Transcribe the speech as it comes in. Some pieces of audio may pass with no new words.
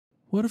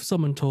What if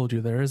someone told you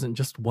there isn't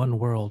just one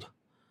world?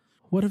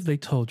 What if they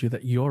told you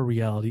that your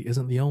reality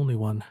isn't the only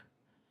one?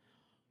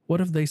 What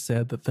if they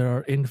said that there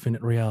are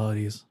infinite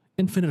realities,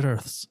 infinite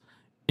Earths,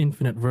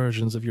 infinite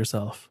versions of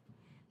yourself,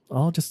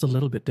 all just a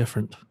little bit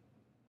different?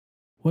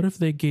 What if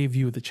they gave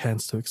you the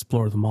chance to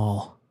explore them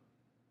all?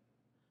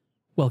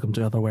 Welcome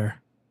to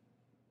Otherwhere,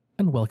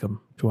 and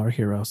welcome to our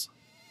heroes.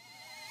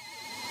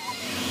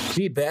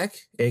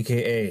 Feedback,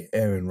 aka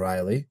Aaron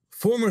Riley,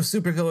 former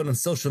supervillain and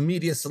social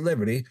media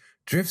celebrity,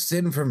 drifts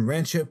in from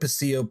Rancho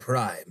Pasillo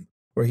Prime,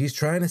 where he's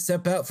trying to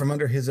step out from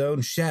under his own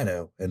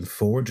shadow and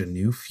forge a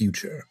new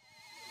future.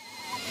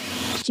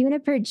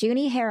 Juniper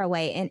Junie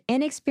Haraway, an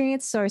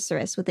inexperienced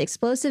sorceress with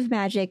explosive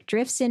magic,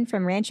 drifts in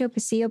from Rancho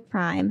Pasillo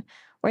Prime,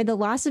 where the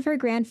loss of her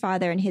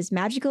grandfather and his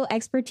magical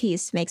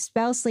expertise makes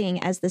spell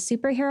slinging as the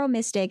superhero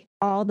mystic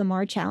all the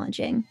more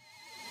challenging.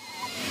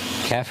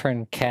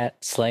 Catherine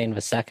Cat Slane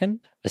II,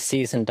 a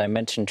seasoned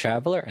dimension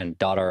traveler and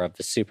daughter of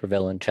the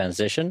supervillain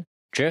Transition,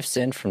 drifts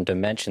in from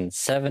Dimension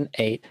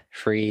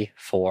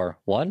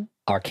 78341,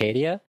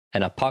 Arcadia,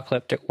 an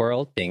apocalyptic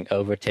world being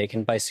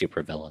overtaken by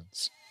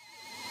supervillains.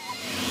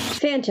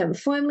 Phantom,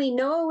 formerly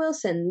Noah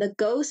Wilson, the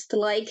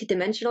ghost-like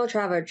dimensional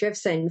traveler,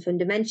 drifts in from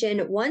Dimension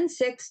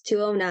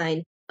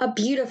 16209, a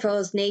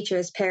beautiful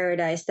nature's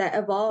paradise that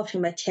evolved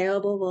from a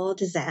terrible world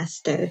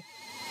disaster.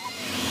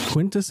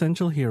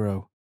 Quintessential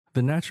hero,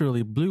 the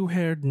naturally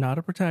blue-haired, not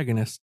a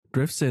protagonist,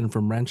 drifts in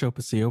from Rancho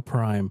Pasillo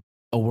Prime,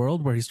 a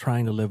world where he's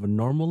trying to live a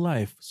normal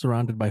life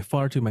surrounded by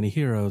far too many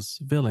heroes,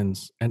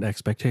 villains, and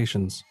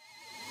expectations.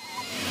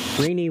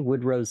 Rainy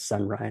Woodrose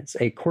Sunrise,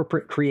 a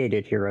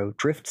corporate-created hero,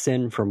 drifts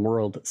in from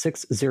World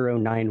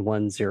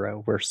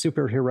 60910, where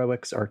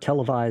superheroics are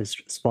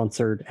televised,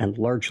 sponsored, and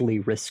largely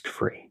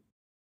risk-free.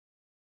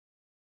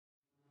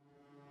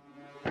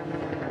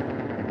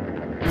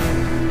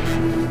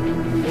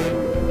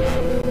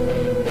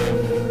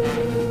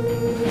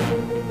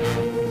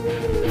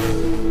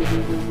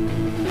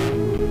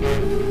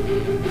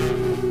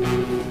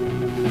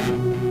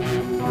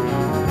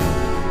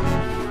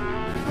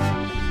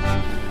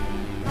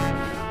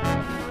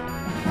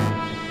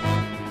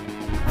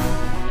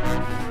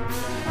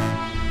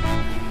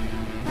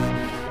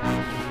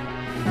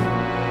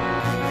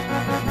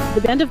 The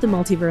bend of the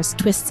multiverse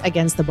twists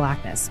against the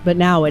blackness, but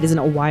now it isn't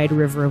a wide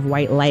river of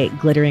white light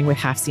glittering with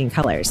half-seen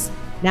colors.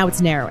 Now it's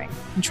narrowing,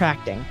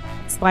 contracting,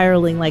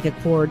 spiraling like a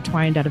cord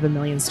twined out of a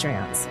million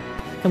strands.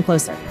 Come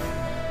closer.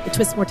 It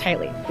twists more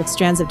tightly, with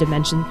strands of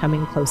dimension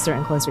coming closer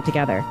and closer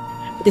together.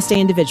 But they stay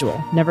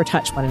individual, never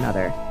touch one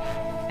another.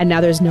 And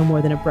now there's no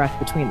more than a breath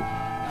between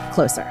them.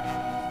 Closer.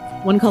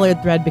 One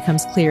colored thread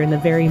becomes clear in the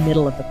very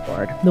middle of the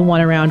cord, the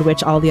one around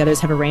which all the others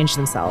have arranged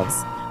themselves.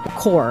 The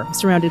core,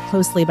 surrounded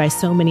closely by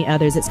so many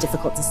others it's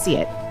difficult to see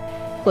it.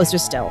 Closer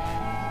still.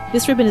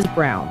 This ribbon is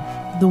brown,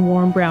 the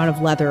warm brown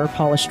of leather or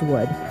polished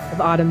wood,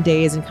 of autumn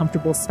days and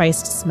comfortable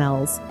spiced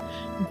smells.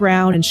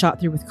 Brown and shot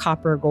through with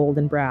copper, gold,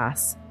 and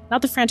brass.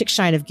 Not the frantic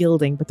shine of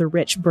gilding, but the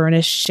rich,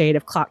 burnished shade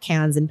of clock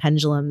hands and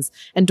pendulums,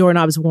 and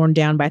doorknobs worn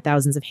down by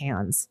thousands of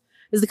hands.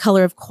 It is the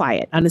color of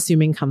quiet,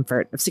 unassuming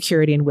comfort, of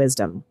security and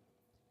wisdom.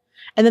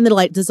 And then the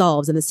light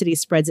dissolves and the city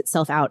spreads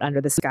itself out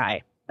under the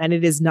sky, and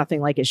it is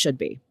nothing like it should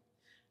be.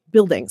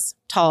 Buildings,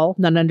 tall,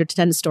 none under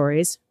 10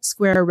 stories,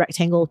 square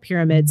rectangle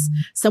pyramids,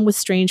 some with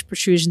strange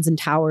protrusions and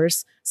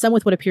towers, some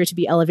with what appear to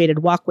be elevated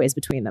walkways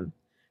between them.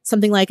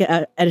 Something like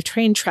a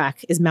train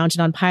track is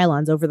mounted on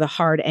pylons over the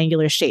hard,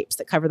 angular shapes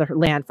that cover the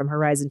land from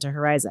horizon to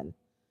horizon.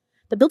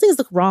 The buildings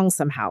look wrong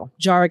somehow,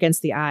 jar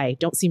against the eye,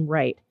 don't seem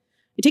right.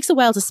 It takes a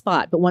while to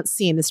spot, but once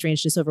seen, the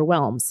strangeness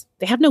overwhelms.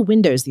 They have no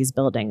windows, these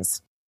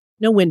buildings.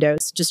 No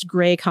windows, just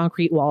gray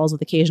concrete walls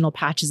with occasional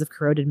patches of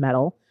corroded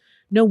metal.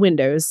 No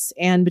windows,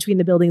 and between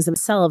the buildings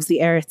themselves, the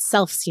air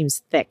itself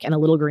seems thick and a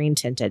little green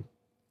tinted.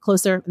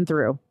 Closer and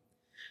through.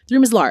 The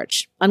room is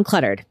large,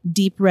 uncluttered,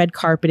 deep red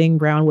carpeting,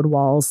 brown wood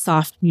walls,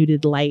 soft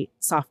muted light,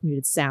 soft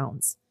muted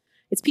sounds.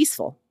 It's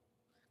peaceful.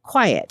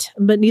 Quiet,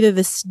 but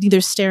neither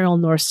sterile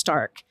nor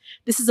stark.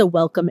 This is a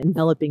welcome,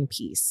 enveloping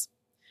peace.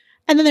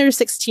 And then there are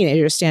 6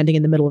 teenagers standing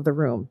in the middle of the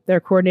room. Their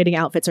coordinating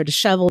outfits are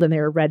disheveled and they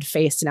are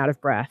red-faced and out of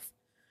breath.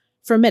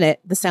 For a minute,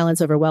 the silence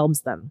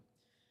overwhelms them.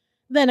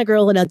 Then a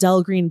girl in a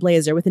dull green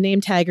blazer with a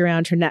name tag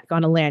around her neck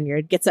on a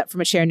lanyard gets up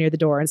from a chair near the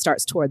door and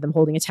starts toward them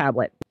holding a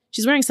tablet.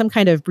 She's wearing some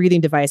kind of breathing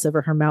device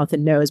over her mouth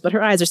and nose, but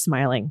her eyes are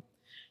smiling.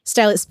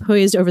 Stylus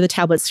poised over the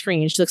tablet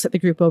screen, she looks at the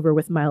group over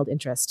with mild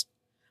interest.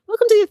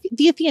 Welcome to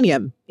the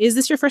Athenium. Is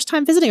this your first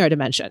time visiting our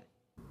dimension?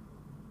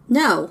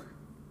 No.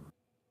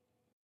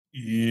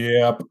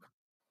 Yep.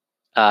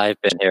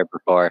 I've been here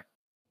before.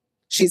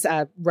 She's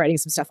writing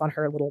some stuff on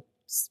her little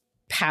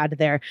pad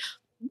there.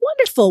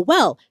 Wonderful.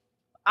 Well,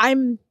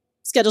 I'm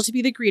scheduled to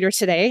be the greeter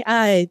today.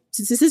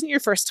 Since this isn't your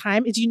first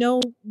time, do you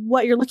know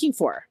what you're looking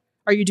for?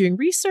 Are you doing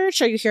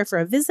research? Are you here for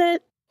a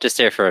visit? Just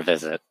here for a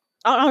visit.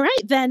 All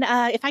right, then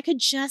if I could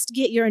just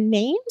get your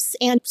names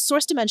and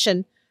source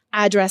dimension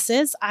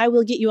addresses, I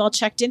will get you all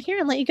checked in here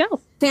and let you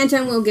go.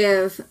 Phantom will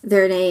give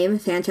their name,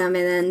 Phantom,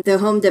 and then their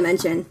home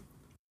dimension.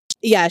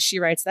 Yeah, she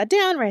writes that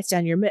down, writes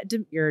down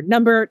your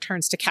number,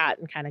 turns to Kat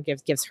and kind of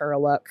gives her a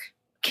look.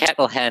 Kat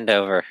will hand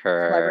over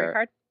Library her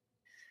card.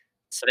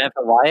 Samantha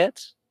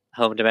Wyatt,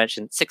 home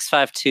dimension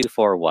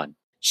 65241.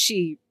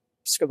 She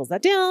scribbles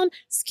that down,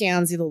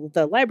 scans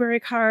the library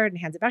card,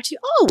 and hands it back to you.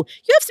 Oh,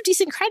 you have some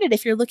decent credit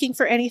if you're looking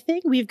for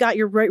anything. We've got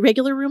your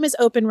regular room is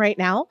open right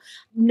now.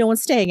 No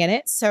one's staying in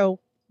it, so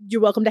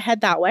you're welcome to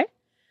head that way.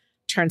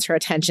 Turns her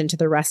attention to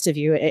the rest of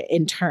you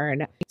in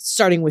turn,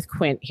 starting with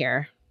Quint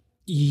here.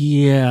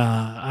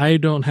 Yeah, I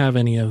don't have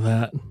any of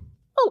that.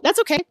 Oh, that's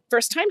okay.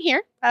 First time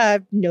here.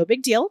 No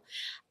big deal.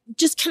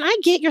 Just can I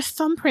get your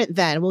thumbprint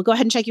then? We'll go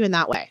ahead and check you in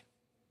that way.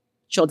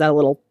 She'll hold out a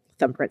little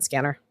thumbprint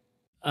scanner.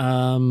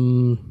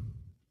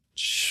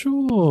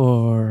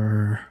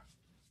 Sure.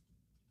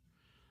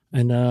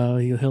 And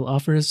he'll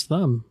offer his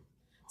thumb.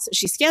 So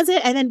she scans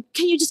it, and then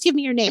can you just give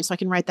me your name so I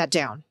can write that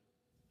down?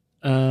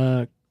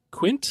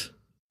 Quint?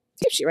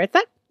 Yep, she writes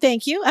that.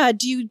 Thank you.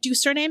 Do you do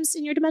surnames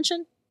in your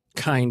dimension?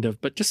 Kind of,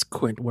 but just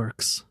Quint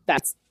works.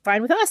 That's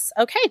fine with us.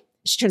 Okay.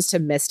 She turns to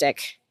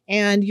Mystic.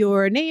 And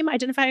your name,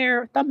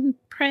 identifier,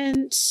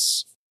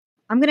 thumbprint.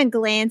 I'm going to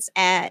glance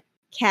at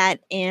Kat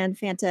and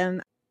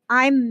Phantom.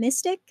 I'm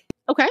Mystic.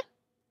 Okay.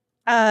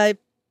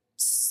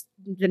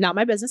 Not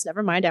my business.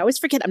 Never mind. I always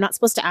forget. I'm not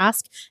supposed to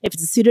ask if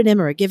it's a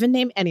pseudonym or a given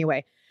name.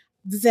 Anyway,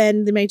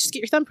 then they may just get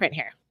your thumbprint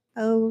here.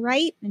 Oh,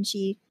 right. And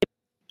she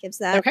gives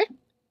that. Okay.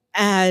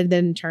 And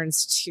then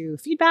turns to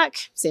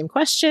feedback. Same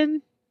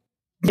question.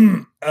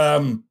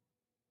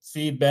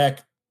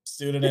 Feedback,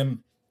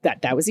 pseudonym.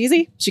 That was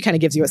easy. She kind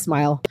of gives you a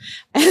smile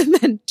and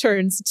then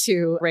turns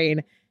to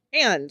Rain.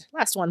 And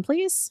last one,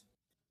 please.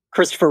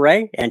 Christopher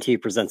Ray, and he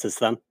presents his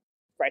thumb.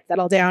 Write that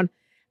all down.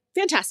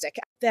 Fantastic.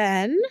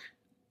 Then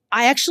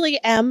I actually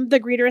am the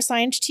greeter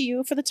assigned to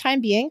you for the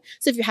time being.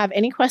 So if you have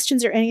any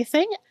questions or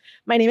anything,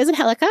 my name is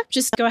Angelica.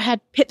 Just go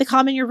ahead, hit the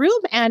comm in your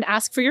room and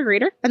ask for your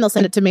greeter, and they'll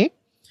send it to me.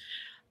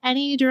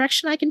 Any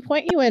direction I can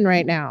point you in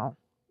right now?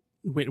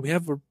 Wait, we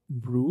have a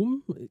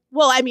room?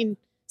 Well, I mean,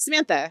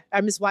 Samantha,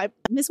 Ms. Wyatt.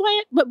 Ms.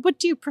 Wyatt, what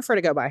do you prefer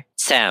to go by?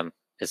 Sam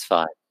is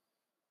fine.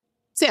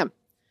 Sam.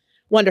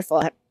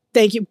 Wonderful.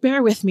 Thank you.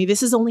 Bear with me.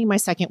 This is only my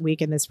second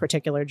week in this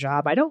particular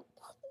job. I don't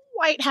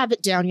quite have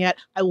it down yet.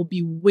 I will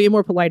be way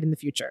more polite in the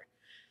future.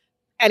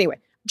 Anyway,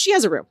 she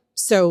has a room.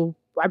 So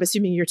I'm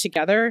assuming you're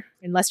together,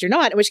 unless you're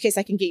not, in which case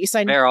I can get you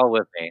signed. They're all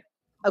with me.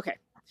 Okay.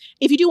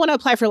 If you do want to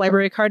apply for a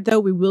library card, though,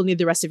 we will need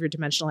the rest of your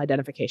dimensional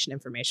identification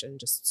information,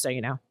 just so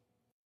you know.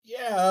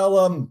 Yeah,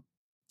 I'll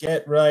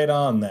get right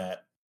on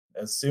that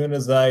as soon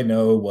as I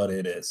know what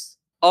it is.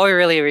 All we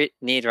really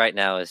need right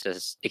now is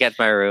just to get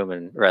to my room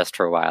and rest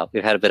for a while.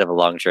 We've had a bit of a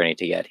long journey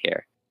to get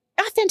here.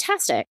 Ah,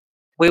 fantastic.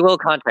 We will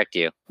contact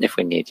you if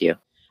we need you.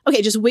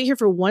 Okay, just wait here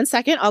for 1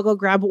 second. I'll go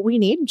grab what we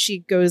need. And she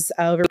goes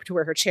over to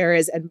where her chair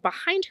is, and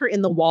behind her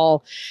in the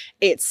wall,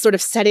 it's sort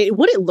of set it.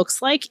 What it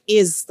looks like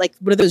is like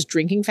one of those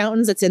drinking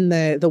fountains that's in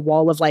the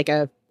wall of like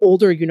a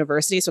older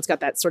university. So it's got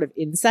that sort of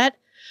inset,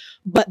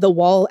 but the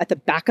wall at the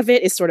back of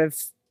it is sort of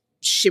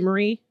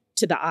shimmery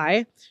to the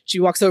eye. She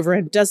walks over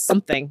and does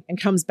something and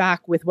comes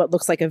back with what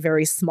looks like a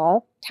very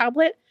small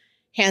tablet,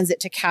 hands it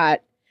to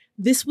Kat.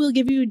 This will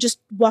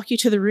walk you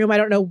to the room. I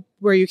don't know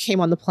where you came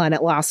on the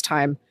planet last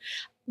time.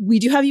 We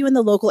do have you in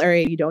the local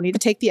area. You don't need to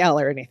take the L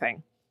or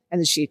anything. And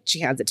then she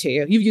hands it to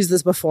you. You've used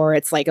this before.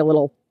 It's like a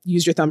little,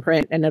 use your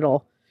thumbprint and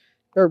or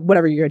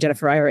whatever your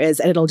identifier is,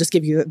 and it'll just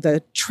give you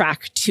the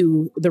track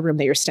to the room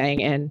that you're staying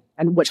in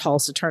and which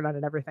halls to turn on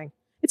and everything.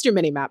 It's your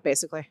mini map,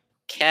 basically.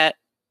 Kat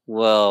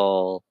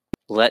will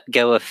let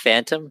go of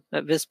Phantom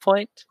at this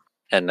point,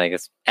 and I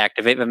guess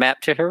activate the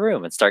map to her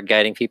room and start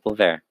guiding people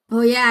there.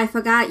 Oh yeah, I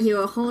forgot you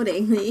were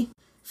holding me.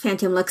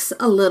 Phantom looks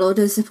a little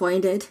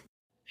disappointed.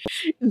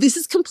 This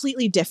is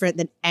completely different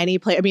than any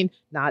play. I mean,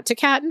 not to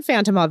Kat and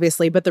Phantom,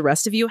 obviously, but the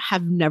rest of you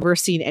have never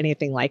seen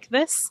anything like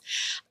this.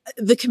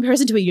 The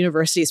comparison to a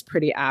university is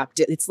pretty apt.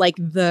 It's like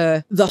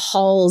the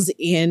halls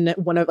in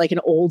one of like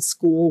an old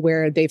school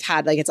where they've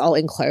had like it's all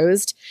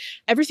enclosed.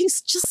 Everything's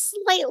just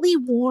slightly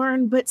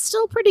worn, but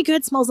still pretty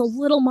good. Smells a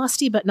little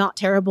musty, but not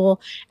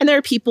terrible. And there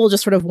are people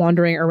just sort of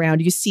wandering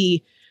around. You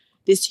see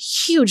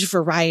this huge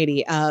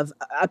variety of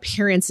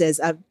appearances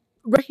of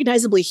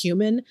recognizably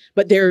human,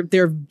 but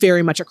they're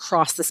very much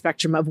across the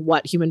spectrum of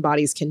what human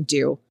bodies can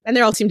do. And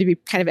they all seem to be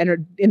kind of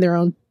entered in their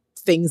own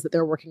things that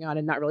they're working on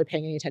and not really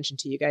paying any attention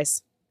to you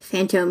guys.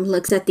 Phantom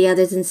looks at the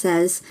others and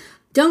says,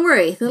 "Don't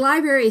worry, the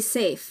library is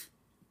safe.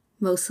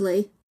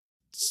 Mostly."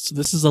 So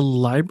this is a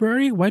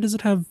library? Why does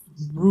it have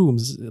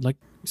rooms? Like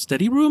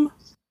study room?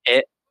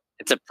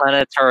 It's a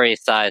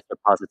planetary-sized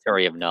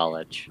repository of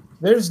knowledge.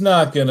 There's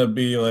not gonna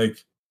be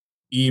like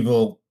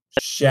evil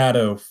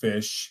shadow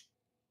fish,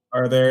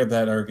 are there,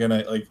 that are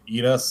gonna like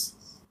eat us?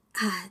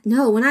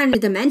 No, we're not in a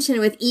dimension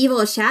with evil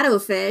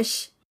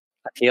shadowfish.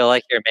 I feel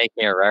like you're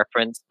making a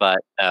reference, but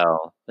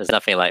no, there's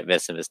nothing like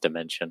this in this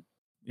dimension.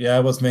 Yeah,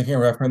 I was making a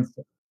reference.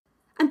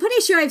 I'm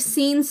pretty sure I've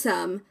seen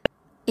some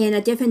in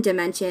a different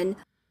dimension.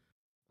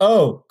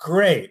 Oh,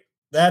 great.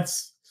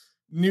 That's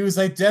news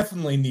I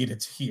definitely needed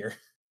to hear.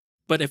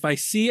 but if I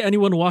see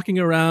anyone walking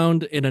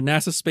around in a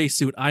NASA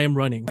spacesuit, I am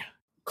running.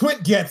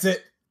 Quint gets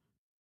it.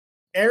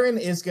 Aaron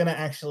is going to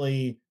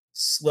actually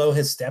slow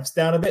his steps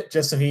down a bit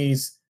just so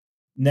he's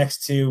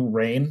next to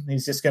Rain.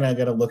 He's just going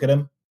to look at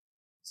him.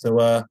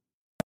 So,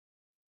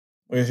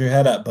 where's your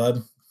head at,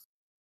 bud?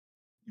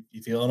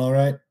 You feeling all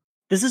right?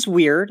 This is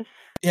weird.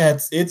 Yeah,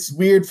 it's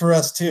weird for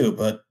us too,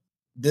 but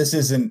this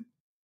isn't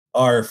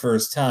our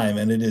first time,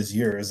 and it is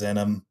yours,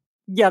 and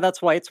Yeah,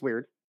 that's why it's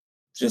weird.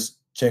 just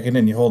checking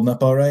in. You holding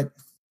up all right?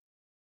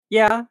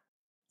 Yeah.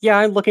 Yeah,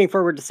 I'm looking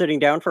forward to sitting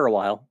down for a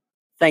while.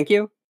 Thank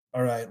you.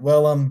 All right.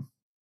 Well,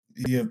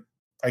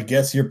 I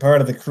guess you're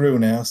part of the crew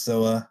now,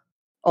 so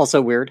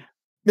Also weird.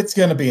 it's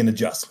gonna be an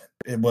adjustment.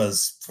 It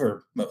was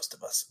for most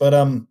of us, but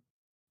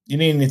you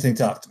need anything,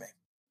 talk to me.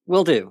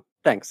 Will do.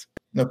 Thanks.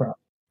 No problem.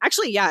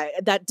 Actually, yeah,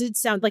 that did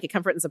sound like a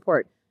comfort and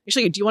support.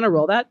 Actually, do you want to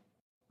roll that?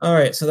 All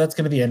right, so that's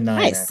gonna be a 9.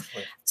 Nice.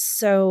 Actually.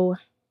 So,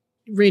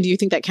 Reen, do you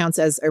think that counts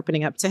as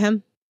opening up to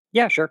him?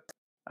 Yeah, sure.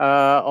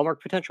 I'll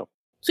mark potential.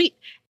 Sweet.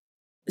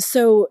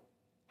 So,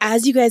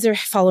 as you guys are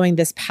following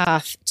this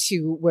path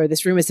to where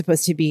this room is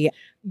supposed to be,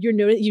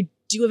 you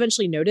do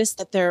eventually notice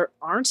that there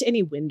aren't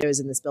any windows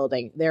in this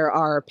building. There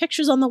are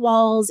pictures on the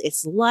walls.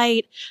 It's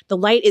light. The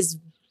light is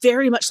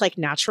very much like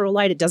natural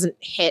light. It doesn't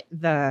hit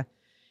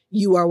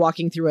you are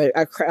walking through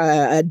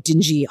a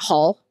dingy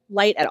hall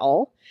light at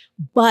all.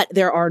 But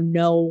there are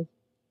no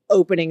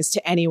openings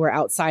to anywhere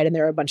outside, and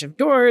there are a bunch of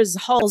doors,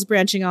 halls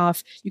branching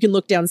off. You can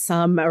look down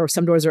some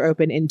doors are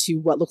open into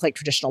what look like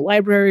traditional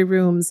library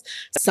rooms.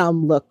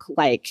 Some look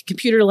like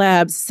computer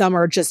labs. Some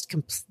are just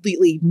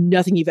completely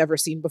nothing you've ever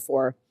seen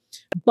before.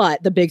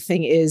 But the big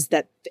thing is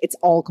that it's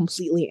all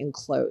completely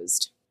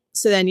enclosed.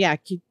 So then, yeah,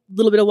 a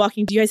little bit of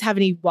walking. Do you guys have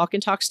any walk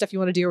and talk stuff you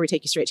want to do, or we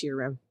take you straight to your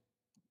room?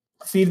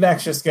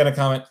 Feedback's just gonna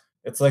comment.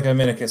 It's like I'm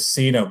in a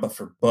casino, but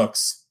for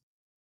books.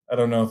 I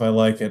don't know if I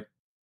like it.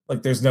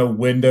 Like, there's no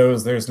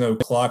windows, there's no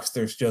clocks,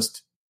 there's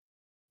just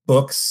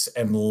books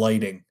and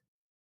lighting.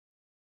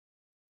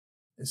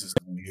 This is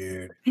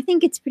weird. I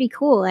think it's pretty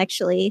cool,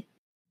 actually.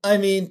 I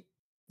mean,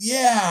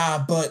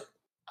 yeah, but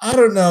I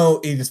don't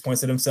know. He just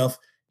points at himself.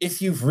 If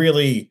you've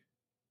really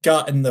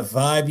gotten the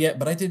vibe yet,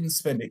 but I didn't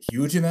spend a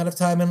huge amount of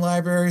time in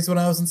libraries when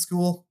I was in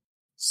school.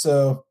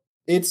 So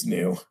it's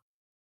new.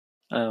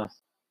 Oh,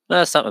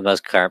 that's not the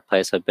most current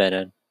place I've been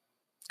in.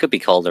 Could be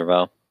colder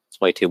though.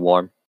 It's way too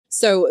warm.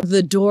 So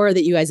the door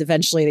that you guys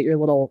eventually, that your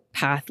little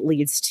path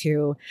leads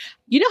to,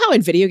 you know how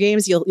in video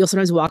games, you'll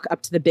sometimes walk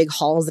up to the big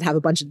halls that have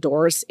a bunch of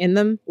doors in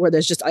them where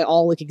there's just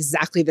all look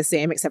exactly the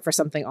same except for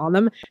something on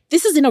them.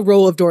 This is in a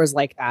row of doors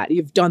like that.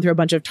 You've gone through a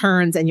bunch of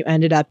turns and you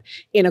ended up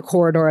in a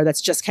corridor that's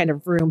just kind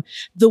of room.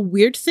 The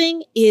weird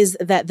thing is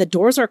that the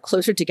doors are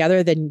closer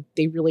together than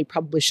they really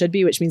probably should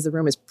be, which means the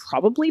room is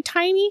probably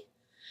tiny,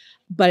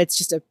 but it's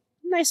just a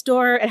nice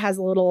door. It has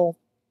a little,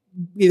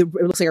 either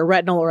it looks like a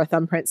retinal or a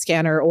thumbprint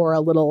scanner or a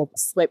little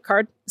swipe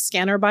card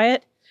scanner by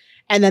it.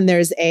 And then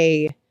there's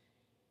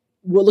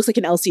what looks like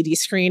an LCD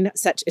screen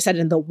set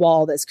in the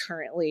wall that's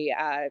currently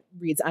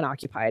reads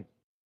unoccupied.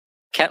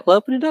 Cat will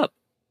open it up.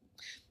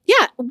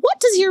 Yeah.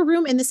 What does your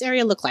room in this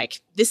area look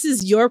like? This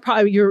is you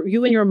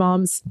and your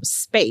mom's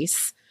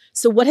space.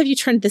 So what have you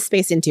turned this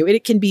space into?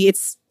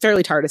 It's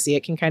fairly TARDIS-y.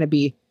 It can kind of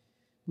be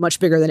much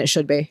bigger than it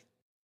should be.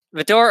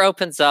 The door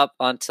opens up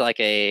onto like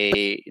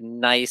a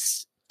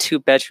nice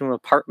 2-bedroom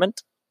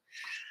apartment.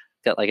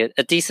 Got like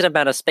a decent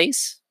amount of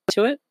space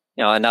to it.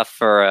 You know, enough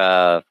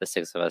for the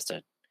 6 of us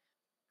to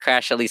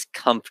crash at least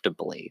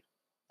comfortably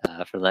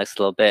for the next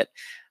little bit.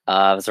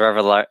 There's a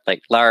rather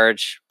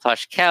large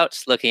plush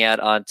couch looking out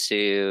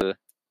onto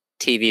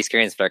TV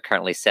screens that are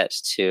currently set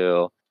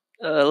to,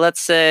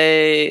 let's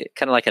say,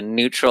 kind of like a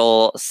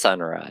neutral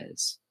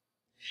sunrise.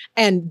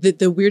 And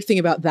the weird thing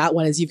about that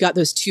one is you've got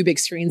those 2 big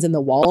screens in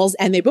the walls,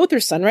 and they both are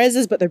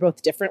sunrises, but they're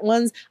both different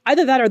ones.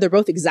 Either that or they're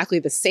both exactly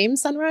the same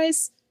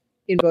sunrise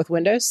in both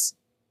windows.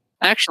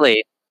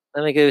 Actually,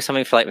 let me do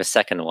something for like the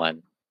second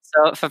one.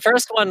 So the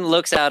first one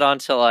looks out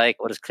onto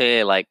like what is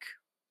clearly like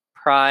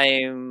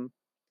prime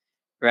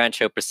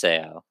Rancho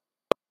Paseo.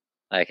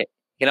 Like you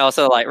can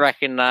also like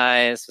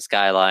recognize the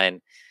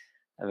skyline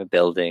and the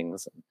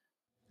buildings.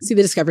 See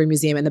the Discovery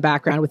Museum in the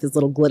background with this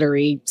little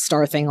glittery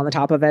star thing on the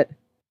top of it.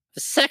 The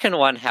second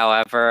one,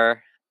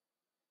 however,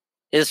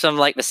 is from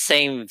like the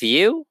same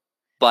view,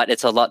 but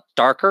it's a lot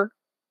darker.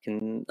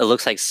 It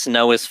looks like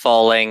snow is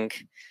falling,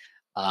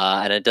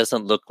 and it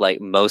doesn't look like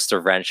most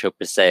of Rancho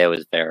Paseo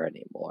is there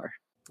anymore.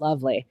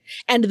 Lovely.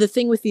 And the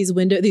thing with these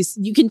windows,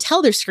 you can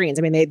tell they're screens.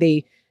 I mean,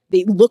 they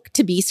look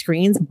to be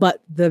screens,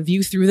 but the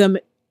view through them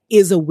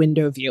is a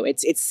window view.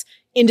 It's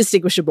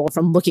indistinguishable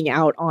from looking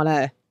out on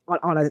a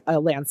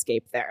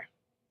landscape there.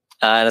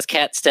 And as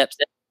Kat steps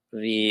in,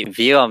 the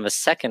view on the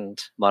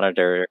second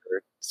monitor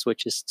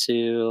switches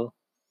to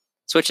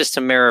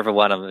mirror the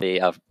one on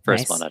the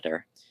first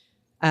monitor.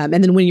 And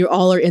then when you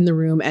all are in the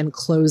room and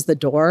close the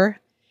door,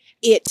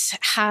 it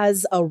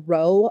has a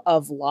row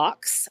of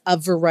locks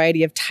of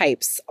variety of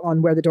types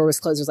on where the door was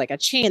closed. There's like a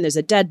chain, there's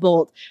a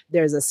deadbolt,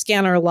 there's a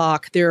scanner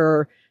lock. There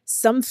are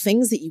some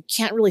things that you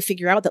can't really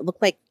figure out that look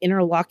like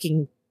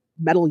interlocking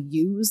metal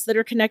U's that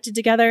are connected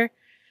together,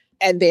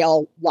 and they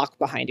all lock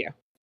behind you.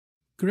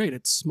 Great,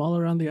 it's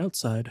smaller on the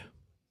outside.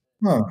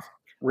 Huh.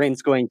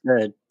 Rain's going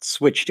to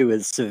switch to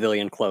his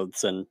civilian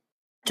clothes and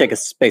take a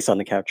space on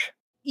the couch.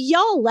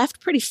 Y'all left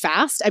pretty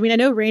fast. I mean, I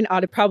know Rain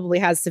probably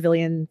has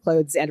civilian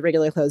clothes and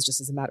regular clothes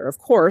just as a matter of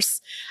course.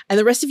 And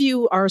the rest of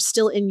you are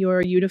still in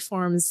your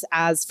uniforms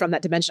as from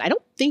that dimension. I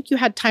don't think you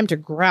had time to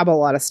grab a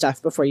lot of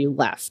stuff before you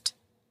left.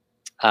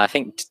 I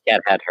think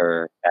Kat had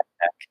her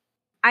backpack.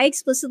 I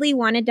explicitly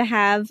wanted to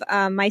have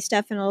my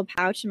stuff in a little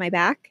pouch in my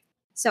back.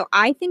 So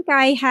I think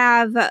I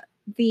have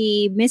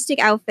the mystic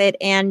outfit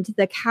and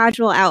the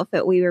casual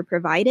outfit we were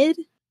provided,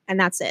 and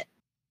that's it.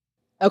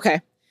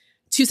 Okay.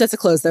 2 sets of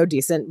clothes, though,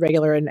 decent,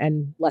 regular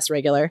and less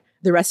regular.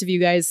 The rest of you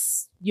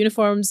guys,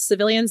 uniforms,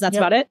 civilians, that's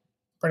Yep. about it?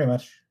 Pretty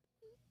much.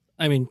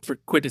 I mean, for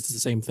Quint, it's the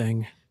same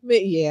thing.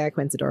 But yeah,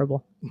 Quint's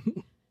adorable.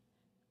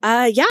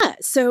 Yeah,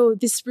 so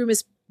this room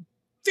is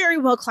very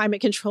well climate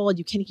controlled.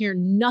 You can hear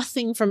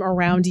nothing from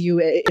around you.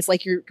 It's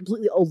like you're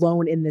completely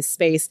alone in this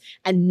space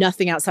and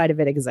nothing outside of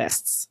it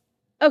exists.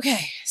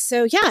 Okay,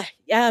 so yeah,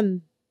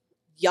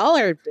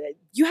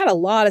 you had a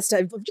lot of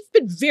stuff. You've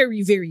been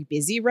very, very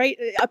busy, right?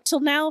 Up till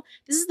now,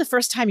 this is the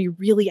first time you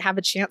really have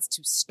a chance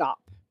to stop.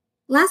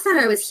 Last night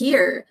I was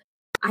here,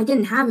 I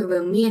didn't have it,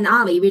 but me and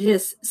Ollie, we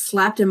just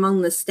slept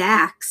among the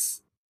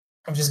stacks.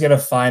 I'm just gonna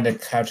find a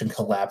couch and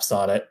collapse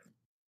on it.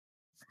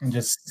 And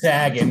just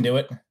sag into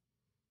it.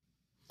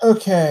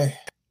 Okay.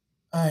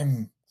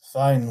 I'm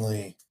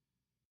finally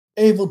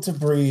able to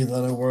breathe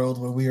in a world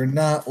where we are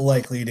not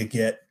likely to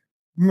get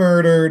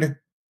murdered,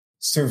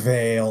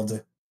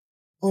 surveilled,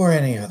 or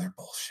any other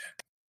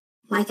bullshit.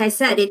 Like I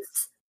said,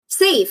 it's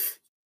safe,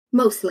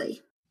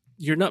 mostly.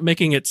 You're not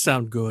making it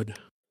sound good.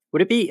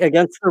 Would it be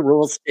against the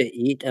rules to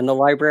eat in the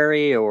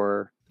library,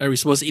 or Are we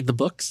supposed to eat the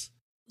books?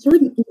 You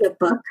wouldn't eat a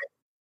book.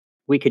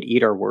 we could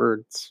eat our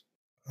words?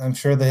 I'm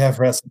sure they have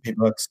recipe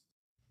books.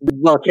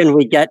 Well, can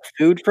we get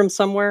food from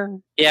somewhere?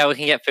 Yeah, we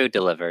can get food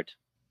delivered.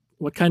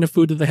 What kind of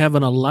food do they have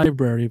on a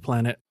library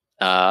planet?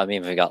 I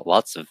mean, we got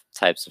lots of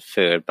types of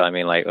food, but I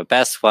mean, like, the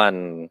best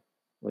one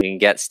we can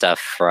get stuff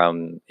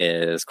from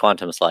is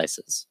quantum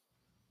slices.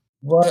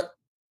 What,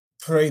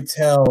 pray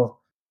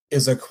tell,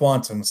 is a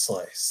quantum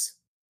slice?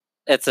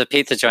 It's a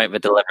pizza joint,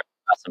 but delivered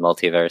across the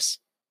multiverse.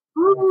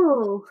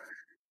 Oh,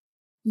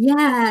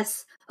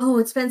 yes. Oh,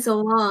 it's been so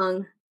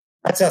long.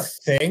 That's a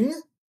thing?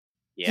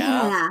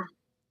 Yeah.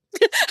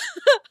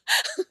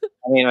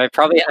 I mean, I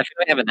feel like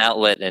I have an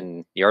outlet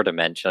in your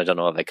dimension. I don't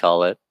know what they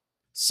call it.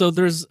 So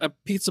there's a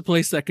pizza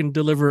place that can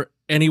deliver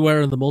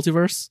anywhere in the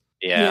multiverse?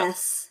 Yeah.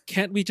 Yes.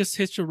 Can't we just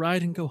hitch a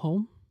ride and go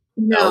home?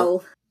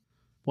 No.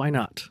 Why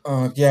not?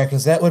 Oh, yeah,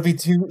 because that would be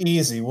too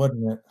easy,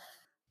 wouldn't it?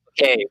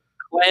 Okay,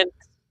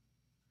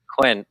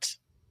 Quint,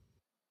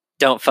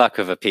 don't fuck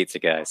with a pizza,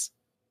 guys.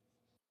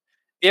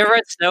 You ever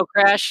read Snow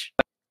Crash?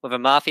 When a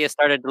mafia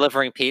started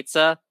delivering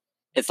pizza?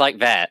 It's like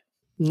that.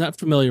 Not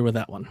familiar with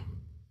that one.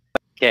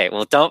 Okay,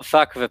 well, don't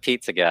fuck with a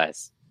pizza,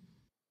 guys.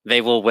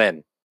 They will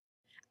win.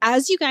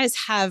 As you guys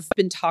have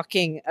been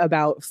talking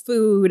about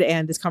food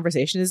and this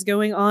conversation is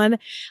going on,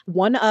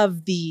 one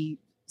of the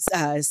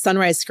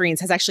sunrise screens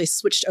has actually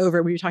switched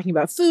over. When you're talking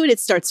about food, it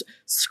starts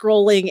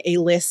scrolling a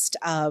list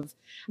of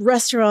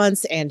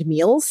restaurants and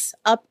meals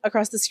up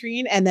across the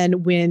screen. And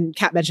then when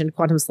Kat mentioned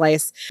Quantum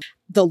Slice,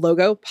 the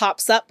logo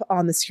pops up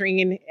on the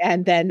screen,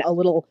 and then a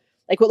little,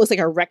 like what looks like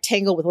a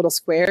rectangle with little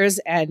squares,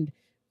 and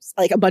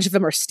like a bunch of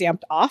them are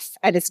stamped off,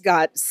 and it's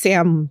got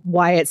Sam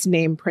Wyatt's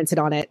name printed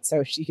on it,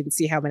 so you can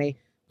see how many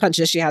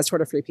punches she has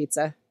toward a free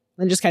pizza.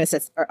 And it just kind of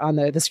sits on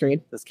the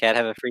screen. Does Kat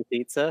have a free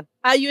pizza?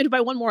 You had to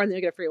buy one more and then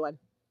you get a free one.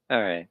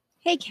 All right.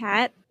 Hey,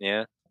 Kat.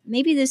 Yeah.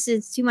 Maybe this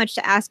is too much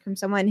to ask from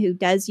someone who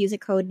does use a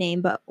code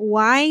name, but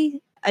why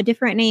a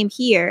different name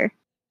here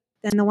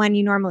than the one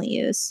you normally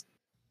use?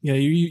 Yeah,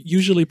 you're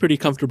usually pretty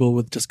comfortable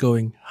with just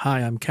going,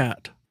 "Hi, I'm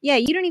Kat." Yeah,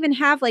 you don't even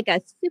have like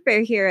a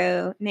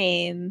superhero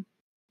name.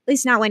 At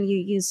least not when you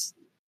use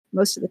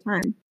most of the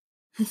time.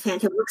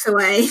 Phantom looks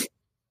away.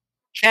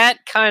 Kat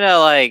kind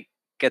of like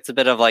gets a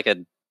bit of like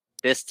a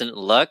distant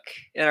look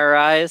in her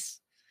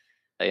eyes.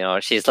 You know,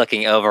 she's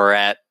looking over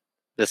at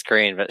the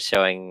screen, but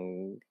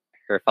showing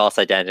her false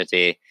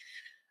identity.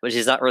 But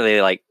she's not really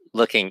like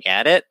looking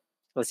at it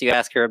unless you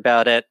ask her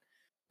about it.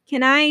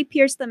 Can I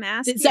pierce the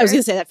mask? I was here? going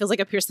to say, that feels like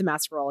a Pierce the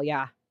Mask roll,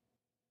 yeah.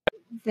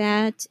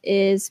 That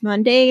is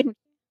Monday,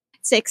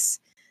 6.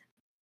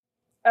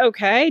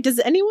 Okay, does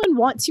anyone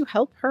want to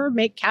help her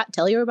make Kat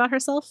tell you about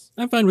herself?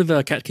 I'm fine with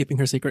Kat keeping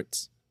her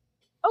secrets.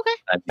 Okay,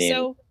 I mean,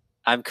 so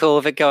I'm cool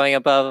with it going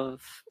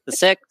above the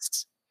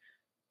 6,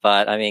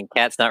 but I mean,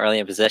 Kat's not really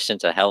in position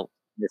to help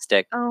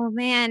Mystic. Oh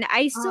man,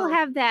 I still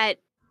have that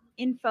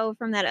info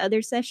from that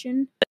other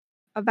session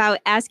about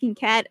asking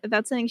Kat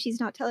about something she's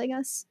not telling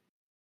us.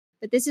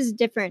 But this is a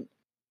different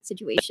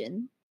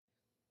situation.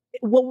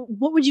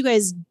 what would you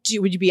guys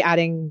do? Would you be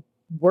adding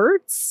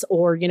words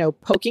or,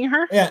 poking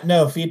her? Yeah,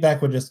 no,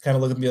 feedback would just kind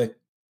of look and be like,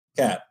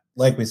 Kat,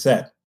 like we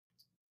said,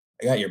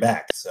 I got your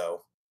back,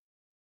 so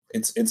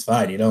it's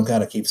fine. You don't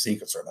gotta keep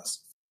secrets from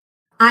us.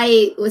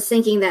 I was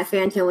thinking that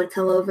Phantom would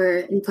come over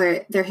and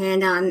put their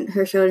hand on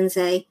her shoulder and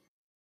say,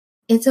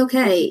 "It's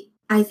okay.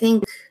 I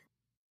think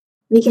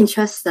we can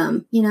trust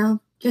them,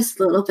 just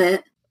a little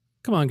bit."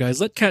 Come on, guys.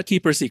 Let Kat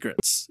keep her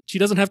secrets. She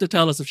doesn't have to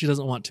tell us if she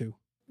doesn't want to.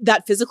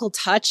 That physical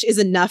touch is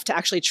enough to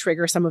actually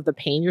trigger some of the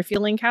pain you're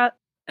feeling, Kat.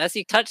 As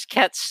you touch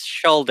Kat's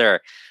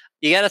shoulder,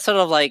 you get a sort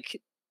of like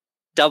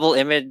double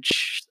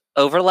image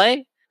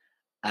overlay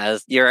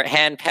as your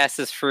hand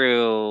passes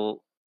through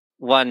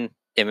one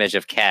image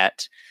of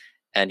Kat,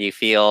 and you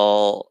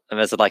feel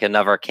there's like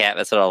another cat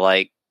that sort of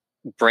like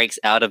breaks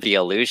out of the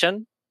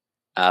illusion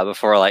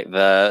before like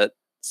the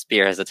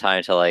spear has the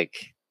time to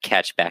like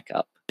catch back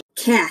up.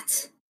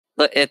 Cat.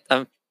 Look,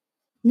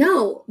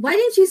 No, why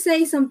didn't you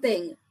say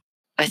something?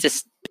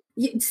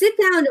 Sit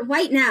down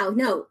right now.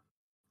 No,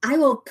 I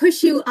will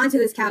push you onto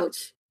this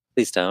couch.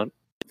 Please don't.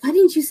 Why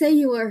didn't you say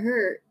you were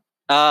hurt?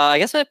 I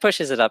guess that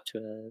pushes it up to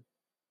a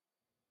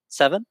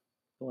 7.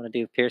 You want to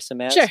do Pearson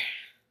Mass? Sure.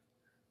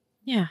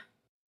 Yeah.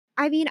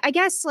 I mean, I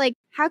guess, like,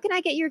 how can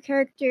I get your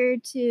character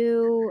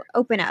to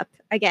open up?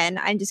 Again,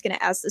 I'm just going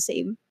to ask the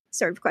same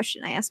sort of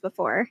question I asked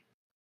before.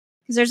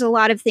 Because there's a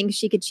lot of things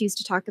she could choose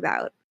to talk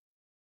about.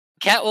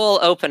 Kat will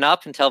open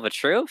up and tell the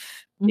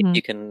truth. Mhm.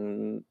 You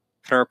can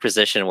put her in a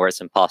position where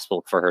it's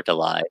impossible for her to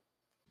lie.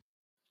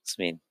 I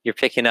mean, you're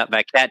picking up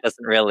that Kat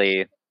doesn't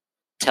really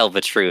tell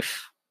the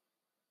truth.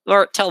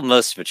 Or tell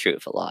most of the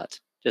truth a lot.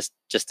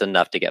 Just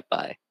enough to get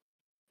by.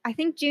 I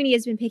think Junie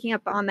has been picking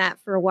up on that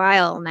for a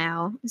while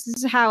now. This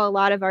is how a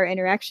lot of our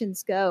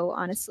interactions go,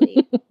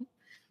 honestly.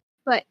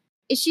 But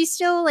is she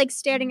still, like,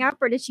 standing up,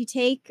 or did she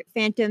take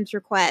Phantom's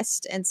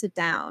request and sit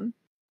down?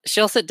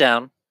 She'll sit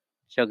down.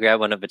 She'll grab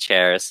one of the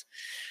chairs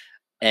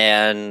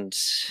and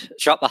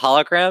drop the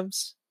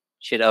holograms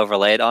she'd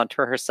overlaid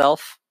onto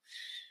herself.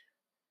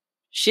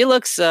 She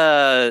looks,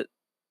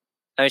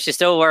 she's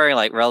still wearing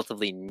like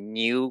relatively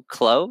new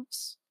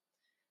clothes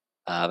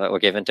that were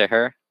given to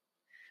her.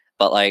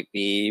 But like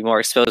the more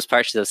exposed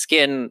parts of the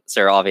skin,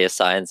 there are obvious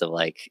signs of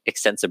like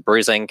extensive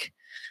bruising.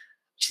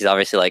 She's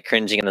obviously like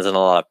cringing and is in a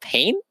lot of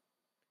pain.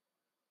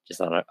 Just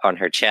on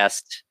her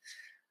chest.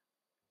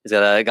 She's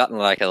gotten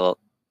like a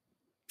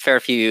fair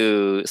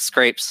few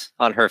scrapes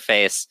on her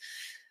face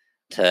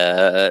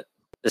to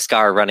the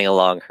scar running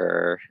along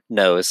her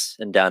nose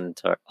and down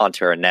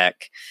onto her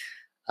neck.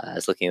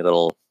 Is looking a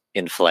little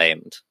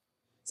inflamed.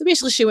 So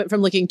basically she went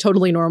from looking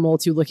totally normal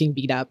to looking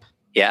beat up.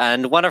 Yeah,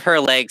 and one of her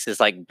legs is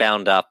like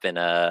bound up in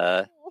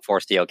a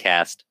Forsteo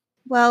cast.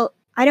 Well,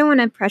 I don't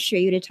want to pressure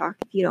you to talk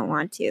if you don't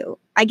want to.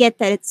 I get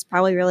that it's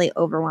probably really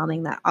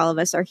overwhelming that all of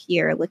us are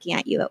here looking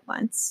at you at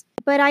once.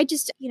 But I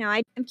just,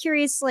 I'm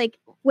curious, like,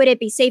 would it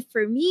be safe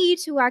for me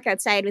to walk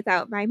outside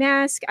without my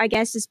mask? I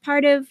guess is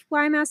part of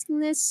why I'm asking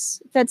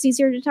this. If that's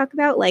easier to talk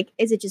about. Like,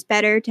 is it just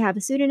better to have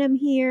a pseudonym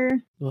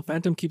here? Well,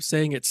 Phantom keeps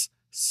saying it's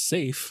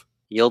safe.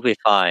 You'll be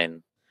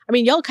fine. I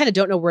mean, y'all kind of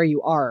don't know where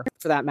you are,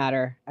 for that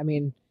matter. I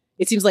mean,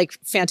 it seems like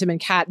Phantom and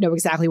Kat know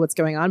exactly what's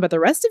going on, but the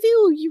rest of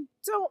you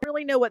don't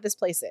really know what this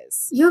place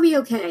is. You'll be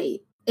okay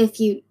if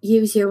you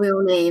use your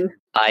real name.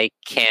 I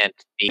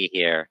can't be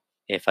here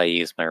if I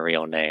use my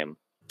real name.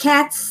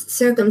 Kat's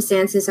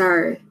circumstances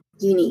are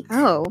unique.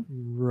 Oh.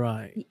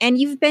 Right. And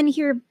you've been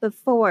here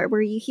before.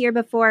 Were you here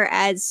before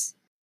as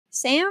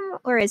Sam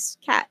or as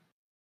Kat?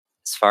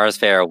 As far as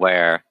they're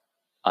aware,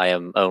 I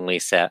am only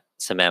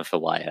Samantha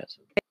Wyatt.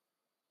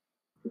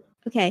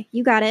 Okay,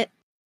 you got it.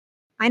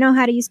 I know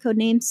how to use code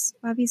names,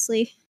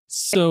 obviously.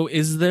 So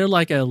is there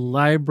like a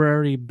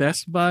library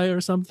Best Buy or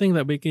something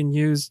that we can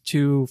use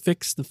to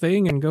fix the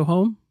thing and go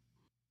home?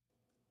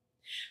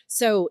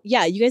 So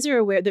yeah, you guys are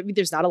aware that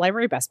there's not a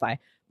library Best Buy,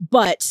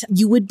 but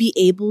you would be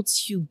able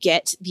to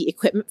get the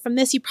equipment from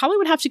this. You probably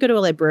would have to go to a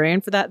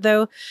librarian for that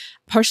though,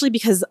 partially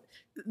because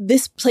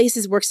this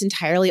place works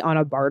entirely on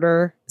a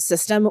barter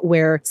system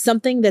where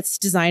something that's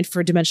designed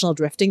for dimensional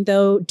drifting,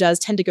 though, does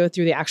tend to go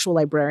through the actual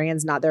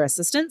librarians, not their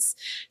assistants,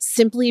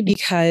 simply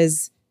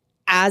because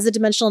as a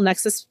dimensional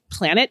nexus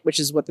planet, which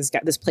is what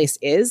this place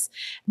is,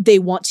 they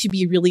want to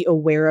be really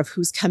aware of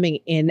who's coming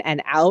in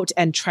and out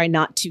and try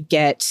not to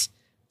get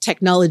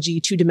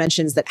technology to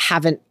dimensions that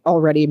haven't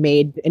already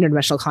made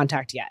interdimensional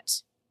contact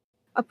yet.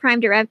 A prime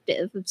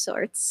directive of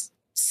sorts.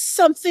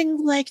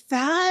 Something like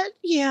that,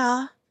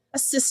 yeah. A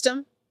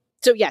system.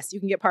 So yes, you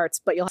can get parts,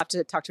 but you'll have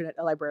to talk to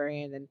a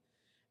librarian and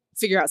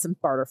figure out some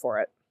barter for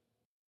it.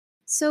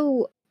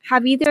 So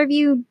have either of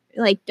you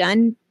like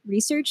done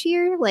research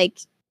here?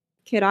 Like,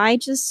 could I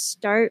just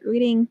start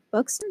reading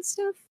books and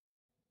stuff?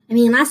 I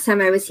mean, last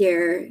time I was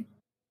here,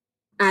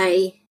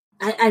 I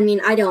mean,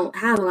 I don't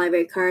have a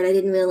library card. I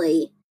didn't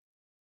really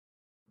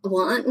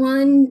want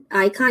one.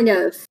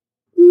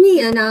 Me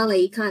and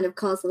Ollie kind of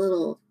caused a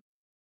little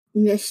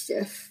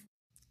mischief.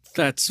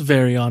 That's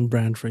very on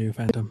brand for you,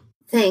 Phantom.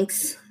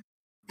 Thanks,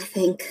 I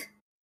think.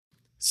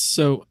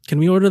 So, can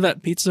we order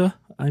that pizza?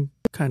 I'm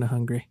kind of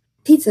hungry.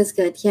 Pizza's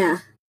good, yeah.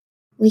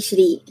 We should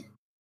eat.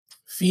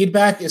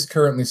 Feedback is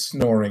currently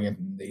snoring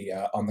in the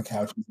on the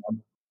couch.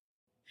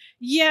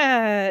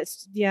 Yeah.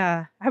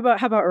 How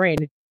about Rain?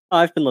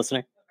 I've been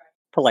listening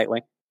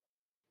politely.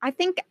 I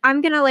think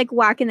I'm gonna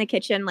walk in the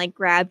kitchen,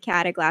 grab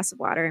Kat a glass of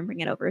water and bring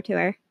it over to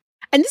her.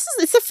 And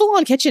it's a full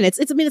on kitchen.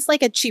 It's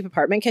like a cheap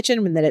apartment kitchen,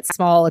 and that it's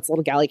small. It's a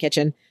little galley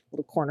kitchen,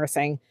 little corner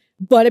thing.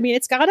 But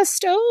it's got a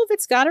stove.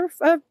 It's got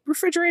a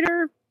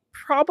refrigerator.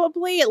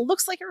 Probably it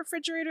looks like a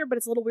refrigerator, but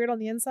it's a little weird on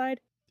the inside.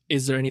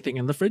 Is there anything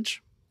in the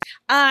fridge?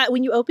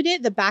 When you open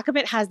it, the back of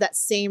it has that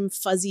same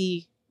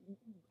fuzzy,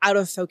 out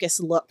of focus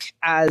look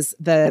as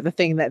the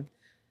thing that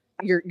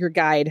your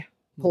guide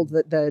pulled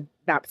the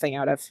map thing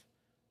out of.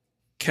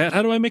 Kat,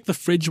 how do I make the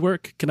fridge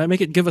work? Can I make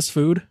it give us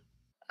food?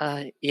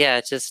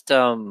 Yeah, just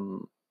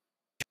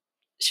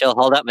she'll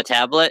hold up my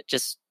tablet,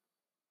 just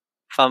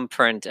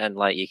thumbprint, and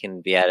you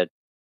can be added.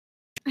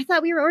 I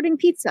thought we were ordering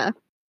pizza.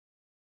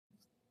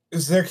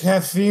 Is there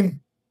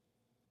caffeine?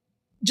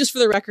 Just for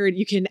the record,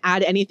 you can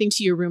add anything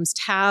to your room's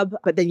tab,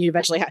 but then you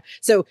eventually have.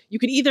 So you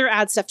can either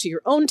add stuff to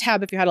your own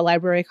tab if you had a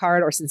library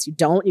card, or since you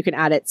don't, you can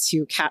add it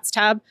to Kat's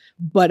tab.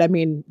 But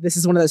this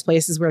is one of those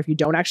places where if you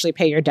don't actually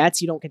pay your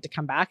debts, you don't get to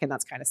come back, and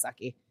that's kind of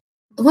sucky.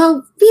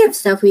 Well, we have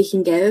stuff we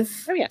can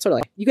give. Oh yeah,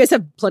 totally. You guys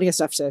have plenty of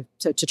stuff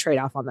to trade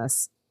off on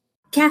this.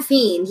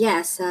 Caffeine,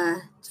 yes,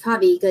 it's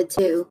probably good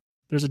too.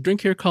 There's a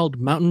drink here called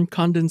Mountain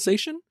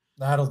Condensation.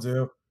 That'll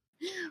do.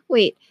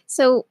 Wait,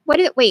 so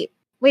wait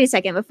a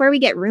second. Before we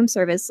get room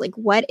service,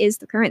 what is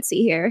the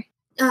currency here?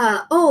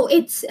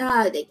 It's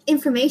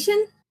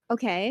information.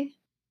 Okay.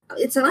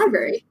 It's a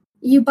library.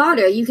 You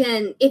barter. You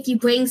can, if you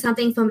bring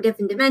something from a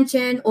different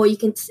dimension, or you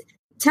can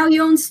tell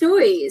your own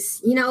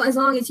stories, as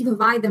long as you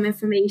provide them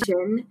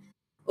information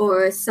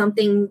or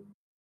something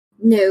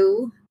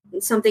new,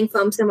 something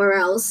from somewhere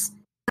else.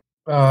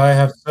 Oh, I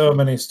have so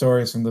many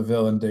stories from the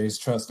villain days.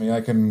 Trust me,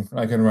 I can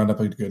run up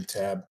a good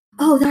tab.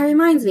 Oh, that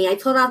reminds me. I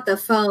pulled out the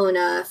phone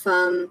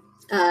from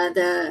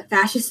the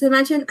fascist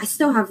dimension. I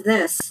still have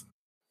this.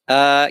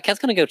 Kat's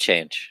gonna go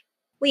change.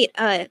 Wait,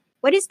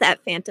 what is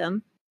that,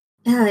 Phantom?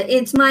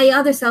 It's my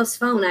other self's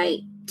phone.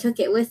 I took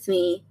it with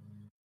me.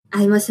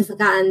 I must have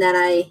forgotten that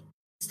I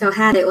still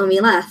had it when we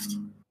left.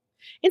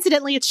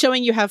 Incidentally, it's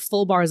showing you have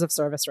full bars of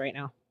service right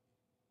now.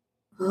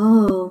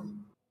 Oh,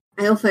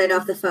 I opened it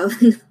off the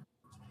phone.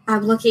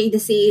 I'm looking to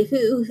see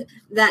who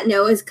that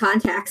Noah's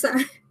contacts are.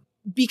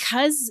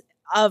 Because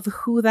of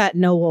who that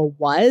Noah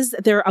was,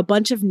 there are a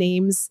bunch of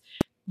names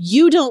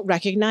you don't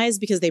recognize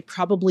because they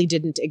probably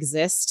didn't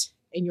exist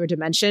in your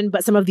dimension,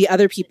 but some of the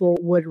other people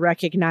would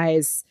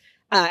recognize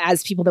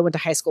as people that went to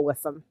high school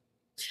with them.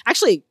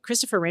 Actually,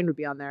 Christopher Rain would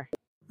be on there.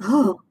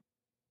 Oh.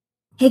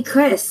 Hey,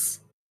 Chris.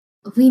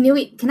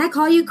 Can I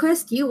call you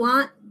Chris? Do you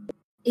want?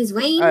 Is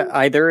Wayne?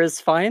 Either is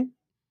fine.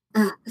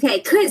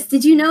 Okay, Chris,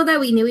 did you know that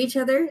we knew each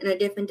other in a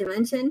different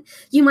dimension?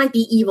 You might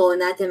be evil in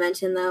that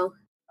dimension, though.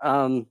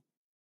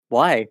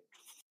 Why?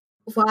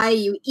 Why are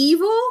you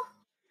evil?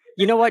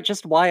 You know what?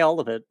 Just why all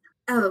of it?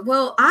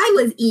 Well, I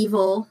was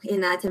evil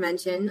in that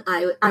dimension.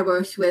 I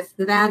worked with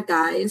the bad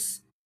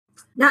guys.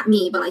 Not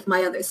me, but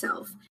my other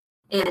self.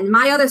 And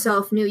my other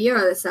self knew your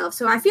other self.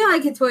 So I feel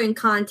like if we're in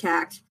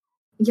contact,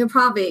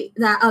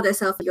 that other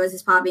self of yours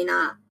is probably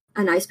not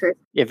a nice person.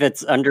 If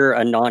it's under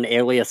a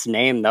non-alias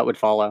name, that would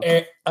follow.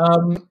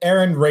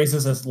 Aaron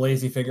raises his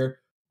lazy figure.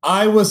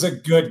 I was a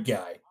good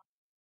guy.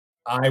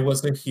 I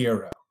was a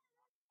hero.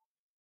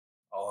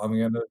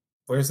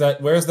 Where's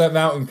that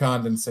mountain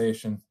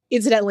condensation?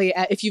 Incidentally,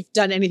 if you've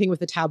done anything with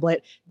the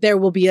tablet, there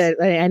will be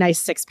a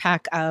nice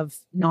 6-pack of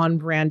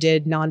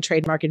non-branded,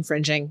 non-trademark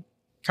infringing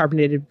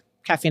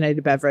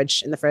caffeinated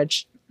beverage in the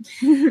fridge.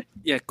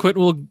 Yeah, Quit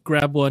will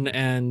grab one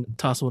and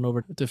toss one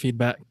over to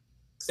feedback.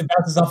 It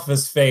bounces off of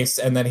his face,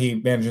 and then he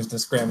manages to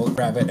scramble,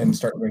 grab it, and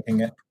start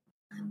drinking it.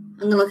 I'm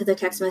gonna look at the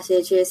text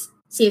messages,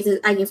 see if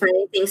I can find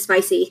anything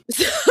spicy.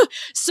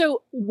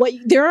 So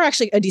there are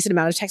actually a decent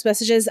amount of text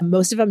messages.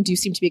 Most of them do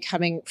seem to be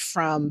coming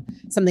from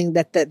something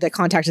that the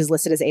contact is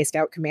listed as A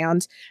Scout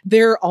Command.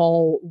 They're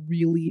all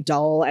really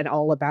dull and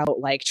all about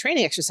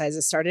training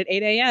exercises start at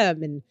 8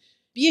 a.m. and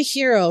be a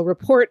hero,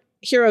 report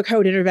hero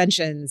code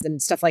interventions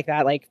and stuff like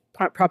that,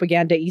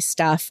 propaganda-y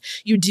stuff.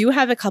 You do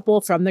have a couple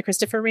from the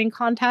Christopher Rain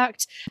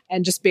contact,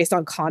 and just based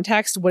on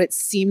context, what it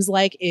seems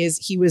like is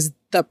he was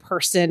the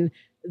person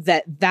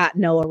that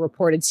Noah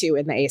reported to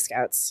in the A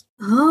Scouts.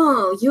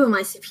 Oh, you were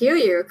my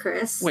superior,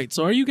 Chris. Wait,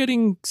 so are you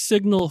getting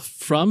signal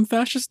from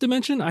Fascist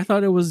Dimension? I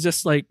thought it was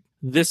just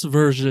this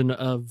version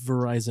of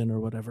Verizon or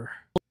whatever.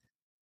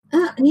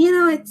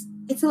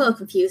 It's a little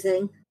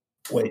confusing.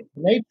 Wait,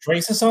 can they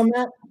trace us on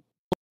that?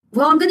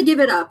 Well, I'm going to give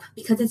it up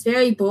because it's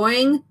very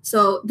boring.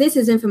 So this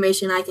is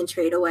information I can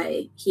trade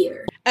away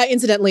here.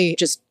 Incidentally,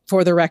 just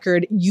for the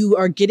record, you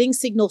are getting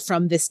signal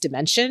from this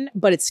dimension,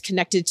 but it's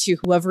connected to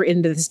whoever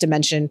into this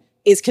dimension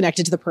is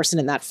connected to the person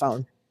in that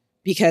phone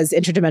because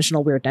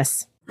interdimensional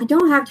weirdness. I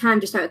don't have time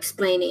to start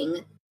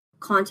explaining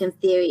quantum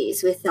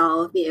theories with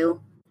all of you.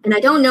 And I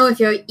don't know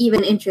if you're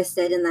even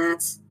interested in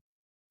that.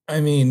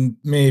 I mean,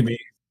 maybe.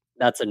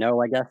 That's a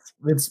no, I guess.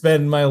 It's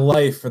been my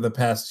life for the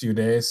past few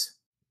days.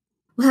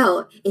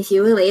 Well, if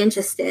you're really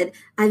interested,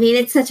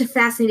 it's such a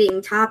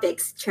fascinating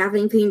topic,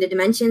 traveling between the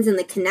dimensions and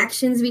the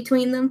connections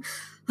between them.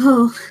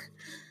 Oh.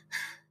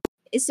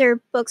 Is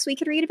there books we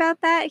could read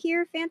about that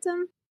here,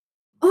 Phantom?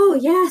 Oh,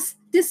 yes.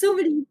 There's so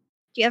many. Do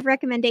you have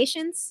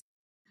recommendations?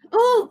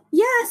 Oh,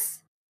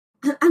 yes.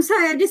 I'm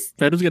sorry, I just...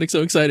 Phantom's getting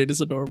so excited.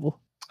 It's adorable.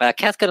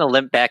 Kat's gonna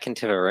limp back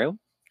into her room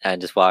and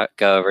just go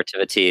over to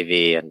the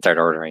TV and start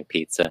ordering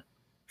pizza.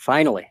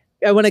 Finally.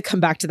 I want to come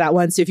back to that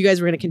one. So if you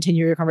guys were going to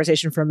continue your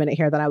conversation for a minute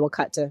here, then I will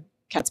cut to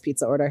Kat's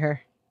pizza order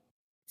here.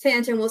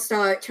 Phantom will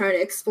start trying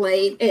to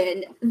explain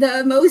in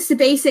the most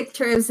basic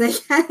terms they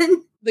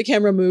can. The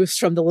camera moves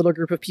from the little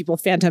group of people,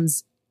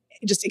 Phantom's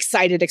just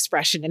excited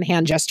expression and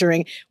hand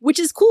gesturing, which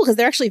is cool because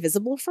they're actually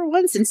visible for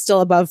once and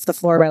still above the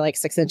floor by like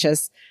 6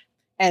 inches.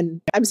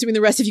 And I'm assuming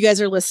the rest of you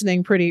guys are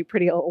listening pretty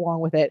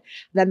along with it.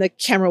 Then the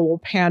camera will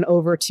pan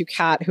over to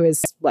Kat, who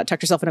is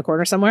tucked herself in a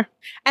corner somewhere.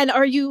 And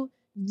are you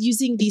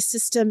using the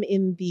system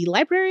in the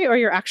library or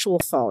your actual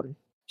phone?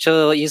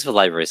 She'll use the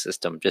library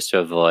system just to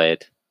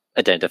avoid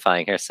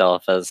identifying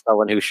herself as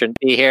someone who shouldn't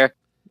be here.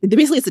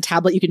 Basically, it's a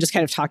tablet. You can just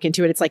kind of talk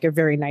into it. It's like a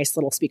very nice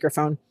little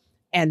speakerphone.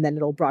 And then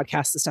it'll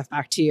broadcast the stuff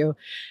back to you.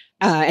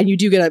 And you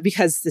do get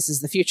because this is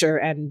the future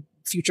and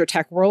future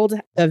tech world,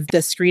 of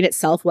the screen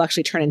itself will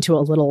actually turn into a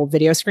little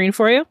video screen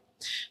for you.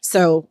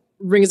 So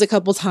rings a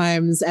couple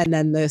times and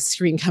then the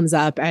screen comes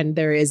up and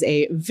there is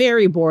a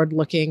very bored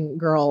looking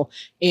girl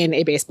in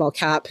a baseball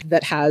cap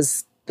that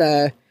has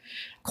the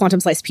Quantum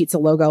Slice Pizza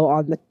logo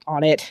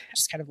on it.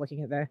 Just kind of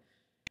looking at the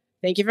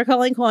thank you for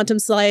calling Quantum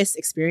Slice.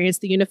 Experience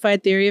the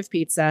unified theory of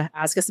pizza.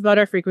 Ask us about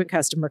our frequent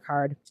customer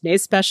card.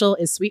 Today's special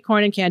is sweet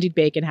corn and candied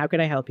bacon. How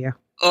can I help you?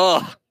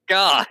 Oh,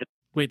 God.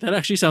 Wait, that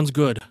actually sounds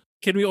good.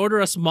 Can we order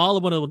a small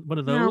one of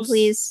those? No,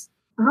 please.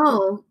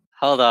 Oh.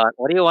 Hold on.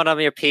 What do you want on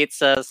your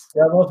pizzas?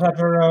 Double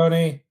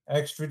pepperoni,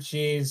 extra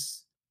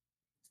cheese.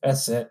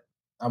 That's it.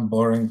 I'm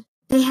boring.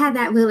 They had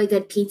that really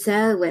good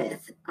pizza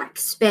with like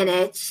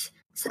spinach,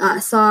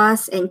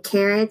 sauce, and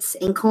carrots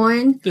and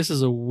corn. This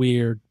is a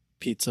weird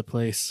pizza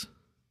place.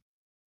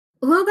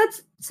 Well,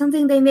 that's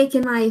something they make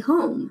in my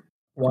home.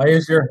 Why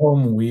is your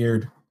home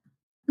weird?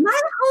 My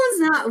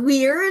home's not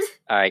weird.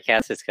 All right,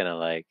 Kat's just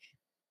gonna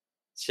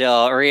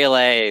she'll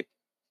relay.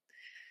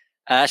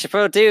 She'll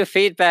probably do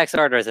feedbacks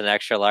order as an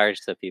extra large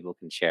so people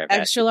can share.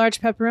 Extra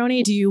large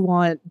pepperoni. Do you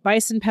want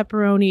bison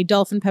pepperoni,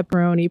 dolphin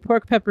pepperoni,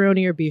 pork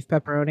pepperoni, or beef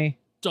pepperoni?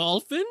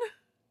 Dolphin?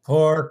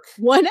 Pork.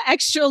 One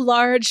extra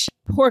large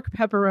pork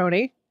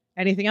pepperoni.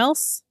 Anything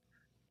else?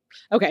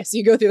 Okay, so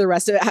you go through the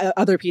rest of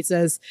other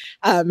pizzas,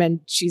 and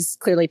she's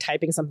clearly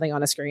typing something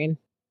on a screen.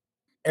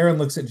 Aaron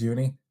looks at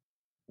Junie.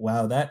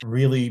 Wow, that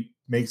really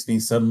makes me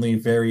suddenly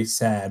very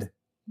sad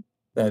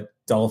that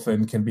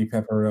dolphin can be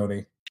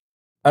pepperoni.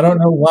 I don't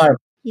know why.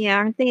 Yeah,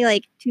 aren't they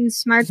like too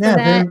smart for Yeah,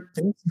 that?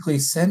 they're basically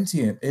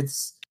sentient.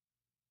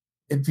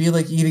 It'd be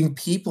like eating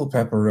people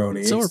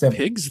pepperoni. So are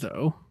pigs,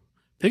 though.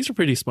 Pigs are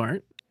pretty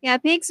smart. Yeah,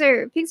 pigs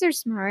are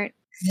smart.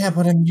 Yeah,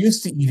 but I'm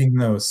used to eating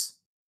those.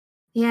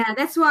 Yeah,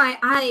 that's why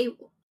I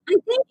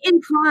think in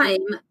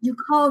Prime you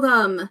call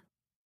them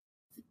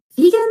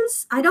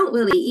vegans. I don't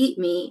really eat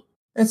meat.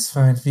 It's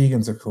fine.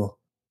 Vegans are cool.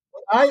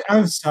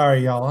 I'm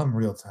sorry, y'all. I'm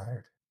real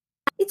tired.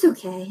 It's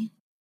okay.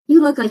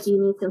 You look like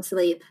you need some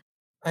sleep.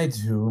 I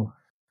do.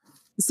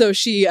 So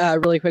she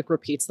really quick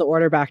repeats the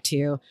order back to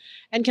you.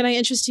 And can I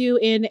interest you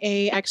in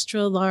a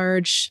extra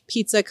large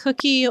pizza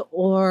cookie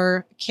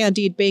or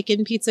candied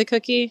bacon pizza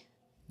cookie?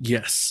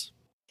 Yes.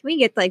 Can we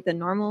get like the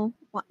normal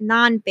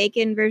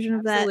non-bacon version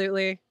of that?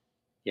 Absolutely.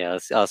 Yeah,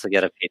 let's also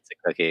get a pizza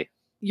cookie.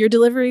 Your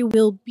delivery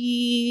will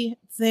be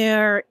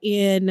there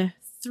in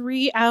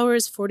 3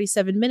 hours,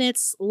 47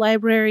 minutes.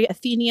 Library,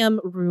 Athenium,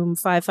 room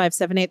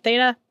 5578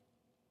 Theta.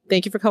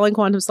 Thank you for calling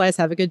Quantum Slice.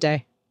 Have a good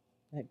day.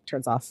 It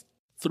turns off.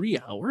 3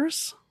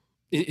 hours?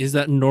 Is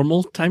that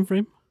normal time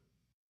frame?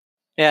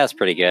 Yeah, it's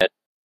pretty good.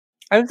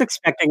 I was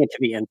expecting it to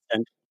be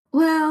instant.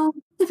 Well,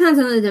 depends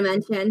on the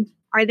dimension.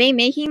 Are they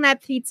making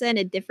that pizza in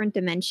a different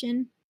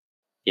dimension?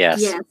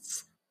 Yes.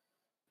 Yes.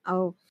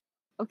 Oh,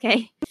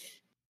 okay.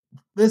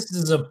 This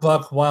is a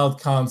buck wild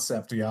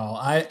concept, y'all.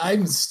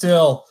 I'm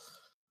still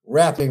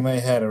wrapping my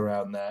head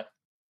around that.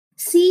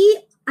 See,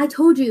 I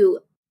told you,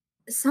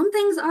 some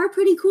things are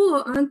pretty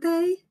cool, aren't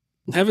they?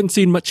 Haven't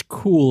seen much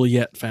cool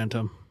yet,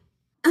 Phantom.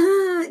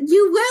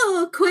 You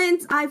will,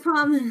 Quint, I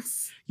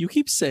promise. You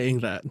keep saying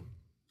that.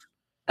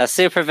 A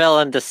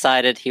supervillain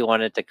decided he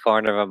wanted to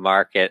corner a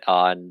market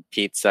on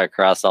pizza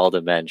across all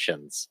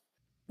dimensions.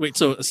 Wait,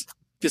 so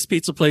this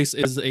pizza place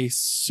is a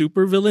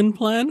supervillain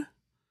plan?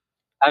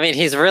 I mean,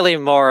 he's really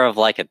more of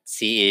like a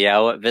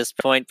CEO at this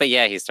point, but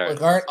yeah, he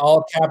started. Like, aren't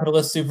all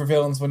capitalist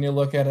supervillains when you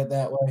look at it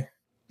that way?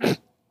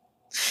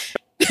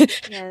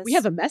 Yes. We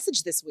have a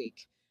message this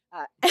week.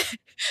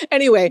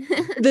 Anyway,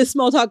 the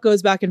small talk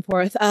goes back and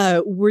forth.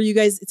 Were you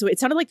guys? So it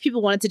sounded like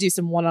people wanted to do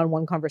some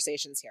one-on-one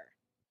conversations here.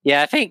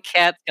 Yeah, I think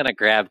Kat's gonna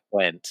grab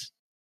Quint.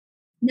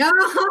 No,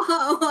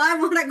 I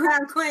want to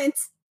grab Quint.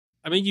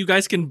 I mean, you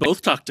guys can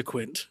both talk to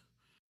Quint.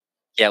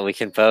 Yeah, we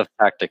can both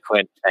talk to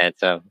Quint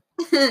Phantom.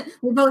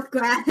 We both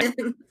grab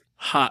him.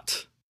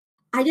 Hot.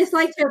 I just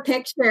like to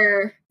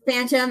picture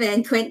Phantom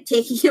and Quint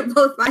taking him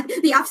both by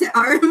the opposite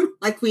arm,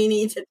 like we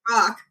need to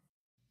talk.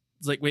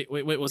 It's like, wait,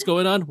 what's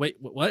going on? Wait,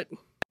 what?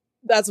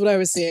 That's what I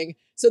was seeing.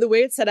 So the way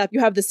it's set up, you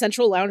have the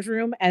central lounge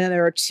room, and then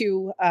there are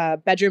two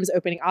bedrooms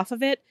opening off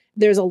of it.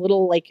 There's a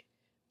little like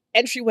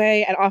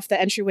entryway, and off the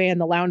entryway in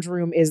the lounge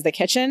room is the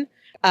kitchen.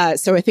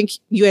 So I think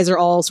you guys are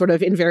all sort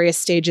of in various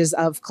stages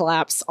of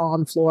collapse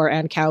on floor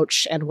and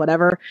couch and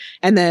whatever.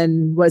 And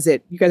then, was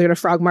it you guys are going to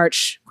frog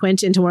march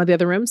Quint into one of the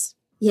other rooms?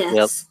 Yes.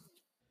 Yep.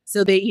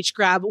 So they each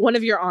grab one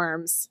of your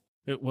arms.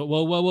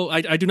 Whoa.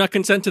 I do not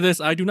consent to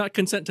this. I do not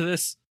consent to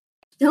this.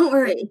 Don't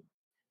worry.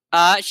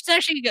 She's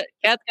actually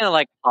Cat's gonna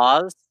like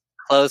pause,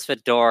 close the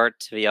door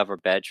to the other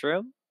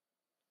bedroom,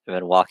 and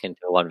then walk into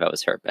the one that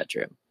was her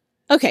bedroom.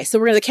 Okay, so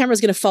the camera's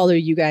going to follow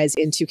you guys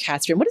into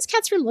Kat's room. What does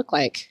Kat's room look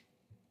like?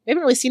 We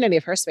haven't really seen any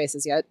of her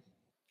spaces yet.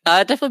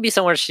 Definitely be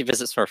somewhere she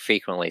visits more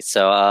frequently.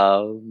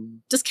 So,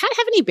 Does Kat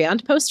have any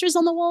band posters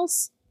on the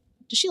walls?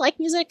 Does she like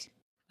music?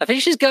 I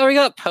think she's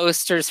got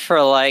posters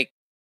for like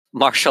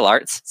martial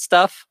arts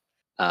stuff.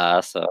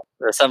 So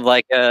there's some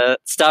like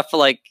stuff for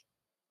like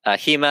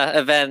HEMA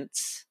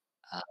events,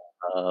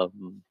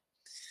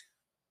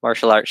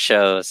 martial arts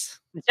shows.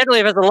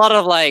 Generally, there's a lot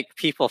of like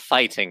people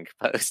fighting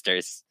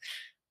posters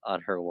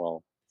on her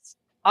wall.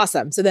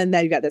 Awesome. So then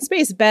you got that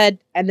space bed,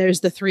 and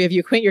there's the three of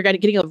you. Quint, you're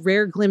getting a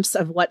rare glimpse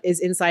of what is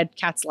inside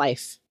Kat's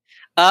life.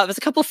 There's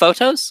a couple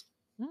photos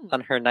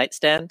on her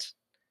nightstand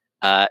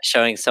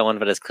showing someone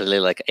that is clearly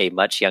like a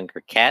much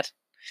younger cat.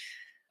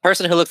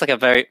 Person who looks like a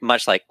very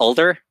much like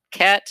older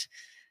cat.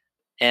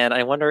 And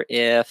I wonder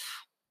if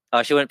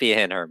she wouldn't be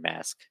in her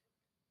mask.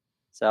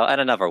 So, and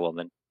another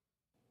woman.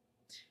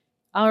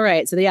 All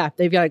right. So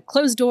they've got a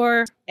closed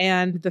door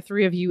and the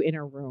three of you in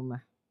a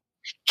room.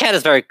 Cat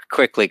is very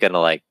quickly gonna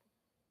like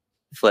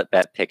flip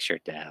that picture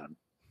down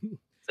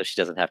so she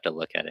doesn't have to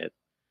look at it.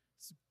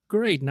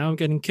 Great, now I'm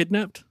getting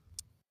kidnapped.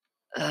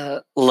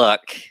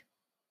 Look.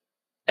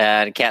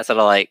 And Cat sort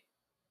of like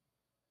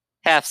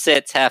half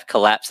sits, half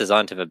collapses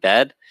onto the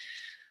bed.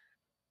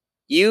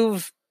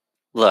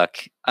 Look,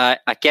 I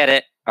get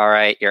it. All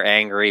right, you're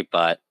angry,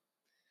 but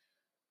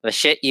the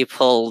shit you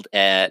pulled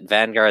at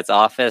Vanguard's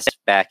office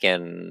back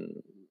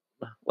in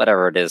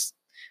whatever it is,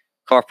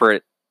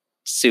 corporate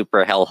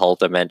super hellhole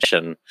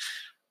dimension.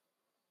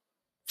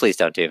 Please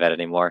don't do that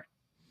anymore.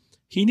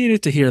 He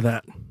needed to hear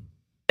that.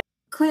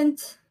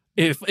 Quint.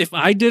 If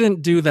I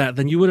didn't do that,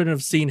 then you wouldn't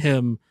have seen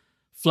him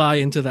fly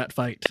into that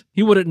fight.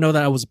 He wouldn't know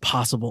that was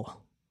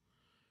possible.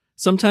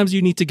 Sometimes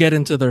you need to get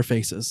into their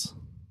faces.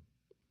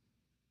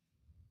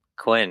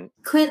 Quint,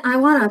 I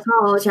want to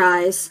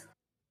apologize.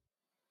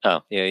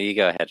 Oh, yeah, you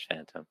go ahead,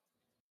 Phantom.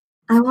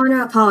 I want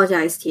to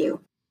apologize to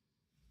you.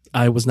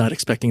 I was not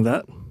expecting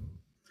that.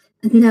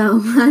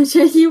 No, I'm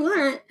sure you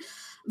weren't.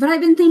 But I've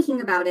been thinking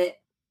about it.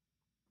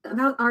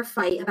 About our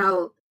fight,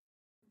 about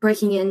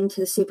breaking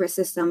into the super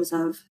systems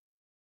of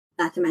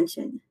that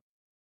dimension.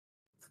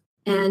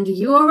 And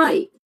you are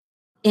right,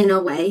 in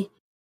a way.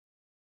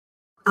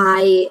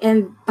 I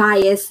am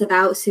biased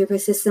about super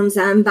systems.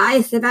 I'm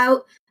biased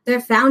about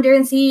their founder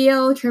and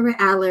CEO, Trevor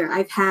Adler.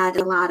 I've had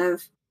a lot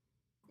of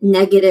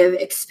negative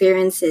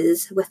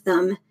experiences with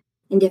them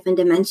in different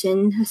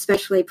dimensions,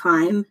 especially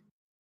Prime.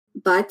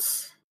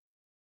 But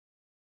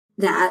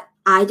that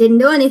I didn't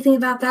know anything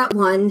about that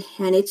one,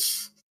 and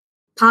it's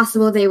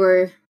possible they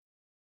were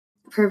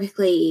a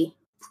perfectly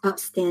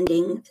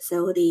upstanding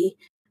facility.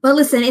 But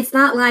listen, it's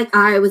not like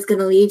I was going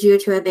to lead you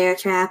to a bear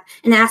trap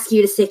and ask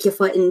you to stick your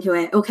foot into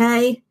it,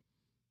 okay?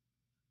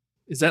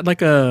 Is that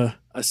like a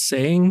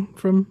saying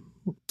from...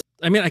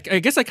 I mean, I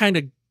guess I kind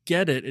of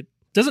get it. It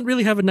doesn't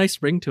really have a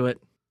nice ring to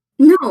it.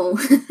 No.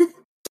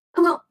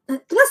 Well,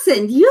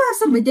 listen, you have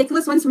some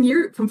ridiculous ones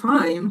from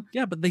Prime.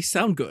 Yeah, but they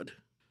sound good.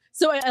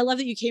 So I love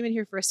that you came in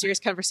here for a serious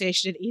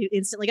conversation and you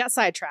instantly got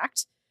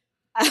sidetracked.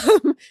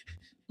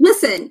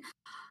 Listen,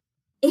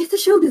 if the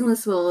show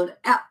business world,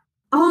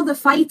 all the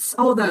fights,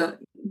 all the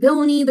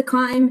villainy, the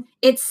crime,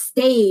 it's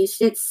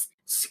staged, it's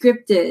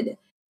scripted.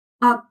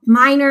 A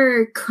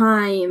minor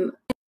crime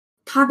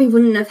probably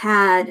wouldn't have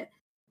had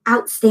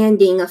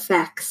outstanding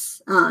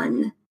effects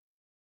on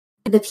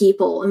the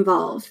people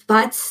involved.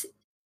 But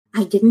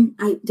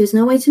there's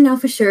no way to know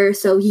for sure,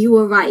 so you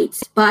were right.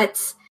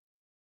 But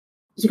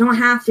you don't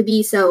have to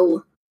be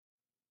so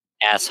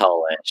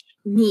asshole-ish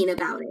mean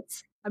about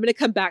it. I'm going to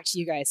come back to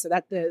you guys so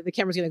that the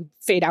camera's going to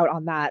fade out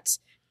on that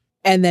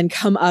and then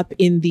come up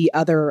in the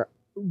other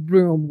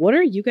room. What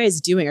are you guys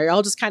doing? Are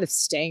y'all just kind of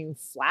staying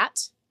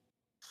flat?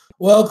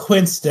 Well,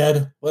 Quint's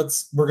dead.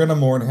 We're gonna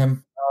mourn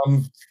him.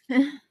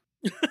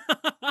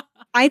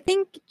 I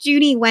think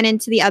Junie went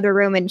into the other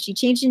room and she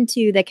changed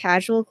into the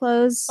casual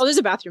clothes. Oh, there's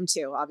a bathroom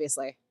too,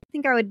 obviously. I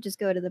think I would just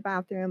go to the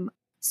bathroom.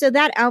 So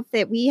that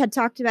outfit, we had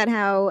talked about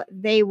how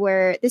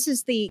this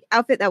is the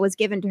outfit that was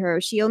given to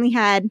her. She only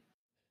had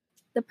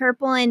the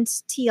purple and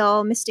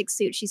teal mystic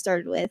suit she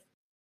started with.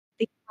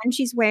 The one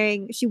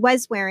she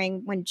was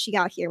wearing when she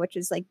got here, which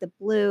is like the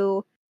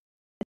blue.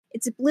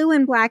 It's a blue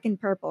and black and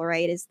purple,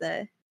 right?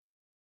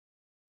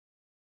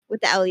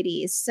 With the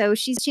LEDs. So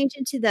she's changed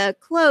into the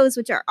clothes,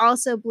 which are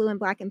also blue and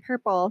black and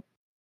purple.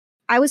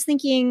 I was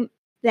thinking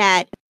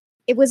that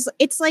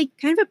it's like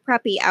kind of a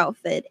preppy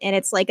outfit, and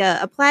it's like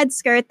a plaid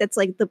skirt that's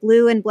like the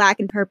blue and black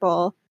and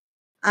purple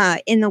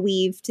in the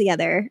weave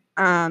together.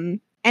 And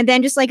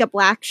then just like a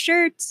black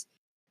shirt,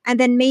 and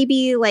then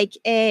maybe like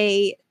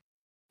a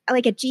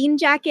jean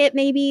jacket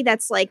maybe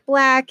that's like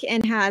black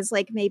and has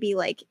like maybe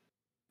like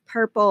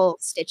purple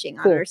stitching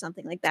on it or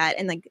something like that.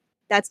 And like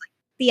that's like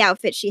the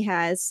outfit she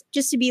has,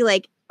 just to be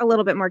like a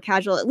little bit more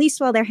casual, at least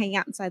while they're hanging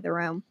out inside the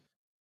room.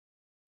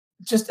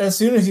 Just as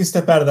soon as you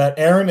step out of that,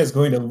 Aaron is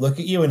going to look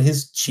at you and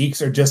his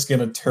cheeks are just going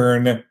to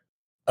turn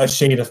a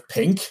shade of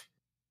pink.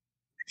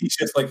 He's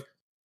just like,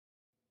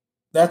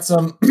 that's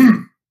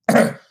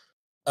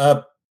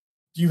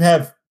you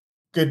have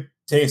good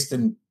taste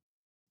in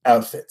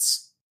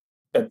outfits.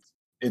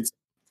 It's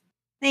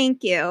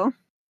Thank you.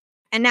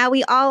 And now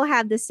we all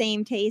have the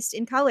same taste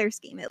in color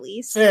scheme, at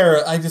least.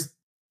 fair.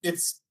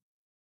 It's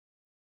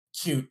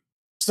cute.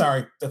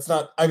 Sorry, that's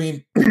not,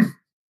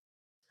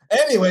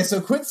 anyway, so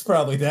Quint's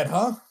probably dead,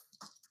 huh?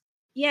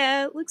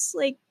 Yeah, it looks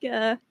like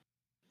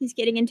he's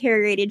getting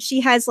interrogated.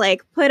 She has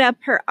like put up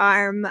her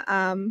arm,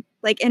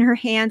 like in her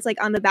hands,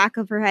 like on the back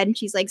of her head, and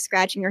she's like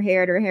scratching her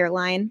hair at her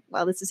hairline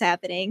while this is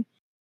happening.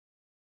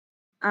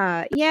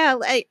 Yeah,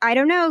 I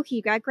don't know.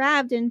 He got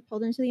grabbed and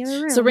pulled into the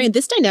other room. So, Rain,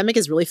 this dynamic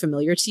is really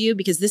familiar to you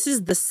because this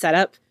is the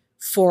setup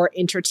for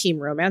inter-team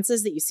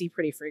romances that you see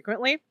pretty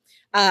frequently.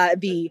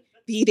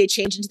 They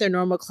change into their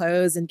normal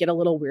clothes and get a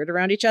little weird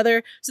around each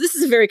other. So this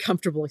is a very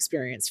comfortable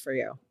experience for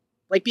you.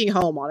 Like being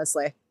home,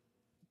 honestly.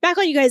 Back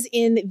on you guys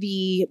in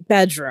the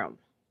bedroom.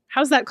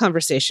 How's that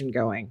conversation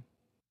going?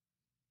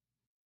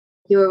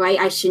 You were right.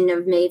 I shouldn't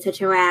have made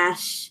such a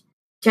rash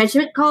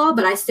judgment call,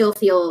 but I still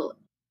feel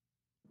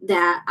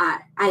that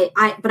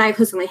but I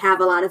personally have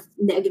a lot of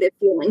negative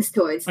feelings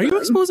towards them. Are you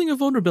exposing a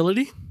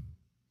vulnerability?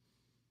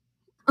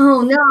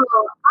 Oh no!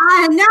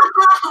 I don't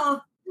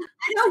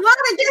want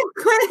to get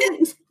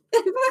Quint.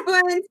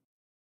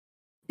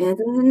 And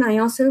then I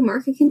also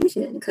mark a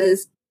condition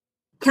because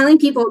telling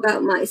people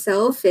about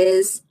myself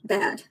is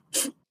bad.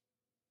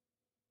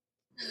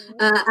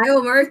 I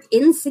will mark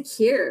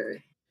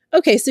insecure.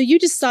 Okay, so you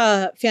just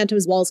saw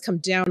Phantom's walls come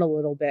down a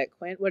little bit,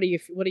 Quint. What are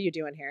you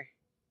doing here?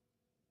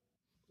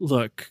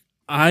 Look,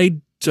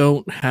 I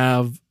don't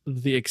have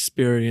the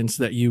experience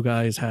that you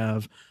guys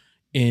have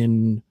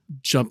in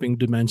jumping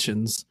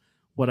dimensions.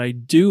 What I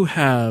do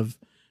have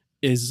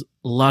is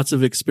lots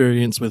of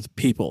experience with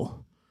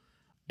people.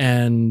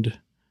 And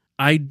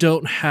I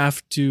don't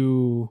have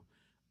to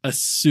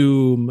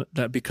assume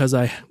that because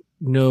I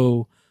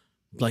know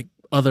like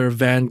other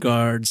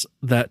vanguards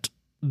that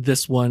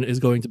this one is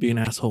going to be an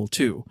asshole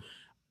too.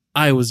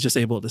 I was just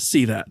able to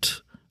see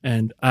that.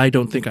 And I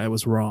don't think I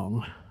was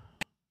wrong.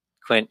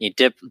 Quint, you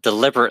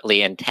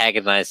deliberately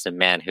antagonized a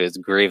man who is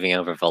grieving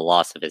over the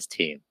loss of his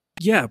team.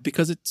 Yeah,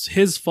 because it's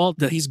his fault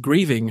that he's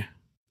grieving.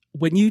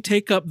 When you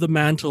take up the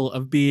mantle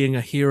of being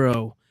a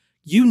hero,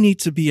 you need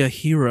to be a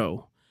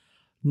hero,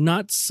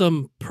 not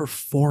some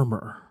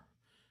performer.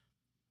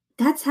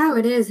 That's how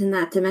it is in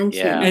that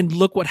dimension. Yeah. And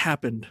look what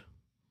happened.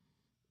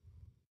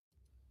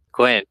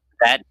 Quint,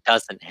 that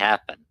doesn't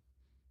happen.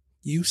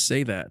 You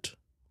say that,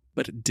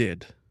 but it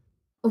did.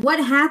 What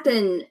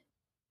happened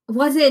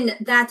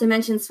wasn't that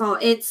dimension's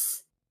fault. It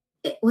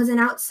was an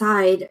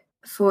outside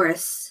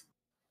force.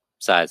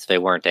 Besides, they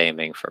weren't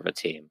aiming for the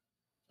team.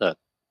 Look,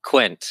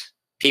 Quint,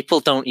 people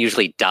don't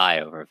usually die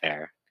over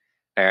there.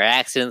 There are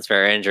accidents,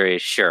 there are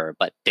injuries, sure,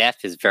 but death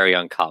is very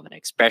uncommon,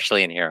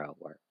 especially in hero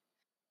work.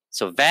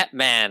 So that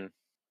man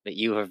that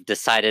you have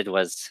decided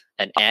was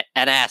an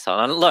asshole.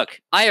 And look,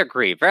 I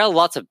agree. There are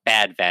lots of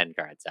bad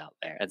vanguards out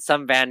there, and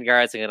some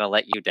vanguards are going to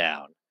let you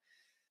down.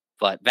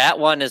 But that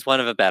one is one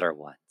of the better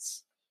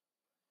ones.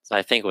 So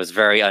I think it was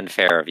very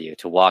unfair of you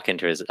to walk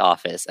into his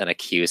office and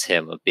accuse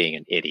him of being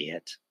an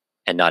idiot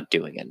and not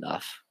doing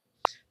enough.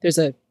 There's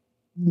a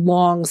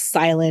long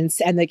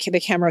silence, and the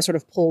camera sort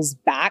of pulls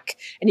back,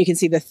 and you can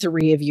see the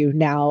three of you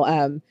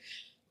now.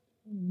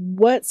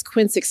 What's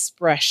Quint's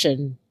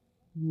expression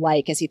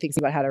like as he thinks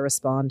about how to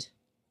respond?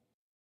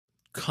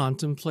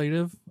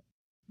 Contemplative.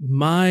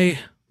 My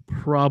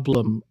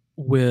problem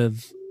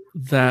with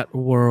that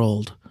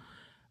world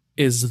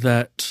is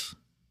that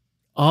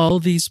all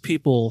these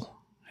people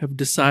have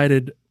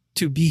decided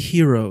to be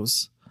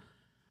heroes,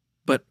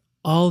 but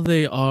all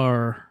they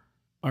are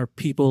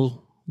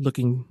people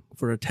looking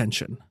for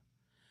attention.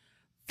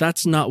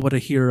 That's not what a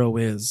hero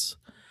is.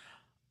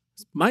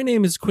 My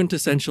name is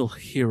Quintessential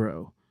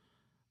Hero.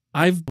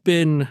 I've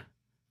been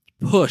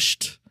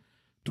pushed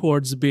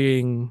towards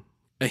being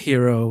a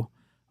hero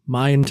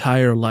my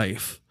entire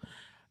life,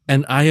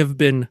 and I have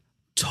been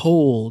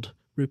told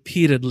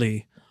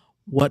repeatedly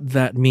what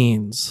that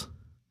means.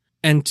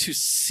 And to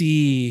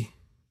see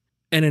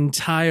an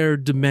entire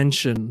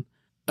dimension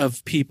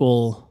of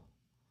people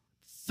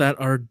that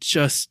are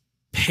just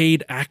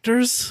paid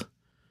actors,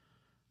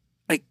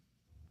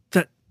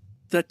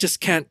 that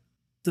just can't,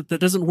 that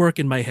doesn't work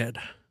in my head.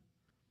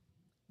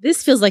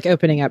 This feels like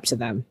opening up to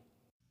them.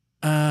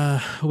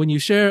 When you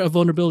share a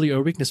vulnerability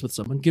or weakness with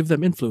someone, give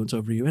them influence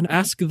over you and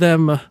ask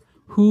them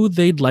who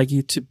they'd like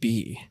you to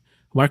be.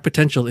 Mark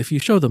potential if you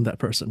show them that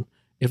person.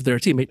 If they're a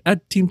teammate,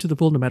 add team to the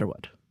pool no matter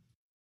what.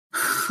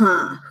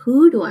 Huh,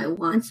 who do I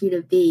want you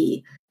to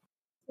be?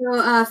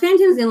 So,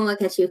 Phantom's gonna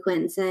look at you,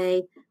 Quinn, and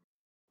say,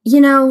 you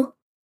know,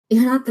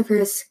 you're not the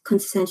first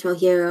quintessential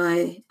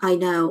hero I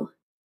know.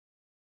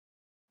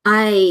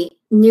 I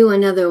knew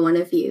another one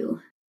of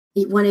you,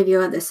 one of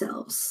your other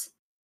selves.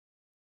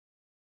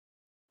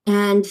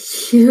 And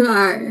you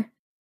are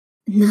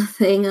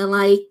nothing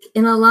alike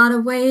in a lot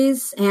of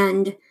ways,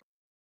 and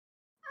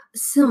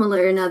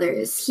similar in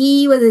others.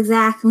 He was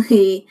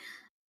exactly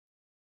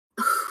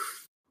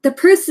the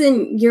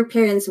person your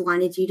parents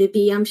wanted you to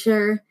be, I'm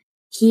sure.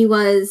 He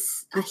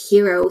was a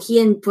hero.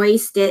 He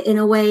embraced it in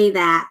a way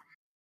that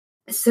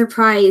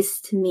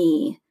surprised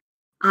me.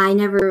 I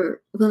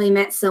never really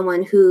met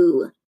someone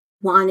who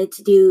wanted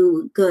to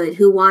do good,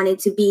 who wanted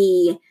to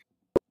be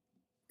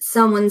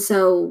someone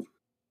so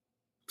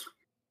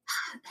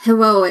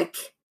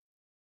heroic.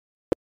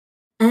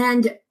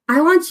 And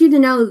I want you to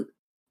know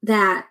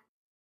that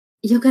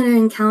you're going to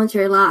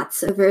encounter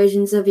lots of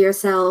versions of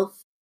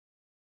yourself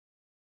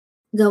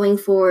going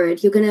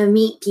forward. You're going to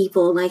meet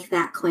people like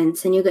that,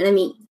 Quint, and you're going to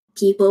meet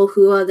people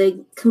who are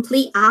the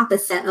complete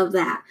opposite of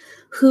that,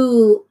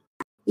 who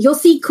you'll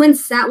see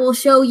Quints that will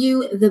show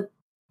you the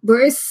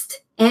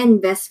worst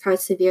and best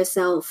parts of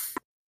yourself.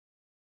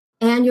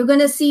 And you're going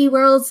to see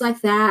worlds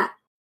like that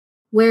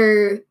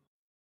where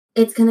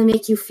it's going to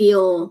make you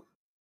feel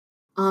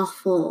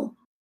awful.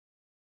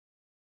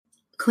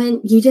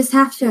 Quint, you just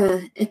have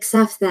to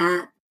accept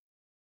that.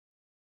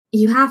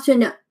 You have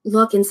to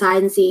look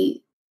inside and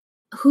see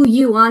who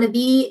you want to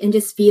be and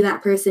just be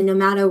that person no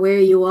matter where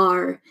you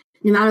are,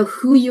 no matter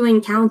who you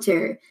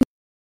encounter.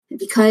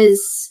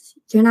 Because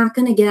you're not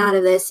going to get out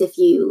of this if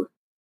you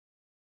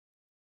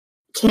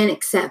can't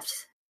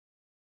accept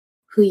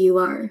who you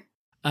are.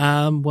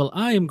 Well,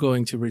 I am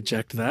going to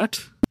reject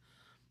that.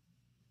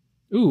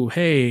 Ooh,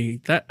 hey,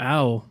 that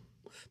ow.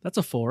 That's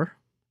a 4.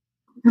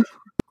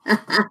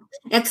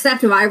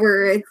 Accept my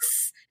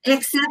words.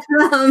 Accept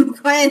them,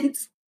 Quint.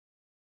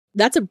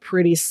 That's a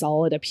pretty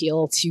solid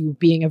appeal to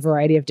being a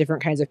variety of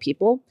different kinds of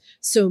people.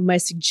 So my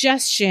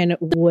suggestion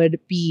would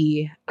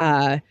be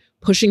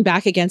pushing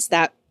back against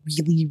that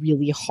really,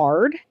 really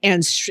hard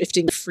and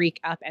shifting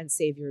Freak up and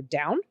Savior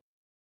down.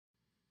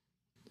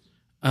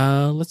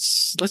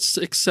 Let's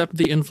accept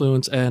the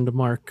influence and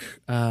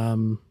mark.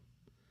 I'm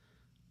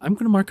going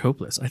to mark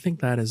Hopeless. I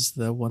think that is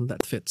the one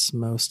that fits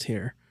most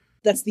here.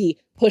 That's the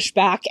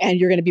pushback, and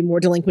you're going to be more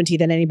delinquenty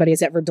than anybody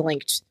has ever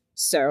delinked.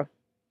 So,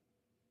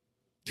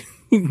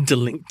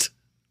 delinked.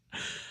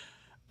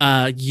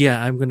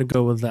 Yeah, I'm going to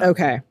go with that.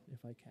 Okay. If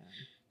I can.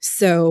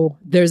 So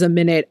there's a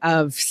minute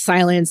of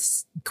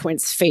silence.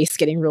 Quint's face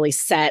getting really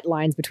set,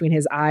 lines between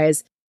his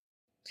eyes.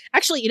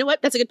 Actually, you know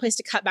what? That's a good place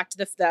to cut back to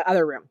the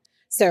other room.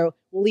 So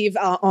we'll leave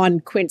on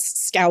Quint's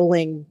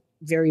scowling,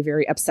 very,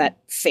 very upset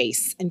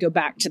face and go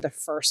back to the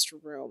first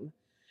room.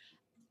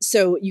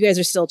 So you guys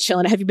are still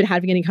chilling. Have you been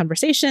having any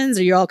conversations?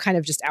 Or are you all kind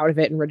of just out of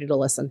it and ready to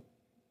listen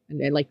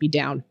and like be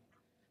down?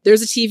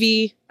 There's a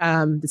TV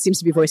that seems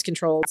to be voice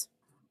controlled.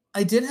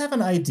 I did have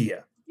an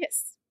idea.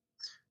 Yes.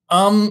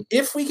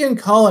 If we can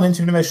call an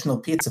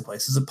interdimensional pizza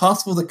place, is it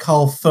possible to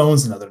call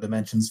phones in other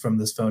dimensions from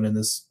this phone in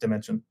this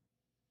dimension?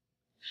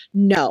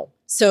 No.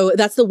 So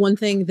that's the one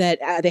thing that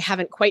they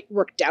haven't quite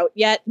worked out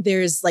yet.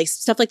 There's like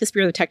stuff like the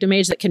Spirit of the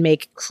Technomage that can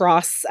make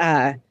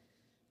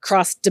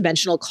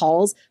cross-dimensional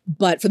calls,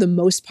 but for the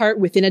most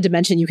part, within a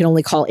dimension, you can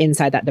only call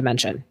inside that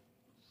dimension.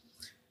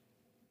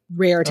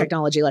 Rare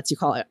technology lets you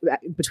call it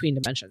between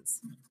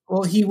dimensions.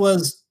 Well,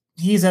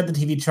 he's at the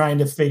TV trying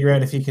to figure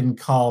out if he can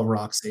call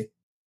Roxy.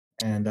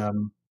 And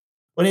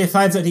when he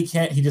finds out he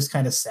can't, he just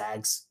kind of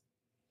sags.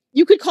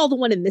 You could call the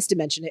one in this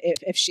dimension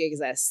if she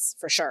exists,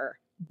 for sure.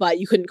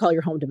 But you couldn't call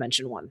your home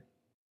dimension one.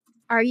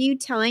 Are you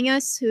telling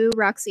us who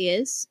Roxy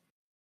is?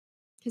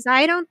 Because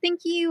I don't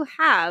think you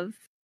have.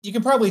 You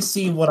can probably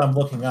see what I'm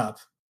looking up.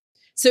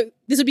 So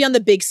this would be on the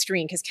big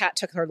screen because Kat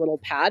took her little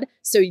pad.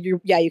 So you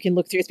can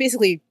look through. It's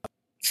basically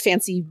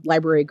fancy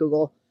library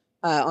Google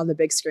on the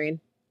big screen.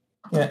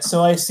 Yeah,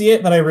 so I see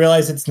it, but I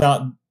realize it's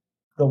not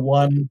the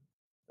one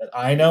that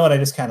I know, and I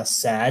just kind of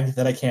sag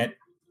that I can't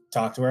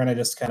talk to her, and I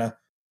just kind of...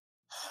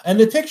 And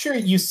the picture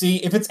you see,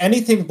 if it's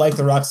anything like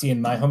the Roxy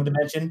in my home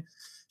dimension,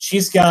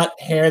 she's got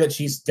hair that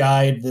she's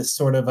dyed this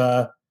sort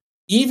of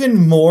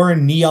even more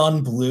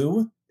neon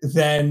blue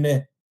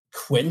than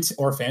Quint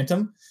or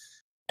Phantom.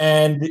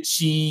 And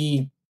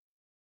she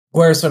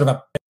wears sort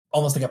of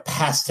almost like a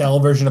pastel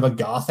version of a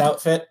goth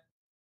outfit.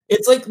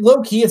 It's like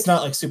low key, it's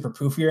not like super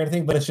poofy or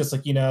anything, but it's just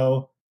like,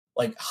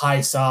 like high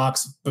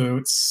socks,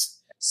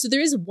 boots. So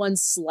there is one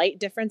slight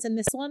difference in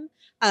this one.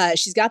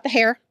 She's got the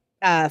hair.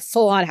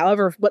 Full on,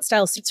 however, what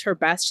style suits her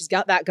best. She's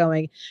got that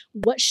going.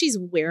 What she's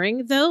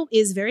wearing, though,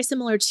 is very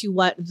similar to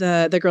what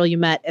the girl you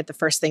met at the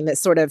first thing.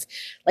 That's sort of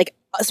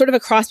a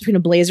cross between a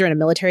blazer and a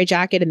military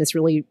jacket in this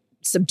really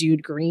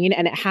subdued green.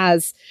 And it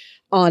has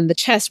on the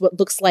chest what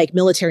looks like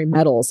military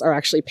medals are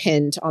actually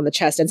pinned on the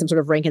chest and some sort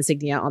of rank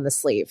insignia on the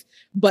sleeve.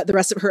 But the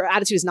rest of her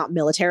attitude is not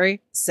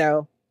military.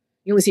 So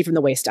You only see from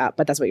the waist up,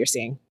 but that's what you're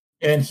seeing.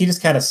 And he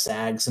just kind of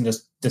sags and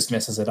just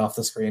dismisses it off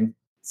the screen.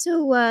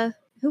 So,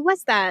 who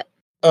was that?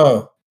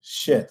 Oh,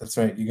 shit, that's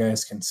right. You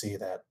guys can see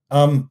that.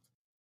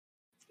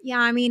 Yeah,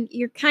 I mean,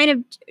 you kind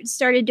of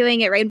started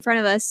doing it right in front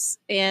of us,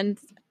 and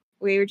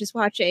we were just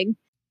watching.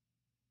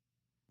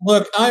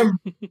 Look, I'm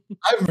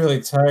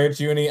really tired,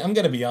 Junie. I'm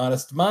gonna be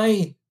honest.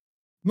 My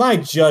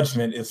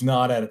judgment is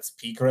not at its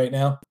peak right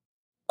now.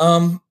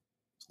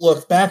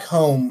 Look, back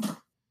home,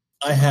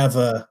 I have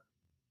a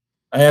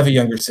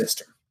younger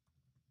sister,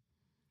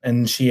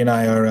 and she and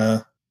I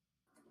are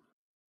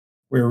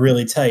we're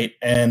really tight,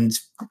 and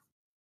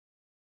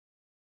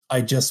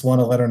I just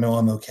want to let her know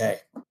I'm okay.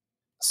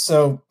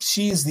 So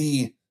she's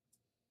the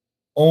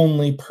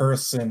only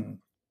person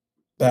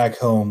back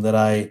home that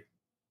I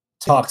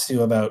talked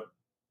to about.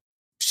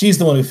 She's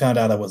the one who found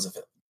out I was a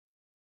villain.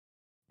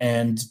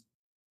 And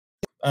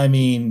I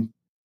mean,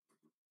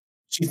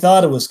 she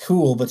thought it was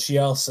cool, but she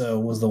also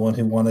was the one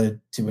who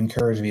wanted to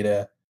encourage me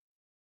to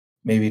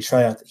maybe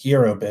try out the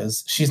hero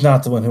biz. She's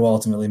not the one who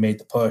ultimately made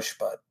the push,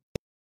 but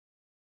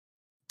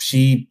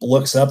she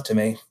looks up to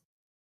me.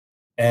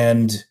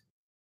 And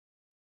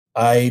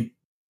I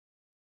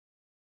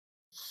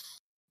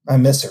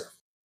miss her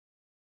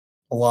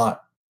a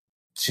lot.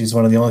 She's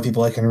one of the only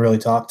people I can really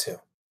talk to.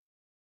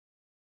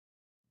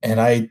 And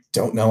I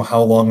don't know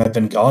how long I've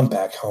been gone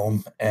back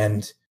home,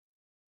 and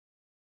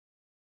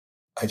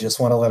I just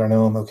want to let her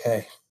know I'm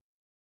okay.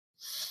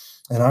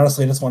 And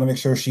honestly, I just want to make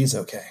sure she's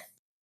okay.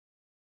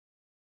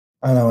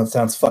 I know it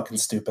sounds fucking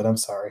stupid. I'm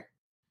sorry.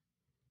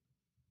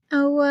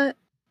 Oh,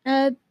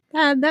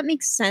 that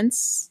makes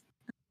sense.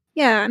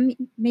 Yeah, I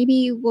mean,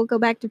 maybe we'll go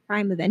back to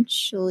Prime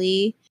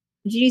eventually.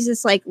 She's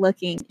just like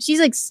looking. She's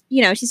like,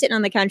 she's sitting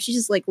on the couch. She's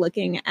just like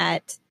looking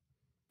at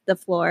the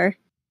floor.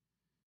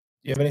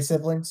 Do you have any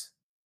siblings?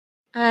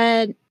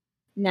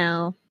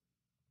 No.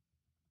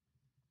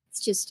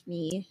 It's just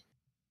me.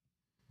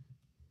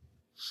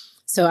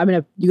 So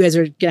you guys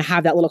are gonna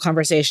have that little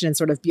conversation and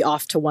sort of be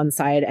off to one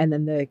side, and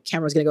then the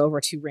camera's gonna go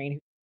over to Rain.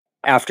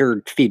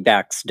 After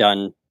feedback's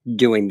done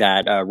doing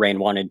that, Rain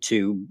wanted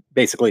to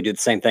basically do the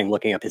same thing,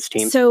 looking up his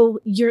team. So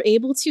you're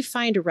able to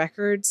find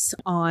records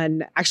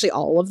on actually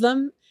all of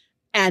them,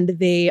 and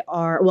they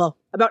are, well,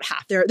 about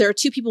half. There are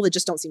two people that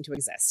just don't seem to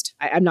exist.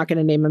 I'm not going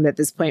to name them at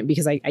this point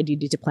because I do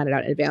need to plan it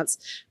out in advance.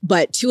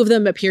 But two of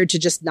them appeared to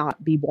just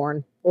not be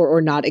born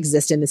or not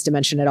exist in this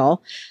dimension at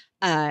all.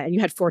 And you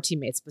had 4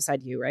 teammates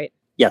beside you, right?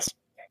 Yes.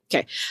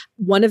 Okay.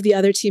 One of the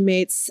other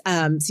teammates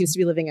seems to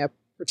be living a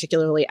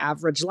particularly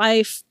average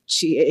life.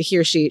 She is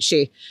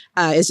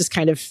just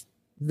kind of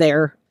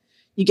there.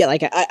 You get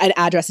like an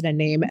address and a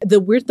name.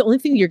 The only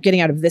thing you're getting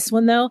out of this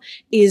one though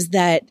is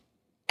that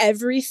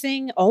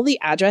all the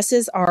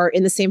addresses are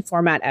in the same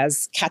format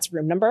as Kat's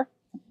room number.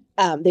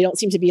 They don't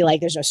seem to be like,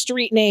 there's no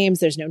street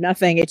names, there's no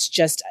nothing. It's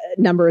just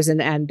numbers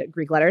and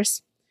Greek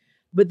letters.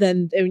 But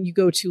then you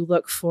go to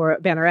look for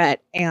Banneret,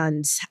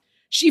 and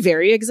she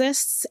very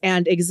exists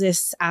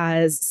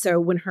as, so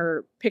when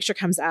her picture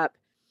comes up,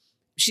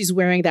 she's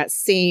wearing that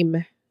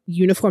same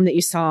uniform that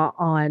you saw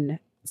on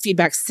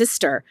Feedback's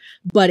sister,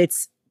 but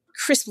it's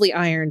crisply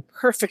ironed,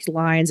 perfect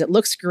lines. It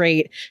looks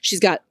great. She's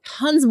got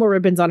tons more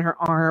ribbons on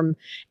her arm,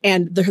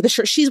 and the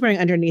shirt she's wearing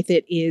underneath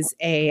it is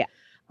a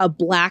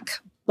black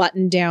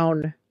button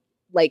down.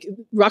 Like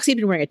Roxy had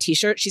been wearing a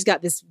t-shirt. She's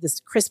got this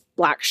crisp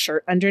black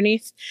shirt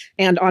underneath,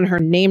 and on her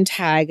name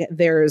tag,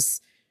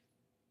 there's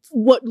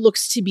what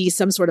looks to be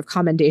some sort of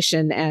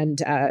commendation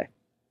and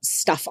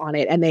stuff on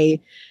it. And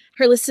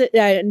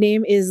her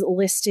name is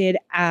listed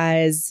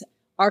as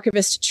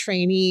Archivist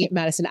Trainee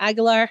Madison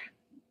Aguilar.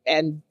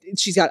 And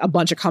she's got a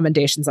bunch of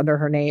commendations under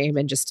her name,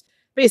 and just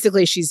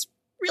basically she's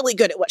really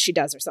good at what she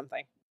does or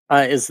something.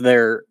 Is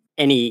there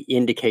any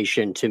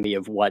indication to me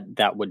of what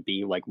that would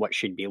be like, what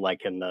she'd be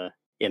like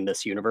in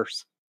this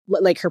universe?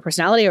 Like her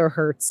personality or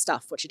her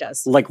stuff, what she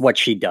does? Like what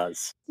she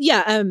does.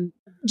 Yeah,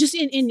 just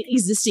in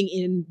existing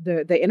in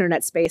the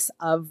internet space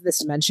of this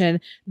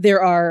dimension,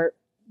 there are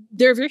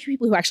very few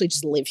people who actually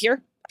just live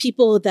here.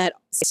 People that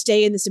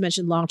stay in this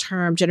dimension long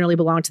term generally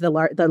belong to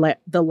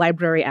the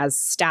library as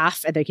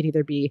staff, and they can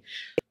either be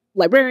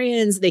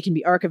librarians, they can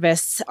be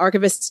archivists.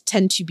 Archivists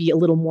tend to be a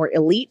little more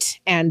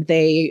elite, and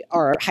they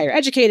are higher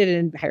educated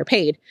and higher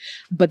paid,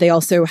 but they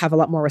also have a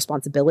lot more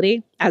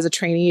responsibility. As a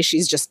trainee,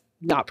 she's just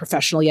not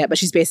professional yet, but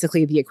she's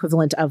basically the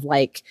equivalent of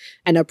like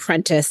an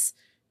apprentice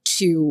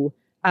to.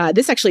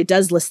 This actually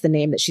does list the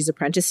name that she's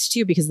apprenticed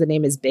to because the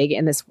name is big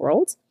in this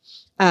world.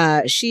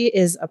 She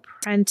is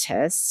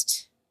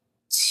apprenticed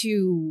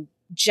to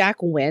Jack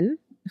Wynn,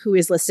 who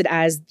is listed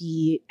as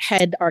the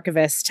head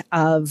archivist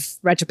of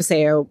Rancho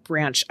Paseo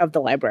branch of the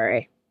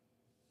library.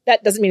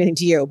 That doesn't mean anything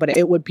to you, but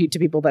it would be to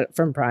people that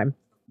from Prime.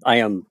 I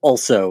am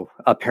also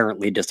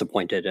apparently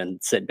disappointed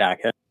and sit back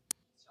and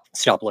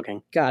stop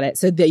looking. Got it.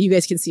 So that you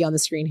guys can see on the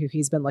screen who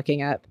he's been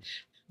looking at.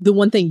 The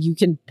one thing you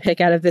can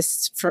pick out of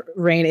this,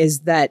 Rain,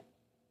 is that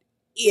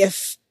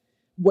if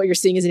what you're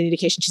seeing is an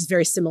indication, she's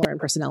very similar in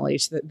personality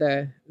to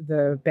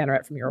the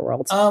Banneret from your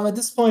world. At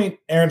this point,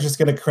 Aaron's just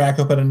going to crack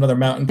open another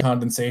mountain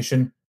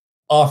condensation.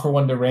 offer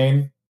one to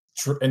Rain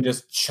and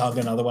just chug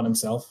another one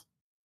himself.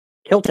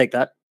 He'll take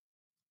that.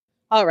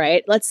 All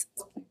right, let's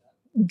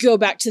go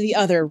back to the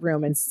other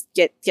room and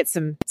get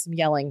some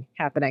yelling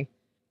happening.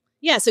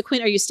 Yeah, so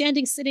Quinn, are you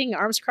standing, sitting,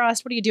 arms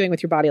crossed? What are you doing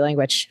with your body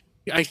language?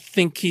 I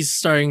think he's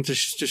starting to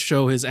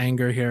show his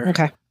anger here.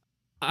 Okay.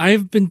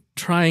 I've been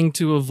trying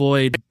to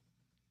avoid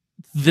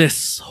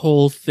this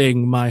whole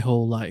thing my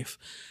whole life.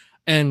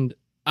 And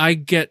I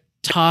get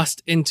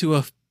tossed into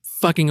a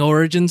fucking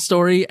origin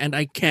story and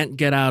I can't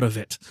get out of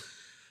it.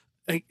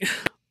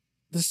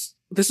 This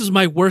is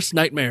my worst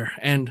nightmare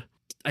and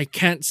I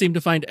can't seem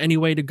to find any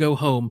way to go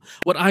home.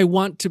 What I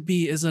want to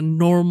be is a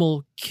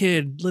normal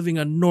kid living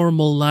a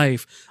normal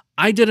life.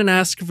 I didn't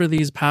ask for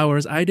these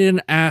powers. I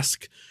didn't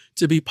ask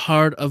to be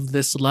part of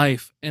this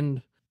life.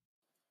 And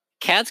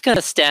Kat's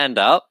gonna stand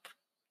up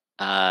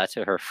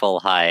to her full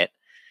height,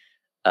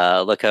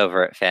 look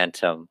over at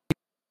Phantom.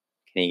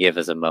 Can you give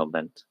us a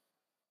moment?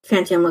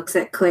 Phantom looks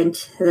at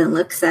Quint and then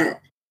looks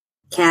at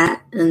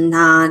Kat and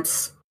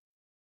nods.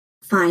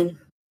 Fine.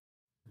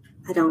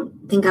 I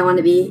don't think I want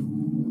to be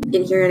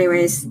in here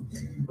anyways.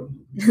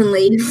 And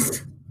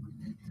leaves.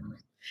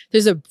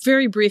 There's a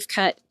very brief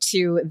cut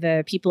to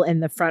the people in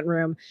the front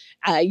room.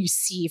 You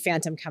see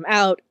Phantom come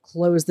out,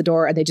 close the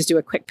door, and they just do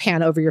a quick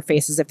pan over your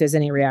faces if there's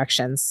any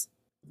reactions.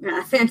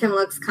 Phantom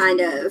looks kind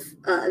of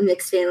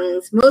mixed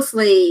feelings,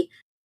 mostly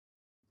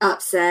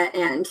upset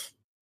and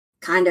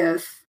kind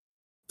of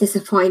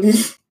disappointed.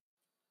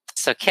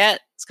 So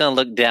Kat's gonna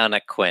look down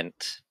at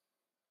Quint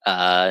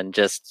and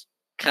just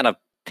kind of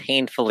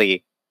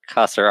painfully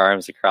cross her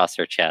arms across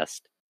her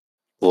chest.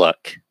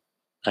 Look,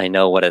 I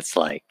know what it's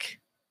like.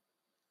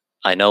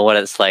 I know what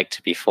it's like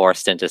to be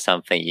forced into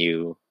something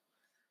to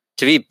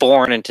be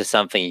born into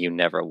something you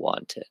never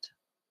wanted,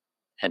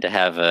 and to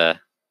have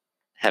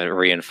it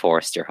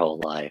reinforced your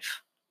whole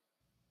life.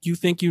 you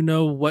think you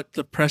know what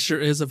the pressure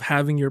is of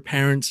having your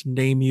parents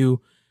name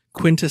you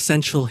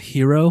quintessential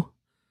hero?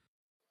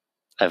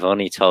 I've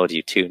only told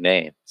you two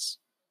names.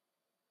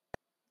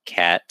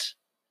 Kat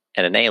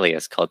and an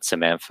alias called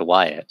Samantha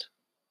Wyatt.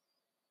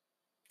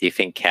 Do you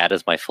think Kat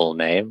is my full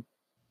name?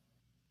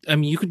 I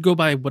mean, you could go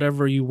by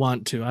whatever you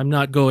want to. I'm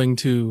not going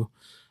to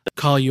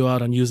call you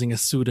out on using a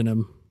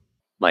pseudonym.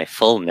 My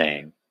full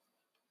name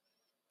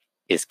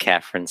is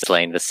Catherine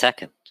Slane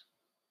II,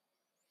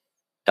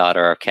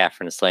 daughter of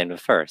Catherine Slane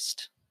I.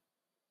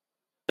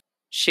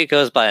 She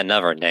goes by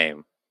another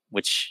name,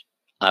 which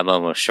I'm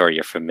almost sure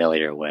you're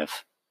familiar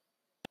with.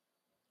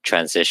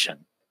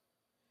 Transition.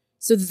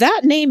 So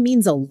that name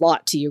means a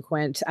lot to you,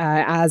 Quint,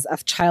 as a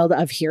child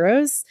of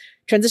heroes.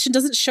 Transition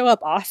doesn't show up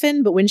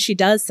often, but when she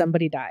does,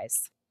 somebody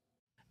dies.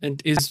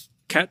 And is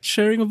Kat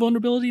sharing a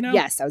vulnerability now?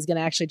 Yes, I was going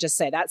to actually just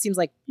say that seems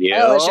like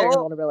Yeah. sharing a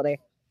vulnerability.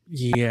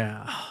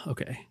 Yeah,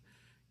 okay.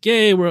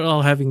 Yay, we're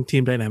all having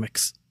team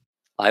dynamics.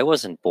 I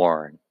wasn't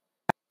born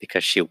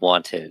because she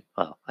wanted,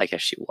 well, I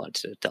guess she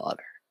wanted a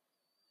daughter.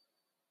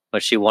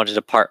 But she wanted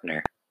a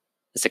partner,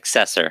 a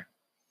successor,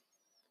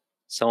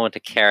 someone to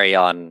carry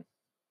on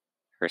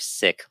her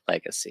sick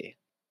legacy.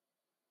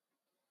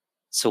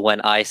 So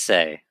when I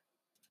say,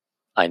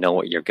 I know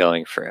what you're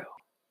going through,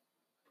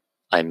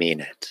 I mean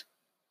it.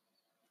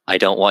 I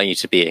don't want you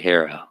to be a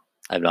hero.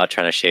 I'm not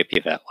trying to shape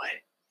you that way.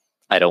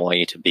 I don't want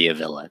you to be a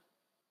villain.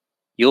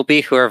 You'll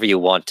be whoever you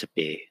want to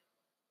be,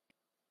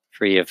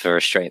 free of the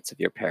restraints of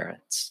your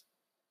parents.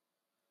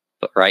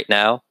 But right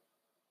now,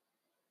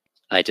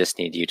 I just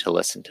need you to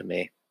listen to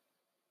me.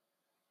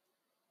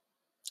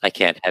 I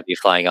can't have you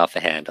flying off the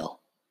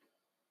handle.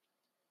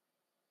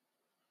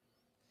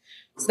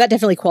 So that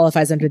definitely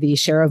qualifies under the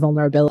share of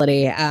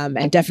vulnerability,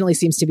 and definitely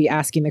seems to be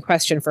asking the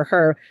question for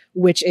her,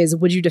 which is,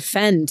 would you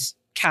defend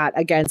Kat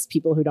against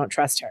people who don't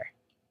trust her?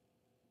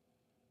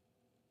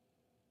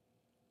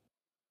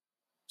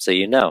 So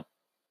you know.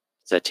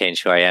 Does that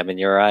change who I am in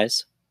your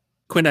eyes?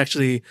 Quinn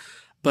actually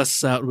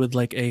busts out with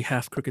like a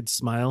half-crooked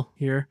smile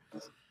here.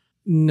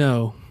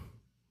 No.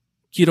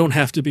 You don't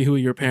have to be who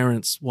your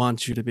parents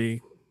want you to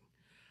be.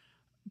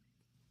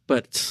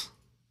 But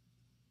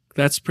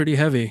that's pretty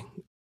heavy.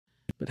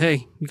 But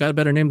hey, you got a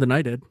better name than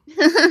I did.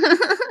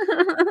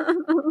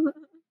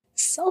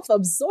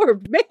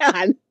 Self-absorbed,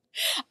 man.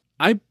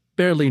 I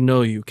barely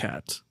know you,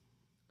 Kat.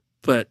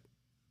 But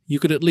you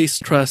could at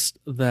least trust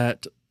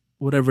that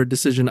whatever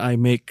decision I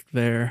make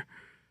there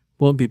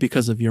won't be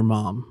because of your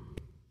mom.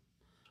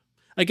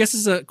 I guess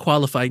it's a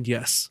qualified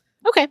yes.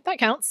 Okay, that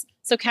counts.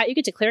 So, Kat, you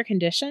get declare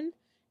condition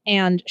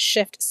and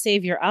shift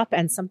savior up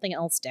and something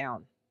else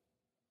down.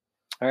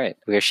 All right.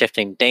 We are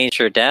shifting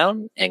danger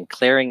down and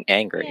clearing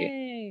angry.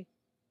 Yay.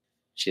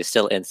 She's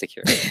still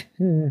insecure.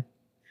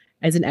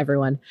 As in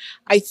everyone.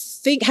 I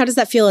think, how does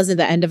that feel as at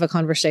the end of a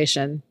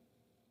conversation?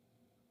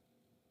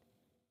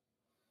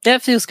 Yeah,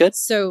 it feels good.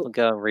 So, We'll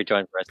go and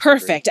rejoin the rest of the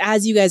perfect.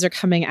 As you guys are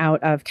coming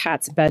out of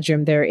Kat's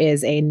bedroom, there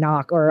is a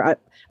knock or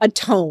a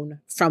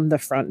tone from the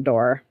front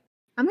door.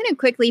 I'm going to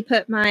quickly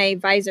put my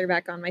visor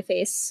back on my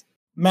face.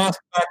 Mask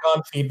back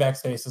on, feedback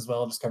space as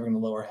well, just covering the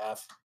lower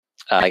half.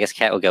 I guess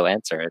Kat will go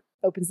answer it.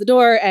 Opens the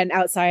door, and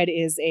outside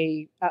is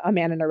a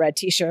man in a red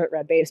t-shirt,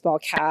 red baseball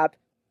cap.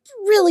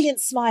 brilliant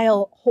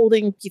smile,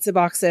 holding pizza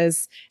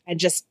boxes and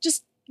just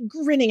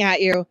grinning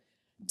at you.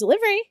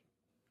 Delivery.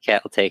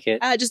 Cat will take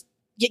it. Just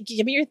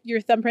give me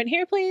your thumbprint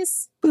here,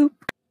 please. Boop.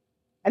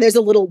 And there's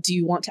a little, do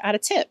you want to add a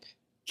tip?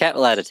 Cat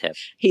will add a tip.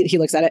 He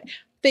looks at it.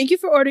 Thank you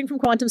for ordering from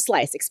Quantum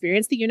Slice.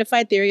 Experience the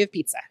unified theory of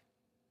pizza.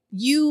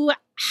 You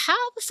have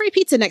a free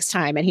pizza next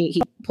time. And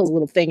he pulls a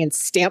little thing and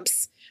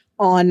stamps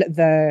on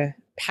the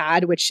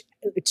pad, which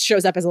it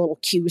shows up as a little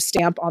Q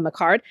stamp on the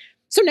card.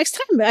 So next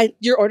time,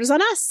 your order's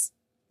on us.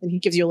 And he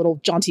gives you a little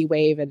jaunty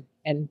wave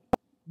and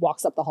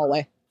walks up the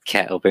hallway.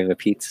 Cat will bring the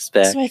pizzas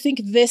back. So I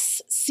think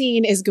this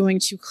scene is going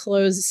to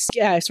close,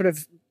 sort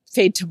of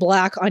fade to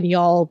black on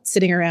y'all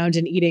sitting around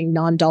and eating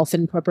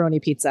non-dolphin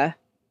pepperoni pizza.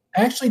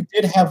 I actually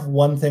did have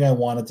one thing I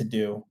wanted to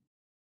do.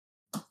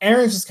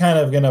 Aaron's just kind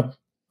of going to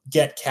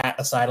get Cat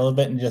aside a little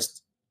bit and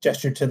just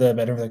gesture to the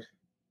bedroom like,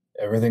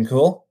 everything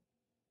cool?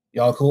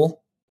 Y'all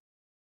cool?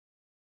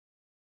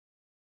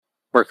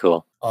 We're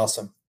cool.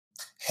 Awesome.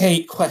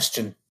 Hey,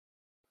 question.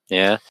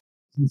 Yeah?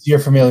 Since you're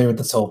familiar with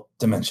this whole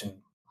dimension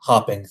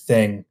hopping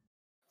thing,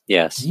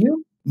 Yes. do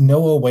you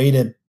know a way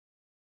to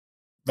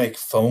make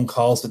phone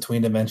calls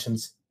between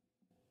dimensions?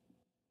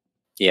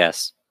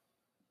 Yes.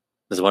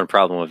 There's one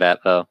problem with that,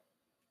 though.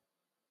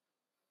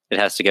 It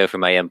has to go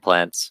through my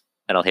implants,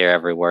 and I'll hear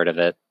every word of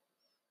it.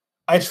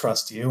 I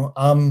trust you.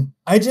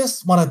 I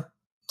just want to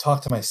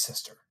talk to my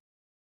sister.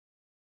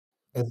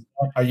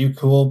 Are you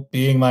cool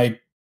being my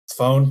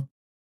phone?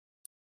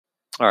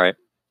 All right.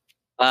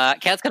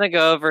 Cat's gonna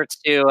go over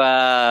to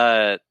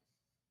a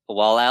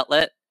wall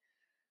outlet,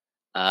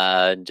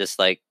 just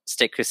like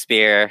stick her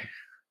spear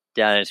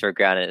down into her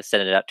ground and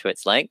extend it up to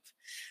its length.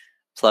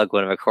 Plug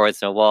one of the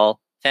cords in a wall.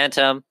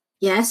 Phantom,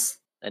 Yes.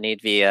 I need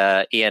the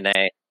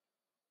ENA.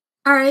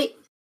 All right.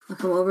 I'll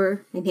come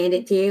over and hand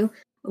it to you.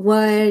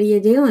 What are you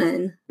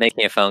doing?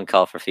 Making a phone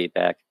call for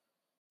feedback.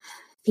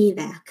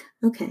 Feedback.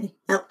 Okay.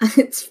 Oh,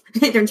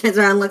 Andrew turns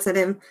around and looks at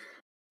him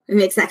and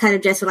makes that kind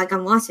of gesture like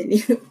I'm watching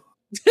you.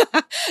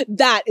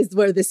 That is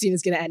where this scene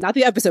is going to end. Not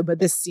the episode, but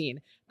this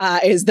scene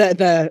is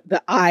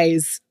the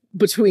eyes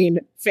between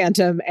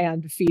Phantom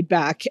and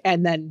feedback.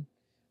 And then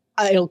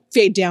it'll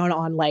fade down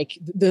on like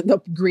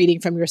the greeting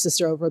from your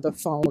sister over the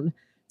phone,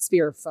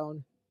 spear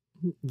phone.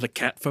 The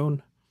cat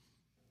phone?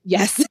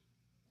 Yes.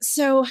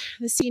 So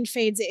the scene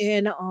fades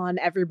in on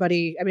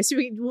everybody. I'm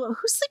assuming,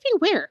 who's sleeping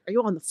where? Are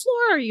you on the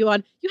floor? You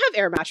have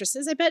air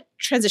mattresses. I bet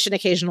Transition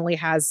occasionally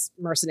has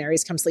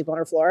mercenaries come sleep on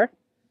her floor.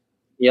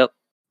 Yep.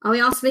 Are we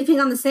all sleeping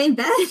on the same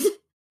bed?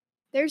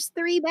 There's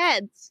 3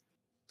 beds.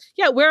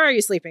 Yeah, where are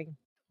you sleeping?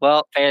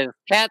 Well, there's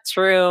Cat's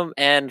room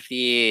and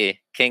the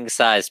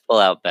king-size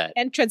pull-out bed.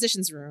 And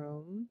Transition's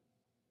room.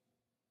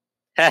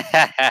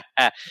 Cat's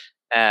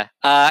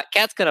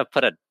gonna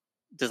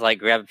just like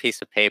grab a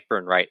piece of paper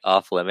and write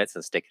off limits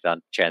and stick it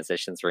on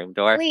Transition's room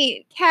door.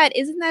 Wait, Cat,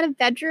 isn't that a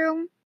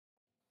bedroom?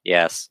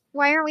 Yes.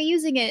 Why aren't we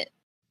using it?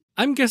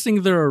 I'm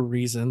guessing there are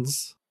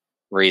reasons.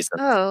 Reason.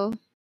 Oh.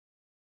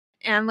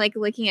 And I'm like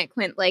looking at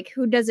Quint, like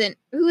who's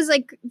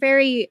like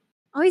very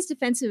always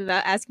defensive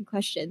about asking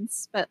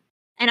questions.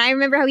 And I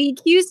remember how he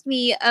accused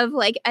me of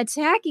like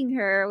attacking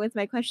her with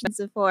my questions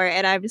before,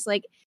 and I'm just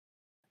like,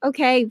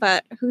 okay,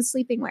 but who's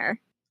sleeping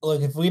where?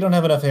 Look, if we don't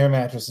have enough air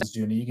mattresses,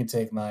 Junie, you can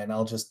take mine.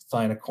 I'll just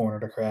find a corner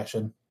to crash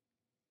in.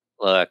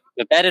 Look,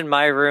 the bed in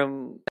my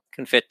room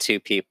can fit 2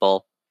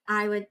 people.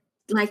 I would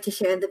like to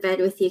share the bed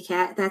with you,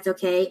 Cat. That's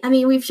okay. I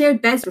mean, we've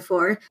shared beds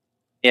before.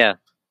 Yeah.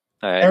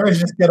 All right. Aaron's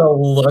just gonna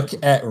look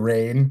at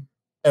Rain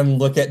and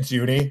look at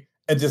Junie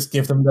and just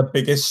give them the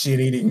biggest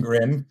shit-eating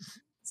grin.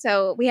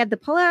 So we have the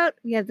pullout,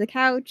 we have the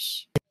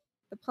couch.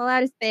 The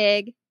pullout is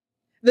big.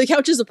 The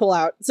couch is a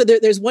pullout. So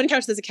there's one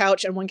couch that's a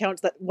couch and one couch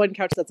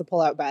that's a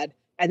pullout bed.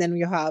 And then we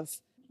have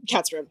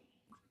Cat's room.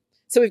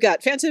 So we've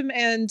got Phantom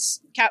and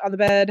Cat on the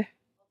bed.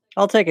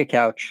 I'll take a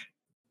couch.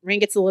 Rain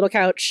gets the little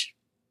couch.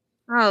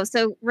 Oh,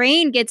 so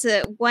Rain gets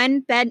one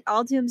bed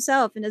all to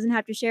himself and doesn't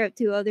have to share it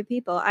with 2 other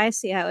people. I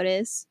see how it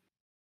is.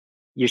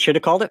 You should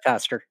have called it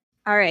faster.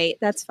 All right,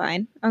 that's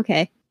fine.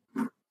 Okay.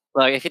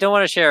 Look, if you don't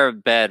want to share a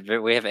bed,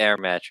 we have air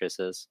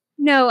mattresses.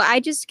 No,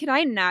 could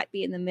I not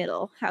be in the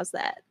middle? How's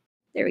that?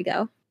 There we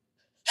go.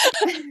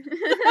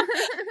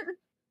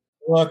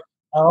 Look,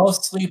 I'll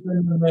sleep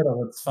in the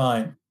middle. It's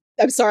fine.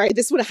 I'm sorry.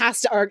 This one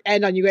has to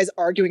end on you guys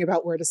arguing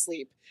about where to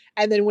sleep.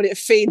 And then when it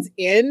fades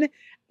in,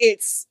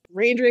 it's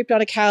Rain draped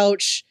on a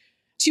couch,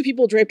 2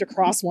 people draped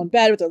across one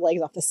bed with their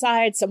legs off the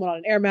side, someone on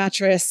an air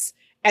mattress.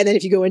 And then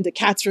if you go into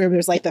Cat's room,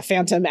 there's like the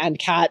Phantom and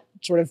Cat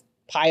sort of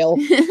pile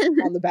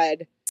on the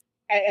bed.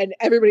 And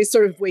everybody's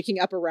sort of waking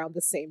up around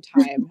the same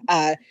time.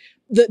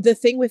 The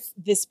thing with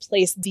this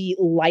place, the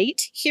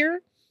light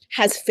here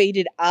has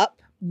faded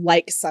up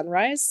like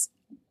sunrise.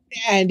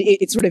 And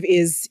it sort of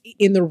is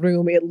in the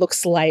room. It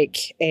looks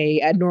like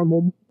a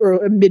normal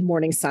or a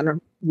mid-morning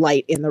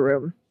sunlight in the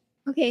room.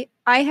 Okay,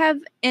 I have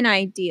an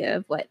idea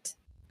of what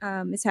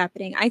is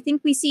happening. I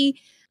think we see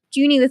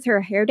Junie with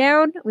her hair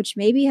down, which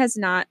maybe has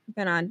not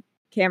been on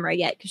camera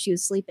yet because she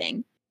was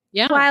sleeping.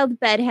 Yeah. Wild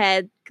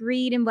bedhead,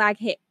 green and black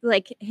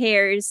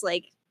hairs,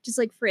 like just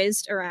like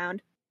frizzed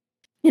around.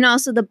 and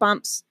also the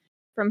bumps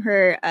from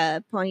her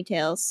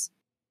ponytails.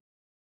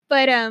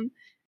 But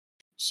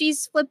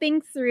she's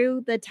flipping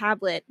through the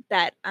tablet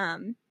that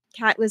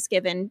Kat was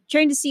given,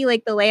 trying to see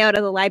like the layout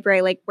of the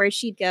library, like where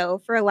she'd go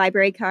for a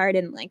library card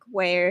and like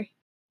where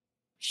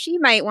she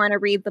might want to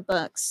read the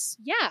books.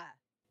 Yeah.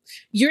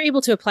 You're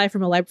able to apply for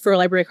a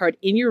library card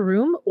in your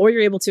room, or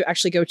you're able to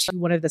actually go to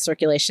one of the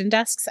circulation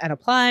desks and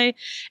apply.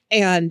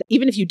 And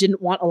even if you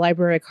didn't want a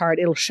library card,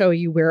 it'll show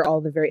you where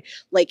all the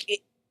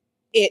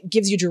it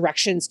gives you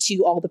directions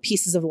to all the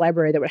pieces of the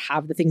library that would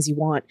have the things you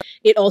want.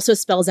 It also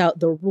spells out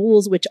the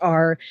rules, which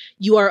are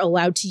you are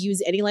allowed to use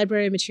any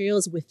library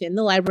materials within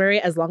the library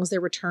as long as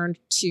they're returned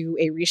to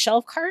a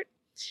reshelf cart.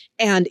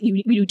 And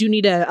you do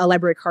need a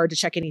library card to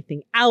check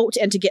anything out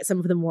and to get some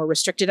of the more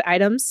restricted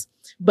items.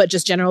 But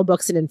just general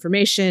books and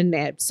information,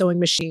 and sewing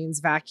machines,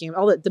 vacuum,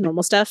 all the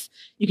normal stuff,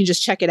 you can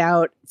just check it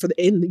out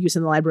in the use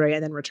in the library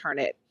and then return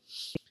it.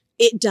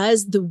 It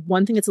does. The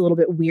one thing that's a little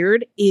bit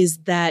weird is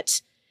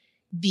that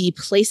the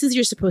places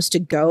you're supposed to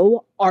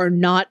go are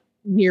not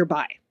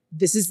nearby.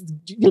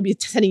 You'll be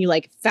sending you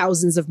like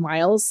thousands of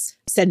miles,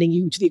 sending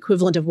you to the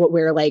equivalent of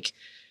where like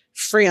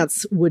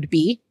France would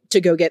be to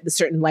go get the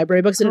certain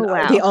library books. And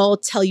wow. They all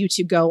tell you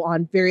to go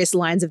on various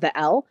lines of the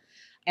L.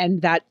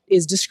 And that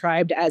is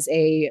described as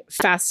a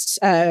fast,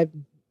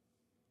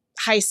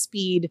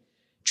 high-speed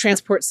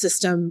transport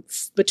system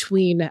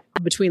between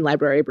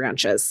library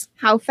branches.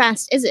 How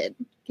fast is it?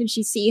 Can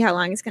she see how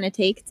long it's going to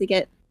take to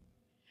get?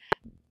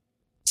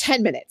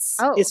 10 minutes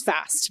is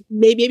fast.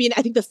 Maybe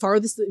I think the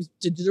farthest,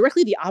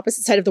 directly the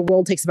opposite side of the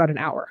world, takes about an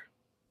hour.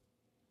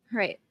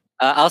 Right.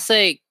 I'll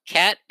say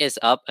Kat is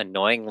up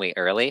annoyingly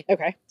early.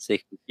 Okay. So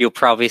you'll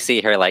probably see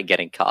her like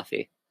getting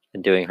coffee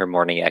and doing her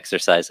morning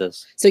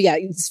exercises. So yeah,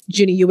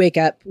 Junie, you wake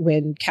up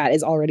when Kat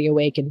is already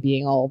awake and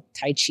being all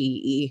Tai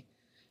Chi-y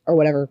or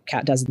whatever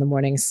Kat does in the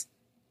mornings,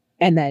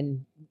 and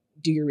then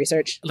do your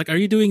research. Like, are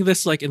you doing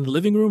this like in the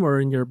living room or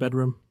in your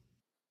bedroom?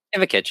 In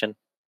the kitchen.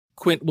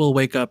 Quint will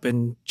wake up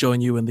and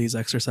join you in these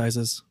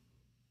exercises.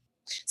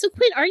 So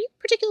Quint, are you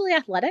particularly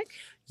athletic?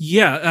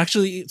 Yeah,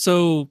 actually,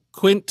 so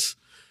Quint,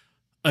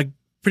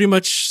 pretty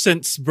much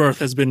since birth,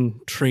 has been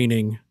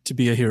training to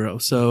be a hero.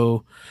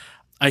 So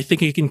I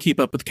think he can keep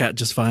up with Kat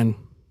just fine.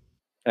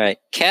 All right.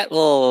 Kat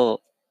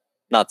will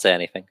not say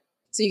anything.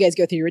 So you guys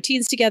go through your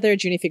routines together.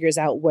 Junie figures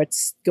out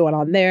what's going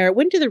on there.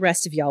 When do the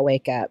rest of y'all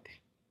wake up?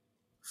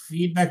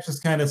 Feedback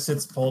just kind of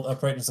sits pulled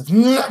upright, just like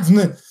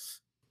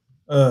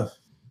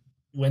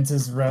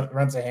winces,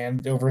 runs a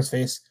hand over his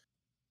face.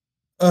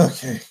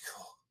 Okay,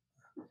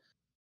 cool.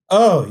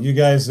 Oh, you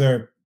guys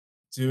are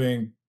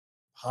doing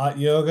hot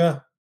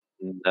yoga?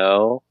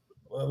 No.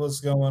 What was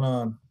going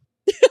on?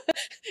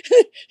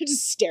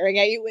 Just staring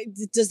at you.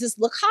 Does this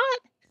look hot?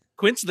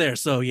 Quint's there,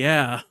 so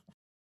yeah.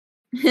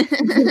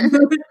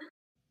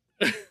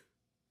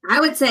 I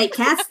would say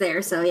Kat's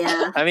there, so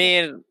yeah. I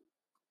mean,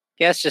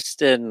 Kat's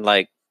just in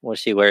like what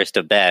she wears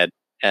to bed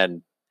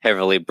and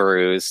heavily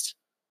bruised.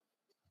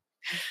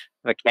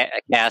 A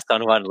cast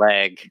on one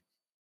leg.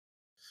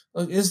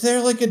 Look, is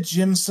there like a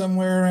gym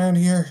somewhere around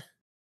here?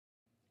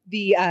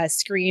 The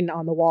screen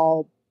on the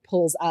wall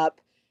pulls up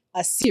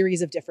a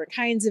series of different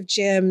kinds of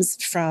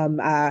gyms, from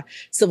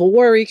Civil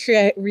War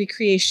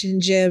recreation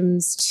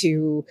gyms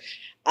to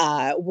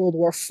World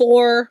War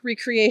IV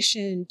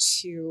recreation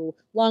to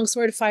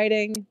longsword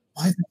fighting.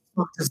 Why the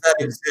fuck does that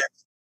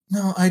exist?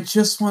 No, I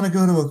just want to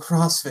go to a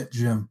CrossFit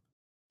gym.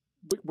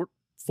 Wait,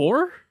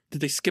 4?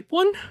 Did they skip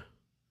one?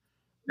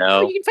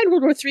 No. You can find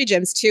World War III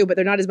gyms too, but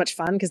they're not as much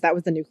fun because that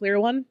was the nuclear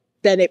one.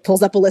 Then it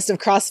pulls up a list of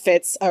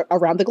CrossFits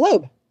around the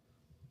globe.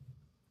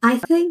 I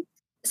think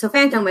so.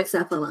 Phantom wakes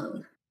up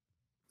alone,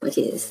 which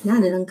is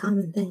not an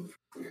uncommon thing.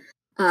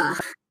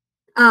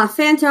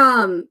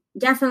 Phantom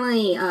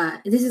definitely.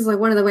 This is like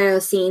one of the rare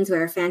scenes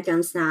where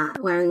Phantom's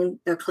not wearing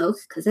their cloak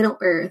because they don't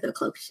wear their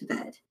cloak to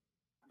bed.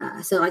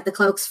 So like the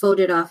cloak's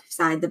folded off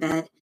beside the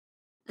bed,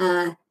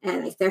 and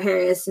like their hair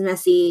is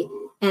messy,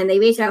 and they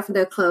reach out for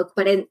their cloak,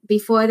 but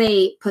before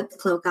they put the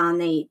cloak on,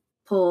 they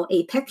pull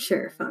a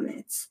picture from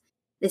it.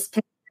 This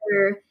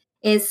picture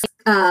is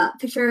a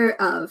picture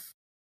of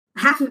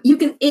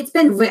it's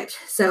been ripped,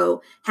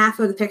 so half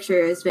of the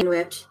picture has been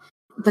ripped,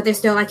 but there's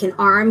still like an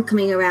arm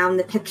coming around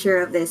the picture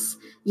of this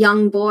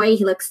young boy.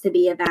 He looks to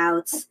be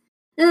about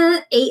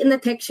 8 in the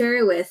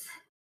picture with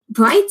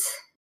bright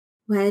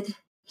red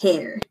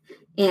hair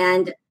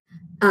and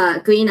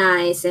green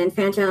eyes, and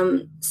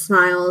Phantom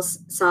smiles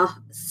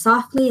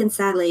softly and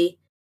sadly.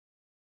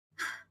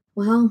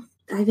 Well,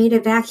 I made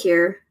it back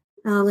here,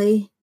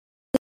 Ollie.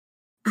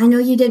 I know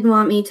you didn't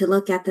want me to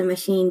look at the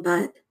machine,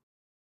 but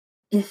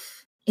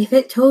if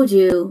it told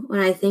you what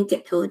I think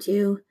it told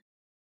you,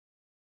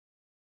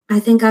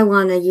 I think I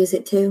want to use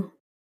it too.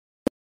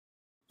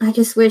 I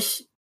just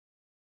wish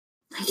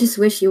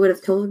you would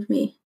have told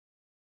me.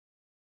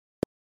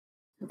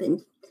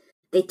 Then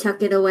they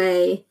tuck it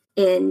away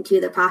into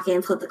the pocket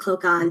and put the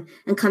cloak on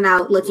and come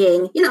out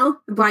looking,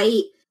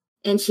 bright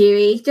and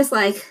cheery, just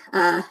like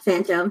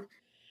Phantom.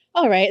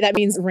 All right, that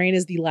means Rain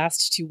is the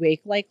last to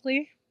wake,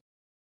 likely.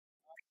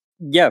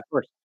 Yeah, of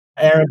course.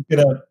 Aaron's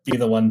gonna be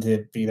the one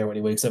to be there when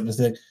he wakes up and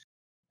say,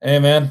 "Hey,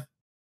 man,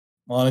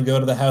 want to go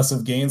to the House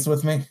of Gains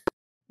with me?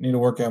 Need a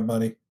workout,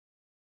 buddy."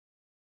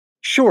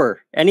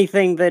 Sure,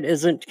 anything that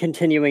isn't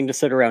continuing to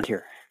sit around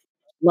here.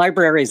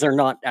 Libraries are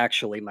not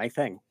actually my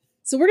thing.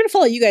 So we're going to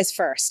follow you guys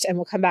first, and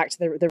we'll come back to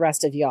the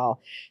rest of y'all.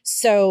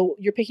 So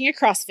you're picking a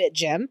CrossFit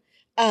gym.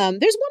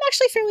 There's one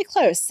actually fairly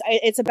close.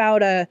 It's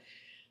about a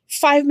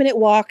 5-minute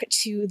walk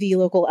to the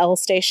local L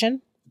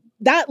station.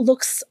 That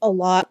looks a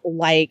lot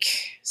like.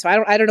 So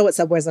I don't know what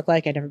subways look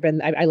like. I've never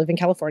been. I live in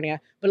California,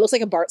 but it looks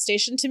like a BART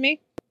station to me.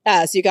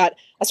 So you got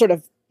a sort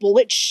of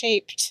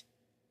bullet-shaped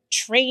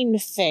train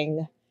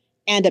thing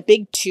and a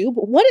big tube.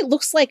 What it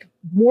looks like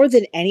more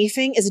than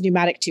anything is a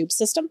pneumatic tube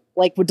system,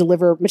 like would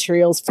deliver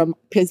materials from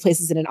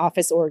places in an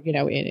office or,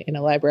 in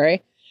a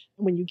library.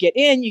 When you get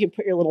in, you can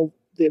put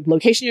the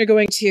location you're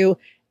going to,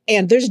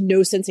 and there's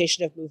no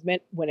sensation of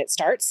movement when it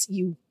starts.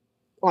 You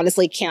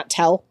honestly can't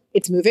tell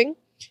it's moving.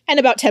 And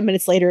about 10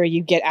 minutes later,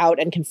 you get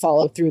out and can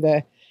follow through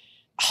the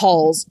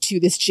halls to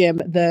this gym.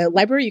 The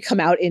library you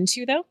come out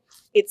into, though,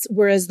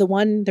 whereas the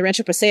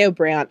Rancho Paseo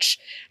branch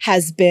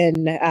has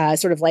been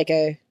sort of like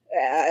a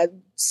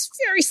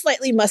very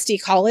slightly musty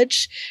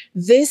college.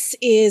 This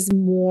is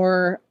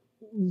more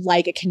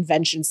like a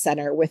convention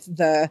center with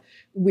the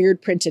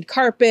weird printed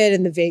carpet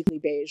and the vaguely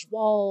beige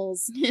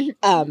walls.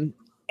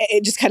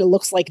 It just kind of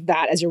looks like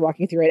that as you're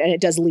walking through it. And it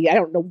does lead, I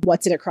don't know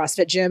what's in a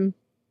CrossFit gym,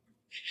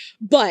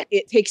 but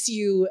it takes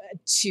you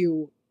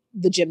to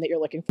the gym that you're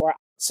looking for.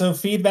 So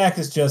feedback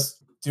is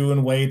just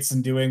doing weights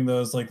and doing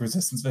those like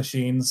resistance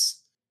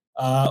machines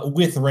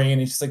with Rain.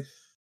 And she's like,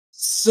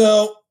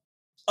 so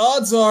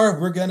odds are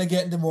we're going to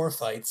get into more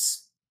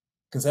fights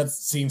because that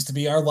seems to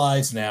be our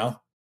lives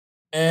now.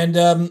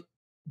 And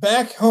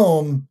back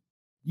home,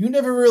 you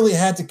never really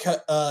had to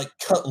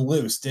cut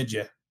loose, did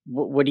you?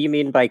 What do you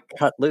mean by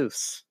cut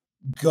loose?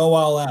 Go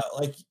all out.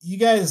 Like, you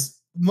guys,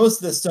 most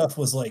of this stuff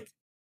was like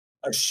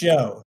a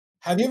show.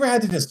 Have you ever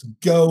had to just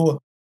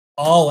go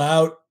all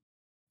out,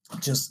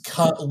 just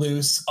cut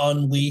loose,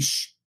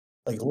 unleash,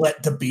 like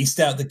let the beast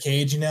out the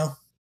cage,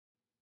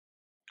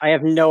 I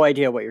have no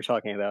idea what you're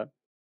talking about.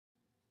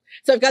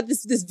 So I've got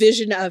this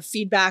vision of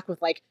feedback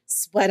with like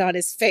sweat on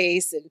his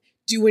face and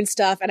doing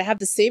stuff. And I have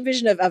the same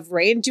vision of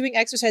Rain doing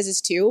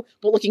exercises too,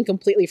 but looking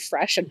completely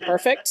fresh and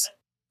perfect.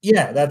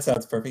 Yeah, that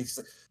sounds perfect.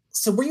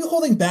 So were you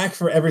holding back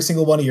for every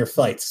single one of your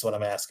fights, is what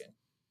I'm asking?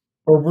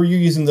 Or were you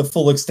using the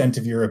full extent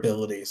of your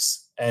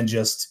abilities and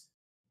just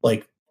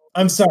like,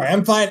 I'm sorry,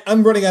 I'm fine.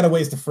 I'm running out of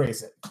ways to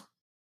phrase it.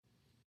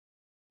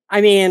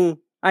 I mean,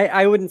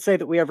 I wouldn't say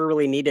that we ever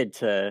really needed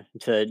to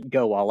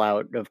go all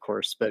out, of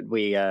course, but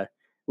we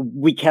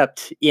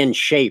kept in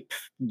shape,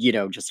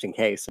 just in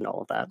case and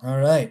all of that. All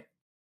right.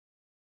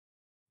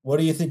 What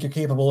do you think you're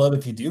capable of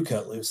if you do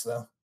cut loose,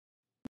 though?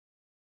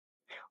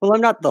 Well,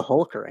 I'm not the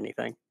Hulk or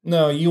anything.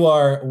 No, you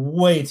are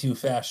way too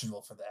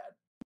fashionable for that.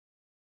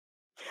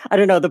 I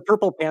don't know. The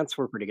purple pants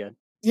were pretty good.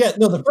 Yeah,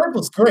 no, the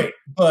purple's great,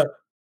 but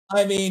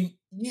I mean,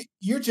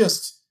 you're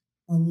just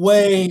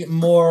way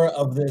more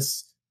of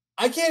this.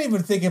 I can't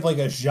even think of like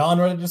a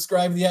genre to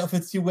describe the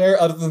outfits you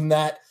wear. Other than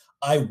that,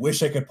 I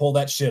wish I could pull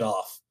that shit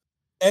off.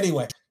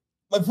 Anyway,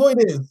 my point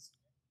is,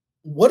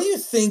 what do you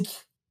think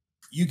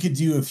you could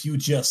do if you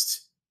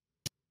just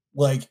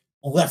like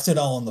left it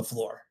all on the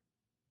floor?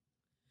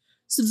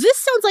 So this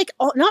sounds like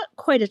not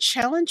quite a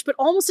challenge, but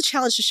almost a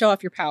challenge to show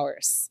off your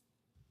powers.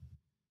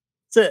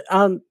 So,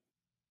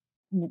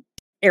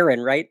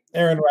 Aaron, right?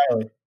 Aaron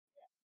Riley.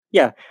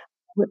 Yeah.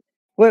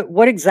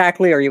 What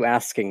exactly are you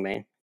asking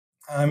me?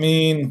 I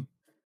mean,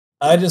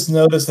 I just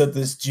noticed that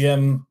this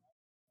gym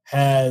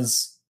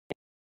has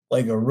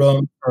like a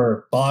room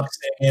for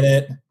boxing in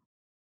it.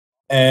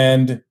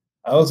 And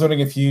I was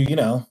wondering if you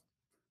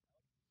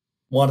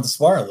wanted to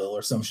spar a little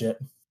or some shit.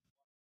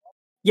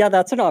 Yeah,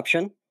 that's an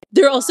option.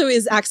 There also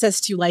is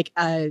access to like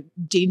a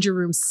danger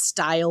room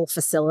style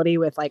facility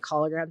with like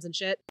holograms and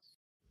shit.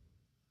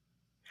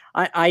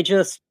 I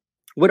just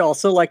would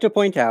also like to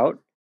point out,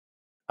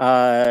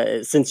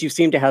 since you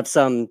seem to have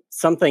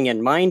something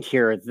in mind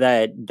here,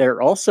 that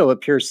there also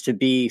appears to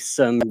be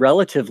some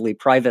relatively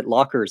private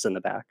lockers in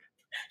the back.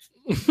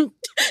 Sorry.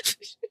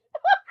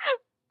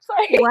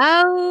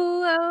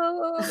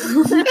 Wow.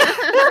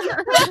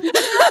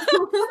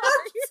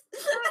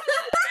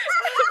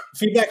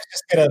 Feedback's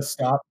just gonna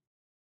stop.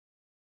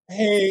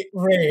 Hey,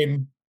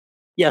 Rain.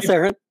 Yes,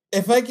 Aaron?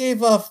 If I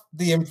gave off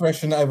the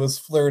impression I was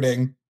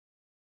flirting,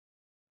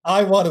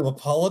 I want to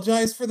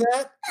apologize for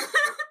that.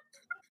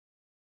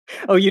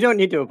 Oh, you don't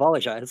need to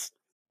apologize.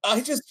 I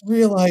just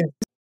realized,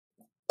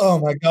 oh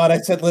my god, I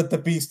said let the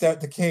beast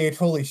out the cage.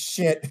 Holy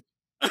shit.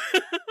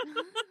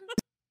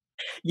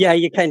 Yeah,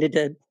 you kind of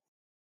did.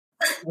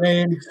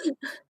 Rain.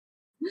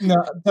 No,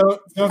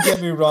 don't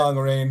get me wrong,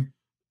 Rain.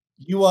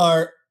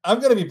 I'm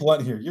gonna be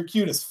blunt here. You're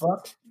cute as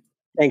fuck.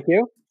 Thank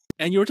you.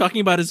 And you were talking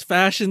about his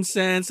fashion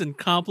sense and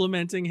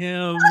complimenting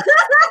him.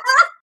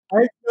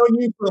 I've known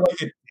you for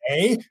like a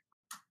day.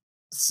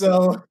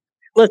 So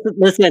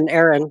Listen,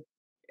 Aaron,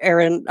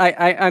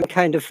 I'm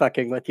kind of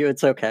fucking with you.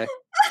 It's okay.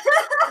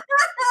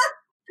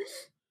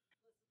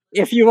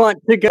 If you want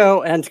to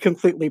go and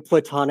completely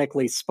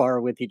platonically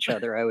spar with each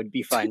other, I would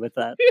be fine with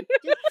that.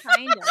 Just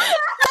kind of.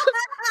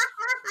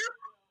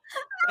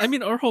 I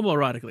mean, or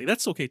homoerotically.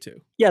 That's okay too.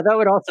 Yeah, that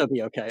would also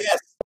be okay. Yes.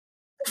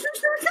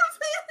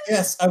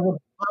 Yes, I would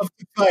love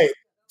to fight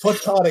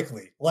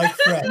platonically, like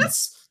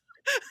friends.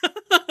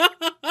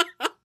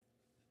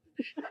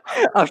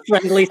 A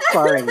friendly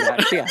sparring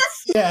match,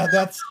 yes. Yeah,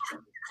 that's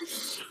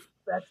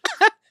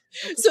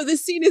So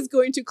this scene is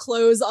going to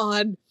close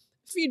on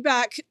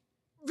feedback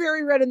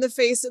very red in the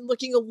face and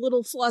looking a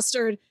little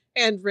flustered,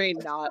 and Rain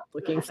not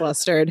looking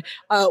flustered,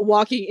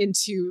 walking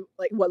into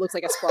like what looks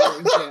like a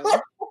sparring gym.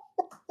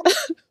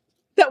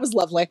 That was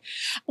lovely.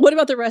 What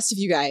about the rest of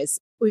you guys?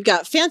 We've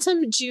got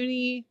Phantom,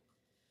 Junie,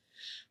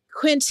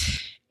 Quint,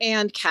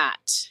 and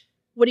Kat.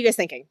 What are you guys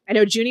thinking? I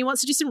know Junie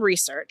wants to do some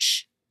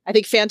research. I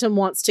think Phantom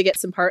wants to get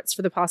some parts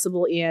for the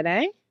possible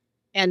ENA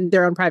and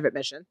their own private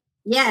mission.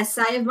 Yes,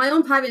 I have my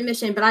own private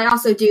mission, but I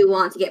also do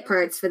want to get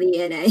parts for the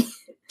ENA.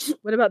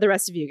 What about the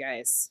rest of you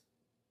guys?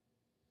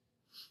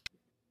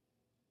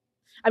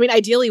 I mean,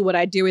 ideally, what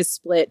I'd do is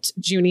split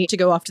Junie to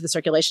go off to the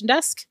circulation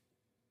desk.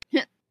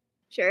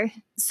 Sure.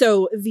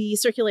 So the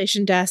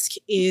circulation desk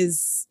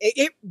is,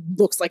 it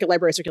looks like a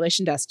library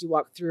circulation desk. You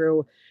walk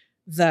through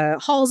the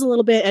halls a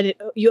little bit and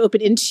you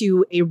open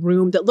into a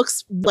room that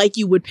looks like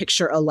you would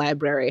picture a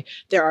library.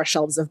 There are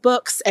shelves of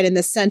books, and in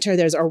the center,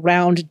 there's a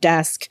round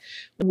desk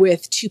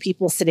with two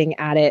people sitting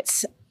at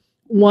it.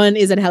 One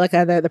is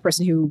Angelica, the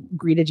person who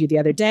greeted you the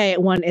other day.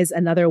 One is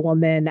another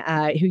woman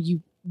who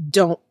you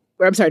don't,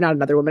 or I'm sorry, not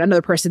another woman,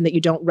 another person that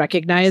you don't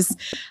recognize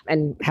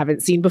and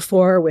haven't seen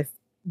before, with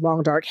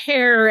long dark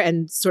hair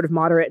and sort of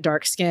moderate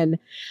dark skin.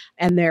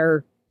 And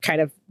they're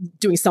kind of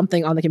doing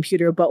something on the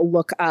computer, but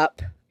look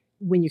up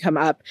when you come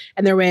up,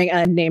 and they're wearing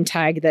a name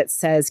tag that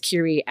says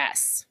Curie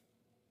S.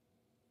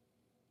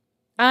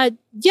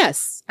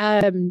 Yes.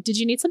 Did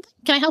you need something?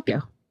 Can I help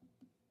you?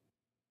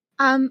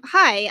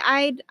 Hi,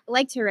 I'd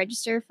like to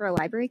register for a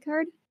library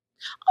card.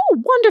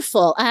 Oh,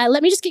 wonderful.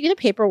 Let me just get you the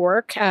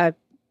paperwork.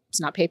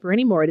 It's not paper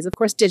anymore. It is, of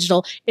course,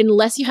 digital,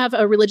 unless you have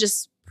a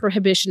religious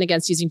prohibition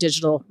against using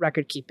digital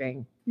record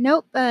keeping.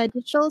 Nope,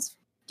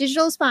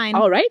 digital's fine.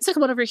 All right, so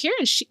come on over here,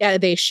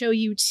 and they show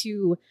you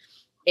to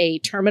a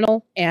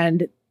terminal,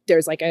 and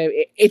there's like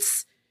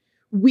it's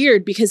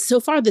weird because so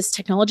far this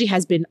technology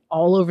has been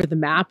all over the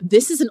map.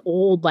 This is an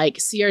old like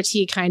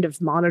CRT kind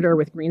of monitor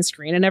with green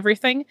screen and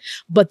everything,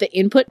 but the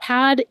input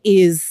pad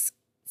is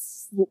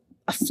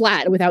a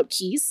flat without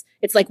keys.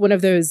 It's like one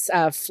of those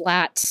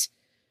flat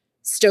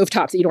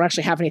stovetops that you don't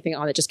actually have anything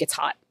on. It just gets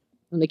hot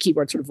and the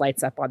keyboard sort of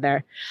lights up on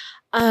there.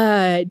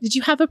 Did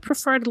you have a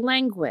preferred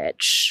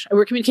language?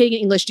 We're communicating in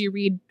English. Do you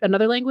read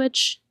another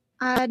language?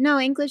 No,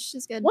 English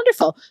is good.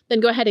 Wonderful. Then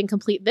go ahead and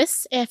complete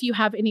this. If you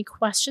have any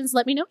questions,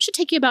 let me know. It should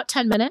take you about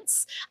 10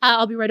 minutes.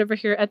 I'll be right over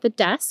here at the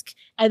desk.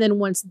 And then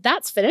once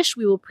that's finished,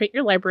 we will print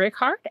your library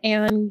card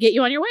and get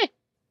you on your way.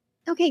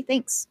 Okay,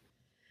 thanks.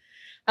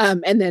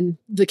 And then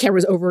the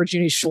camera's over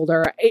Junie's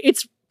shoulder.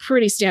 It's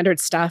pretty standard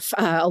stuff.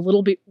 A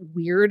little bit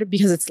weird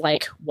because it's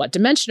like, what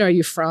dimension are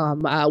you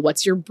from?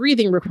 What's your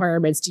breathing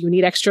requirements? Do you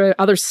need extra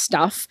other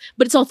stuff?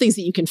 But it's all things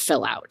that you can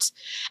fill out.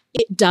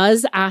 It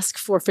does ask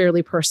for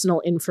fairly personal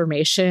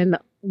information,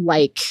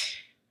 like,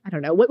 I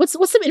don't know, what's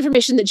some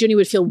information that Junie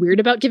would feel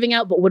weird about giving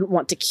out but wouldn't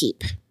want to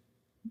keep?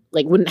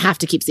 Like, wouldn't have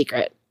to keep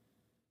secret.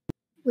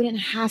 Wouldn't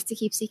have to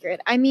keep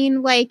secret. I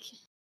mean, like,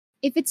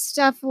 if it's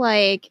stuff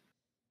like,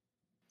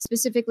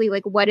 specifically,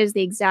 like, what is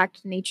the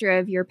exact nature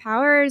of your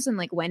powers and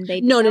like when they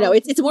No.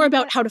 It's more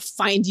about how to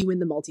find you in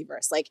the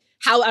multiverse. Like,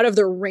 how out of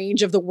the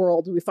range of the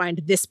world do we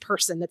find this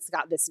person that's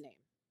got this name?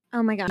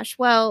 Oh my gosh.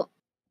 Well,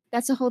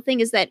 that's the whole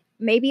thing, is that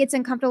maybe it's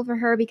uncomfortable for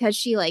her because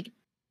she like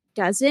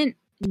doesn't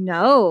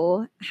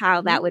know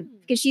how that would,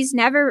 because she's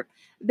never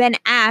been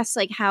asked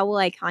like, how will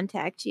I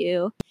contact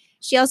you?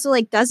 She also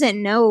like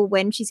doesn't know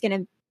when she's going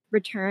to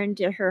return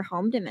to her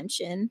home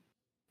dimension.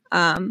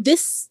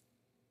 This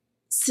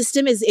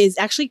system is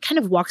actually kind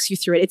of walks you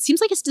through it. It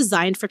seems like it's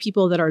designed for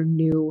people that are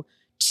new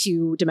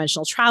to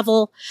dimensional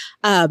travel.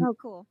 Oh,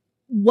 cool.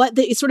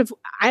 It's sort of,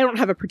 I don't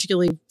have a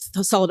particularly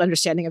solid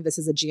understanding of this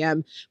as a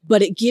GM,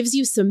 but it gives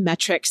you some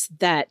metrics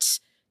that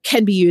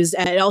can be used.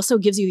 And it also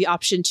gives you the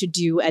option to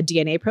do a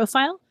DNA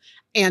profile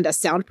and a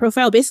sound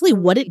profile. Basically,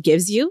 what it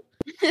gives you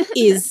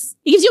is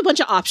it gives you a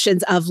bunch of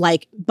options of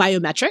like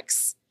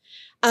biometrics.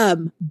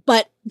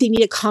 But they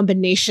need a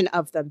combination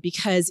of them,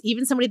 because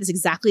even somebody that's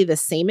exactly the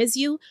same as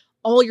you,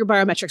 all your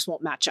biometrics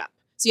won't match up.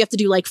 So you have to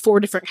do like 4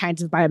 different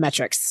kinds of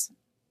biometrics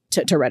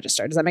to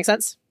register. Does that make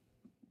sense?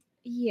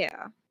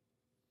 Yeah.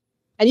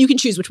 And you can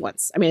choose which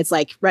ones. I mean, it's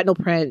like retinal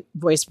print,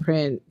 voice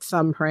print,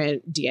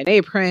 thumbprint,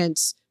 DNA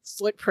print,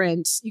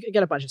 footprint. You can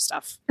get a bunch of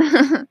stuff.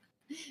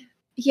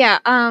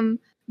 Yeah.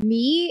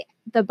 Me,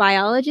 the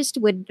biologist,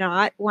 would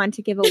not want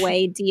to give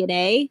away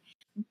DNA.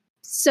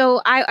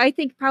 So I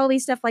think probably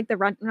stuff like the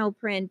retinal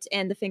print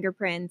and the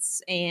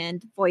fingerprints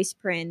and voice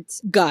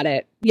print. Got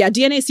it. Yeah,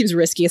 DNA seems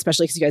risky,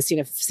 especially because you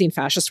guys seen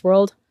Fascist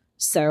World.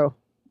 So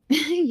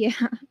yeah.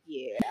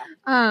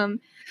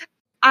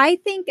 I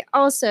think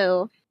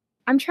also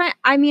I'm trying.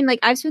 I mean, like,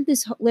 I've spent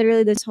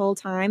literally this whole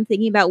time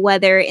thinking about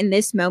whether in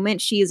this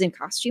moment she is in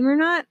costume or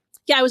not.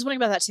 Yeah, I was wondering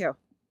about that too.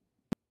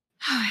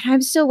 And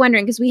I'm still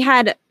wondering because we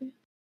had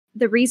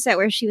the reset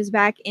where she was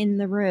back in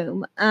the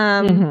room.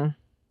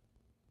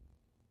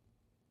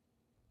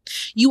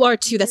 You are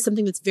too. That's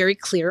something that's very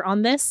clear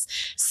on this.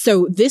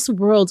 So this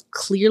world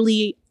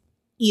clearly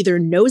either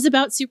knows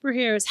about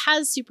superheroes,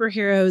 has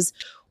superheroes,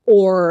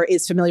 or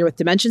is familiar with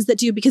dimensions that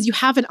do, because you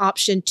have an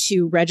option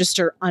to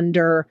register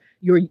under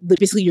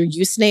basically your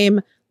use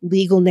name,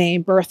 legal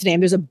name, birth name.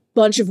 There's a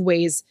bunch of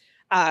ways,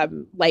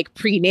 like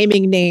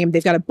pre-naming name.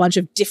 They've got a bunch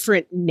of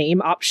different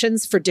name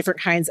options for different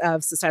kinds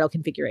of societal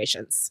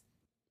configurations.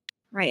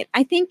 Right.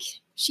 I think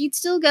she'd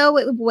still go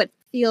with what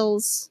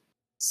feels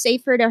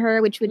safer to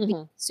her, which would be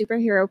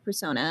superhero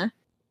persona.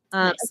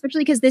 Nice.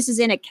 Especially because this is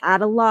in a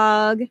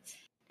catalog,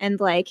 and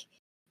like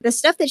the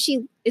stuff that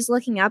she is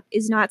looking up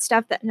is not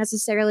stuff that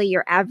necessarily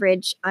your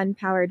average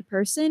unpowered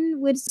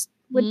person would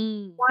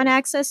want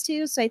access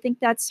to. So I think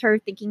that's her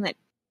thinking that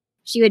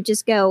she would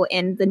just go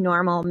in the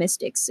normal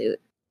mystic suit.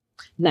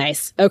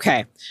 Nice.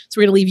 Okay. So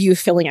we're going to leave you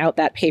filling out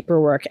that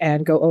paperwork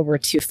and go over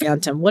to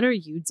Phantom. What are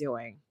you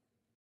doing?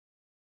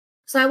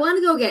 So I want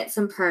to go get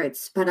some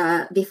parts,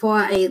 but before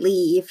I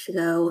leave to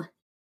go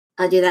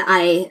do that,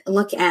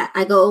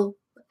 I go,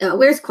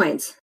 where's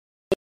Quint?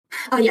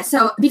 Oh yeah,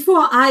 so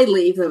before I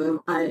leave the room,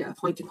 I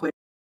point to Quint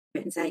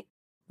and say,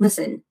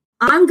 listen,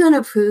 I'm going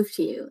to prove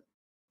to you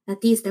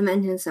that these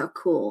dimensions are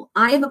cool.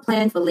 I have a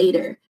plan for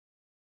later.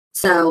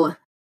 So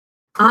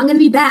I'm going to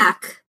be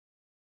back,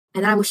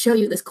 and I will show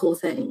you this cool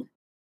thing.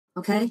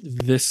 Okay?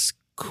 This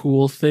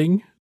cool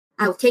thing?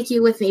 I will take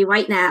you with me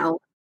right now.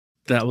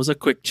 That was a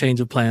quick change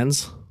of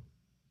plans.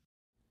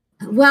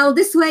 Well,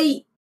 this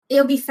way,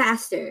 it'll be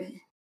faster.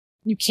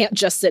 You can't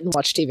just sit and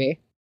watch TV.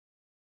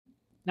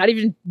 Not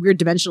even weird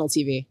dimensional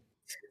TV.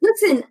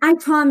 Listen, I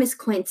promise,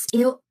 Quint,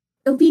 it'll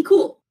be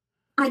cool.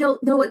 I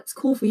don't know what's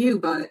cool for you,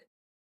 but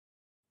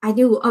I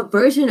do a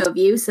version of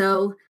you,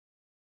 so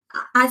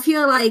I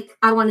feel like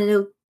I want to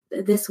know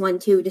this one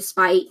too,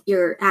 despite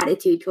your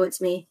attitude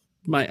towards me.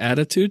 My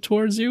attitude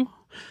towards you?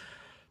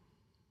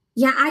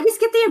 Yeah, I just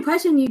get the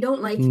impression you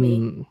don't like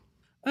me.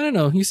 I don't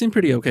know. You seem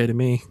pretty okay to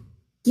me.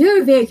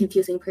 You're a very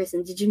confusing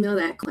person. Did you know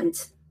that,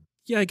 Quint?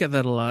 Yeah, I get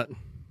that a lot.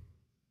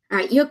 All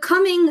right, you're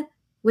coming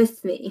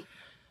with me.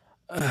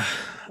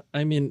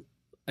 I mean,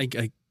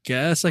 I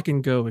guess I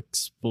can go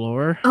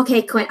explore.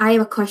 Okay, Quint, I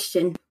have a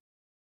question.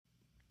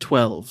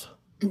 12.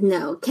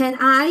 No, can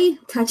I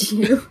touch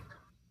you?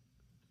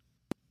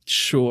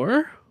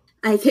 Sure.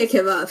 I pick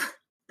him up.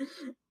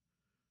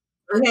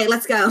 Okay,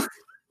 let's go.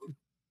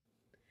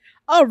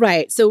 All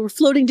right, so we're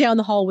floating down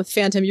the hall with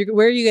Phantom.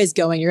 Where are you guys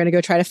going? You're going to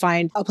go try to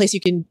find a place you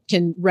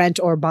can rent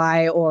or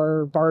buy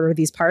or barter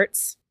these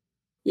parts?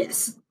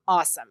 Yes.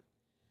 Awesome.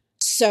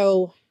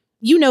 So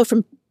you know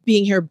from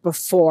being here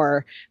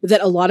before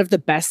that a lot of the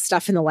best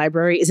stuff in the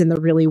library is in the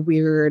really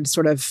weird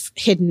sort of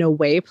hidden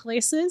away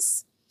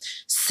places.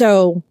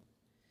 So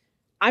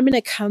I'm going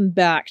to come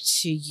back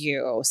to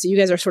you. So you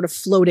guys are sort of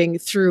floating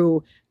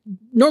through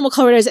normal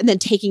corridors and then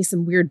taking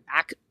some weird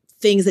back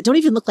things that don't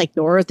even look like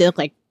doors. They look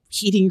like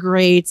heating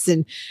grates.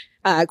 And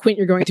Quint,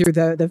 you're going through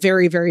the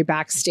very, very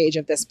back stage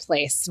of this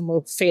place. And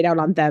we'll fade out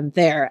on them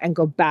there and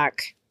go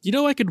back. You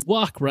know I could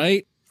walk,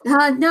 right?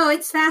 No,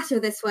 it's faster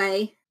this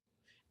way.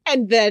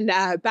 And then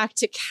back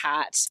to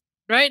Kat.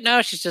 Right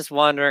now, she's just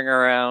wandering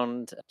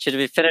around. Should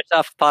we finish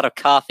off a pot of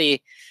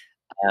coffee?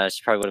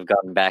 She probably would have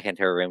gotten back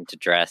into her room to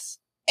dress.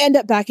 End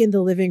up back in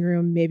the living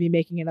room, maybe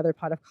making another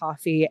pot of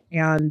coffee.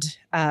 And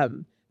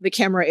the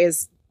camera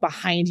is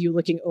behind you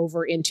looking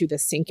over into the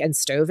sink and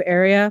stove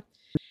area.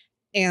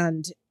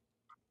 And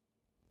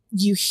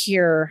you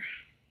hear,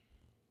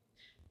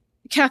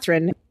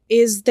 Catherine,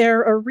 is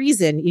there a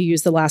reason you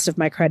used the last of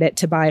my credit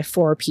to buy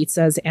 4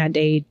 pizzas and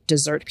a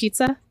dessert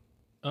pizza?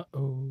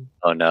 Uh-oh.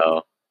 Oh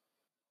no.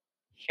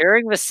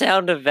 Hearing the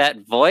sound of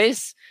that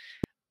voice,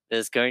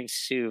 there's going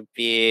to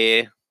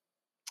be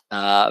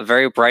a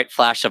very bright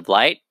flash of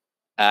light.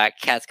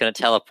 Cat's going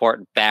to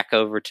teleport back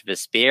over to the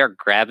spear,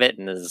 grab it,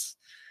 and is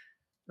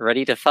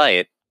ready to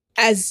fight.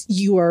 As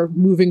you are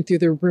moving through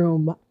the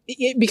room,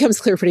 it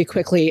becomes clear pretty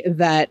quickly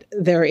that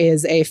there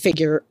is a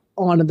figure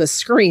on the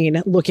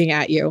screen looking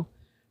at you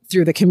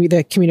through the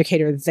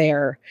communicator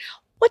there.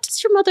 What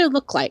does your mother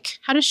look like?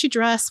 How does she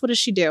dress? What does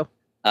she do?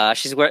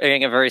 She's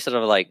wearing a very sort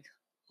of like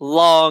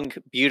long,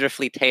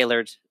 beautifully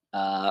tailored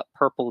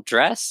purple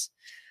dress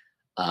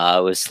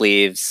with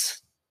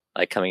sleeves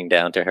like coming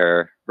down to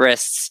her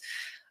wrists,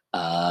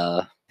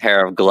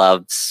 pair of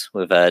gloves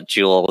with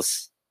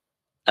jewels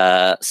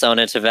sewn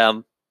into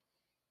them.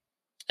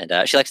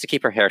 And she likes to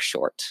keep her hair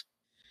short.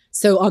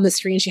 So on the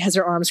screen, she has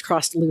her arms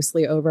crossed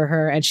loosely over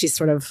her, and she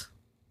sort of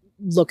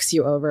looks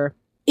you over.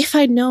 If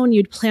I'd known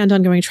you'd planned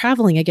on going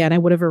traveling again, I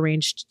would have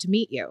arranged to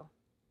meet you.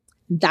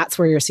 That's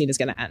where your scene is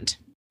going to end.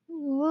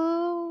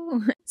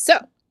 Whoa. So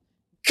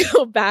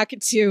go back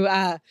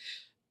to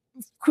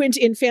Quint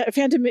in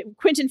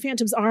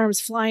Phantom's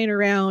arms flying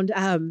around.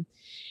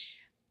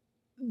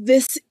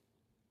 This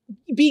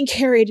being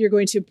carried, you're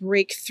going to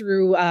break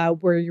through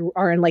where you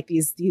are in like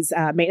these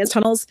maintenance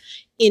tunnels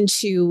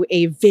into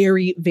a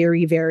very,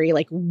 very, very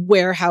like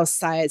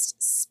warehouse-sized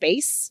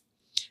space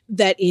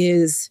that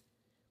is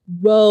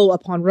row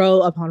upon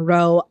row upon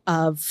row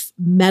of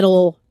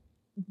metal.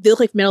 They look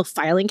like metal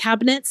filing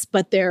cabinets,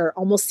 but they're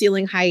almost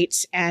ceiling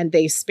height and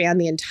they span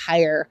the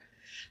entire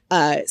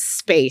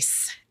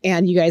space.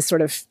 And you guys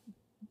sort of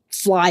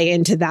fly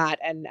into that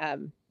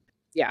and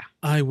yeah.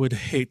 I would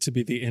hate to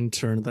be the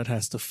intern that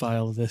has to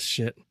file this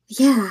shit.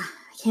 Yeah,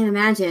 I can't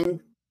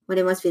imagine what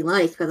it must be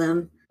like for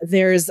them.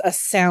 There's a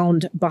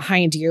sound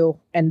behind you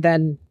and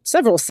then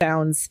several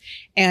sounds,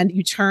 and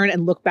you turn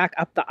and look back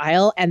up the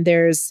aisle, and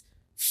there's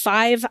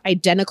 5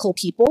 identical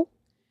people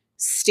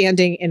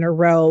standing in a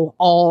row,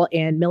 all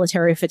in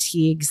military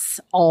fatigues,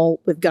 all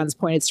with guns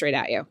pointed straight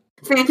at you.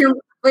 Phantom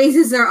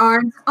raises their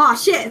arms. Oh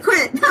shit,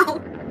 quit, no!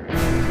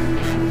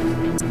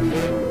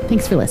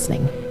 Thanks for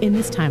listening. In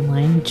this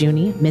timeline,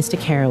 Junie, Mystic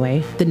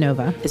Haraway, the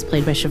Nova, is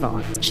played by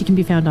Siobhan. She can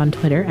be found on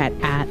Twitter at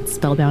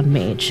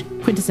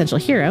 @SpellboundMage. Quintessential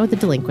Hero, the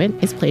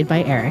Delinquent, is played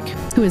by Eric,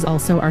 who is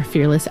also our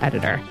fearless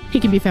editor. He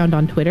can be found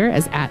on Twitter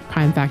as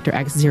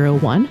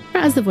 @PrimeFactorX01, or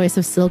as the voice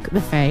of Silk the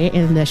Fae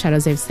in the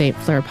Shadows of St.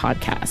 Fleur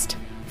podcast.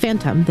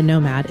 Phantom, the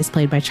Nomad, is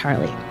played by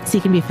Charlie. So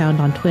he can be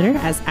found on Twitter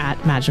as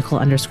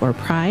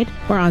 @magical_pride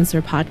or on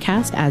Sir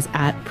Podcast as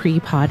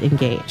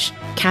 @prepodengage.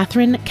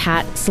 Catherine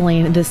Cat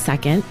Slane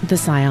II, the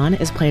Scion,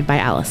 is played by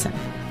Allison.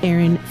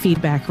 Aaron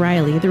Feedback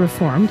Riley, the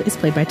Reformed, is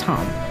played by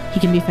Tom. He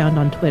can be found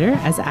on Twitter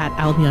as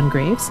 @Albion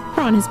Graves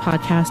or on his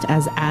podcast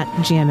as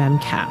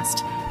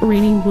 @GMMcast.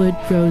 Rainy Wood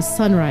Rose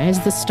Sunrise,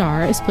 the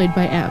Star, is played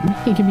by M.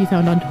 He can be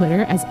found on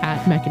Twitter as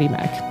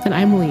 @MechanyMech. And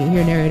I'm Lee,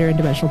 your narrator and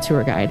dimensional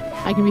tour guide.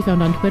 I can be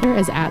found on Twitter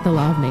as @The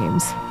Law of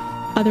Names.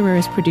 Otherwhere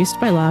is produced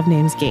by Law of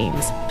Names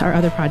Games. Our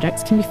other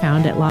projects can be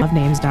found at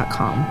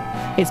lawofnames.com.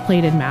 It's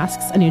played in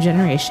Masks, A New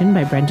Generation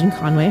by Brendan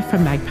Conway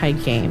from Magpie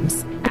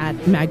Games,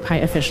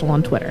 @MagpieOfficial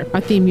on Twitter.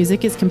 Our theme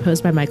music is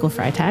composed by Michael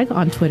Freitag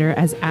on Twitter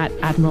as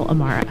 @Admiral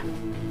Amara.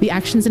 The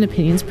actions and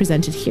opinions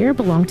presented here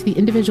belong to the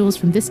individuals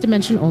from this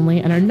dimension only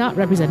and are not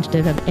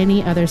representative of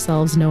any other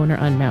selves known or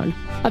unknown.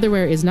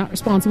 Otherwhere is not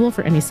responsible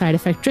for any side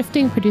effect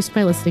drifting produced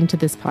by listening to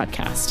this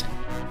podcast.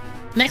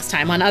 Next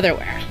time on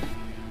Otherwhere.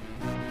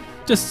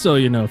 Just so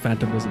you know,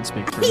 Phantom doesn't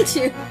speak for me. Me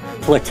too.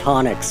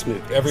 Platonic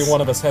smooth. Every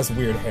one of us has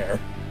weird hair.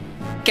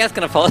 Cat's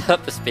gonna pull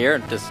up a spear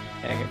and just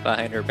hang it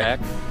behind her back.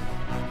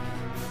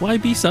 Why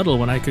be subtle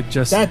when I could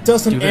just That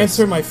doesn't do this?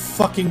 answer my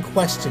fucking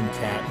question,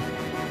 Cat.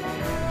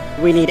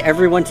 We need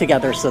everyone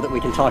together so that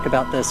we can talk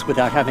about this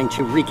without having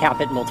to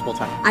recap it multiple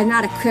times. I'm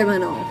not a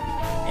criminal.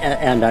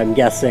 And I'm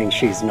guessing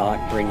she's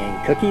not bringing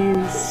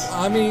cookies.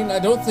 I mean, I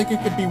don't think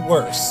it could be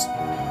worse.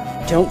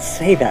 Don't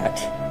say that.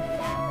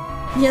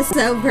 You're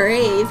so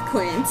brave,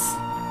 Quint.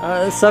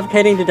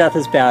 Suffocating to death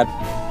is bad.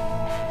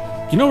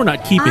 You know we're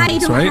not keeping I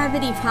this, don't right? have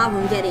any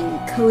problem getting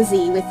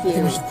cozy with I think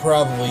you. we should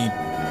probably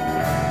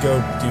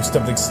go do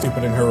something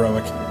stupid and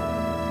heroic.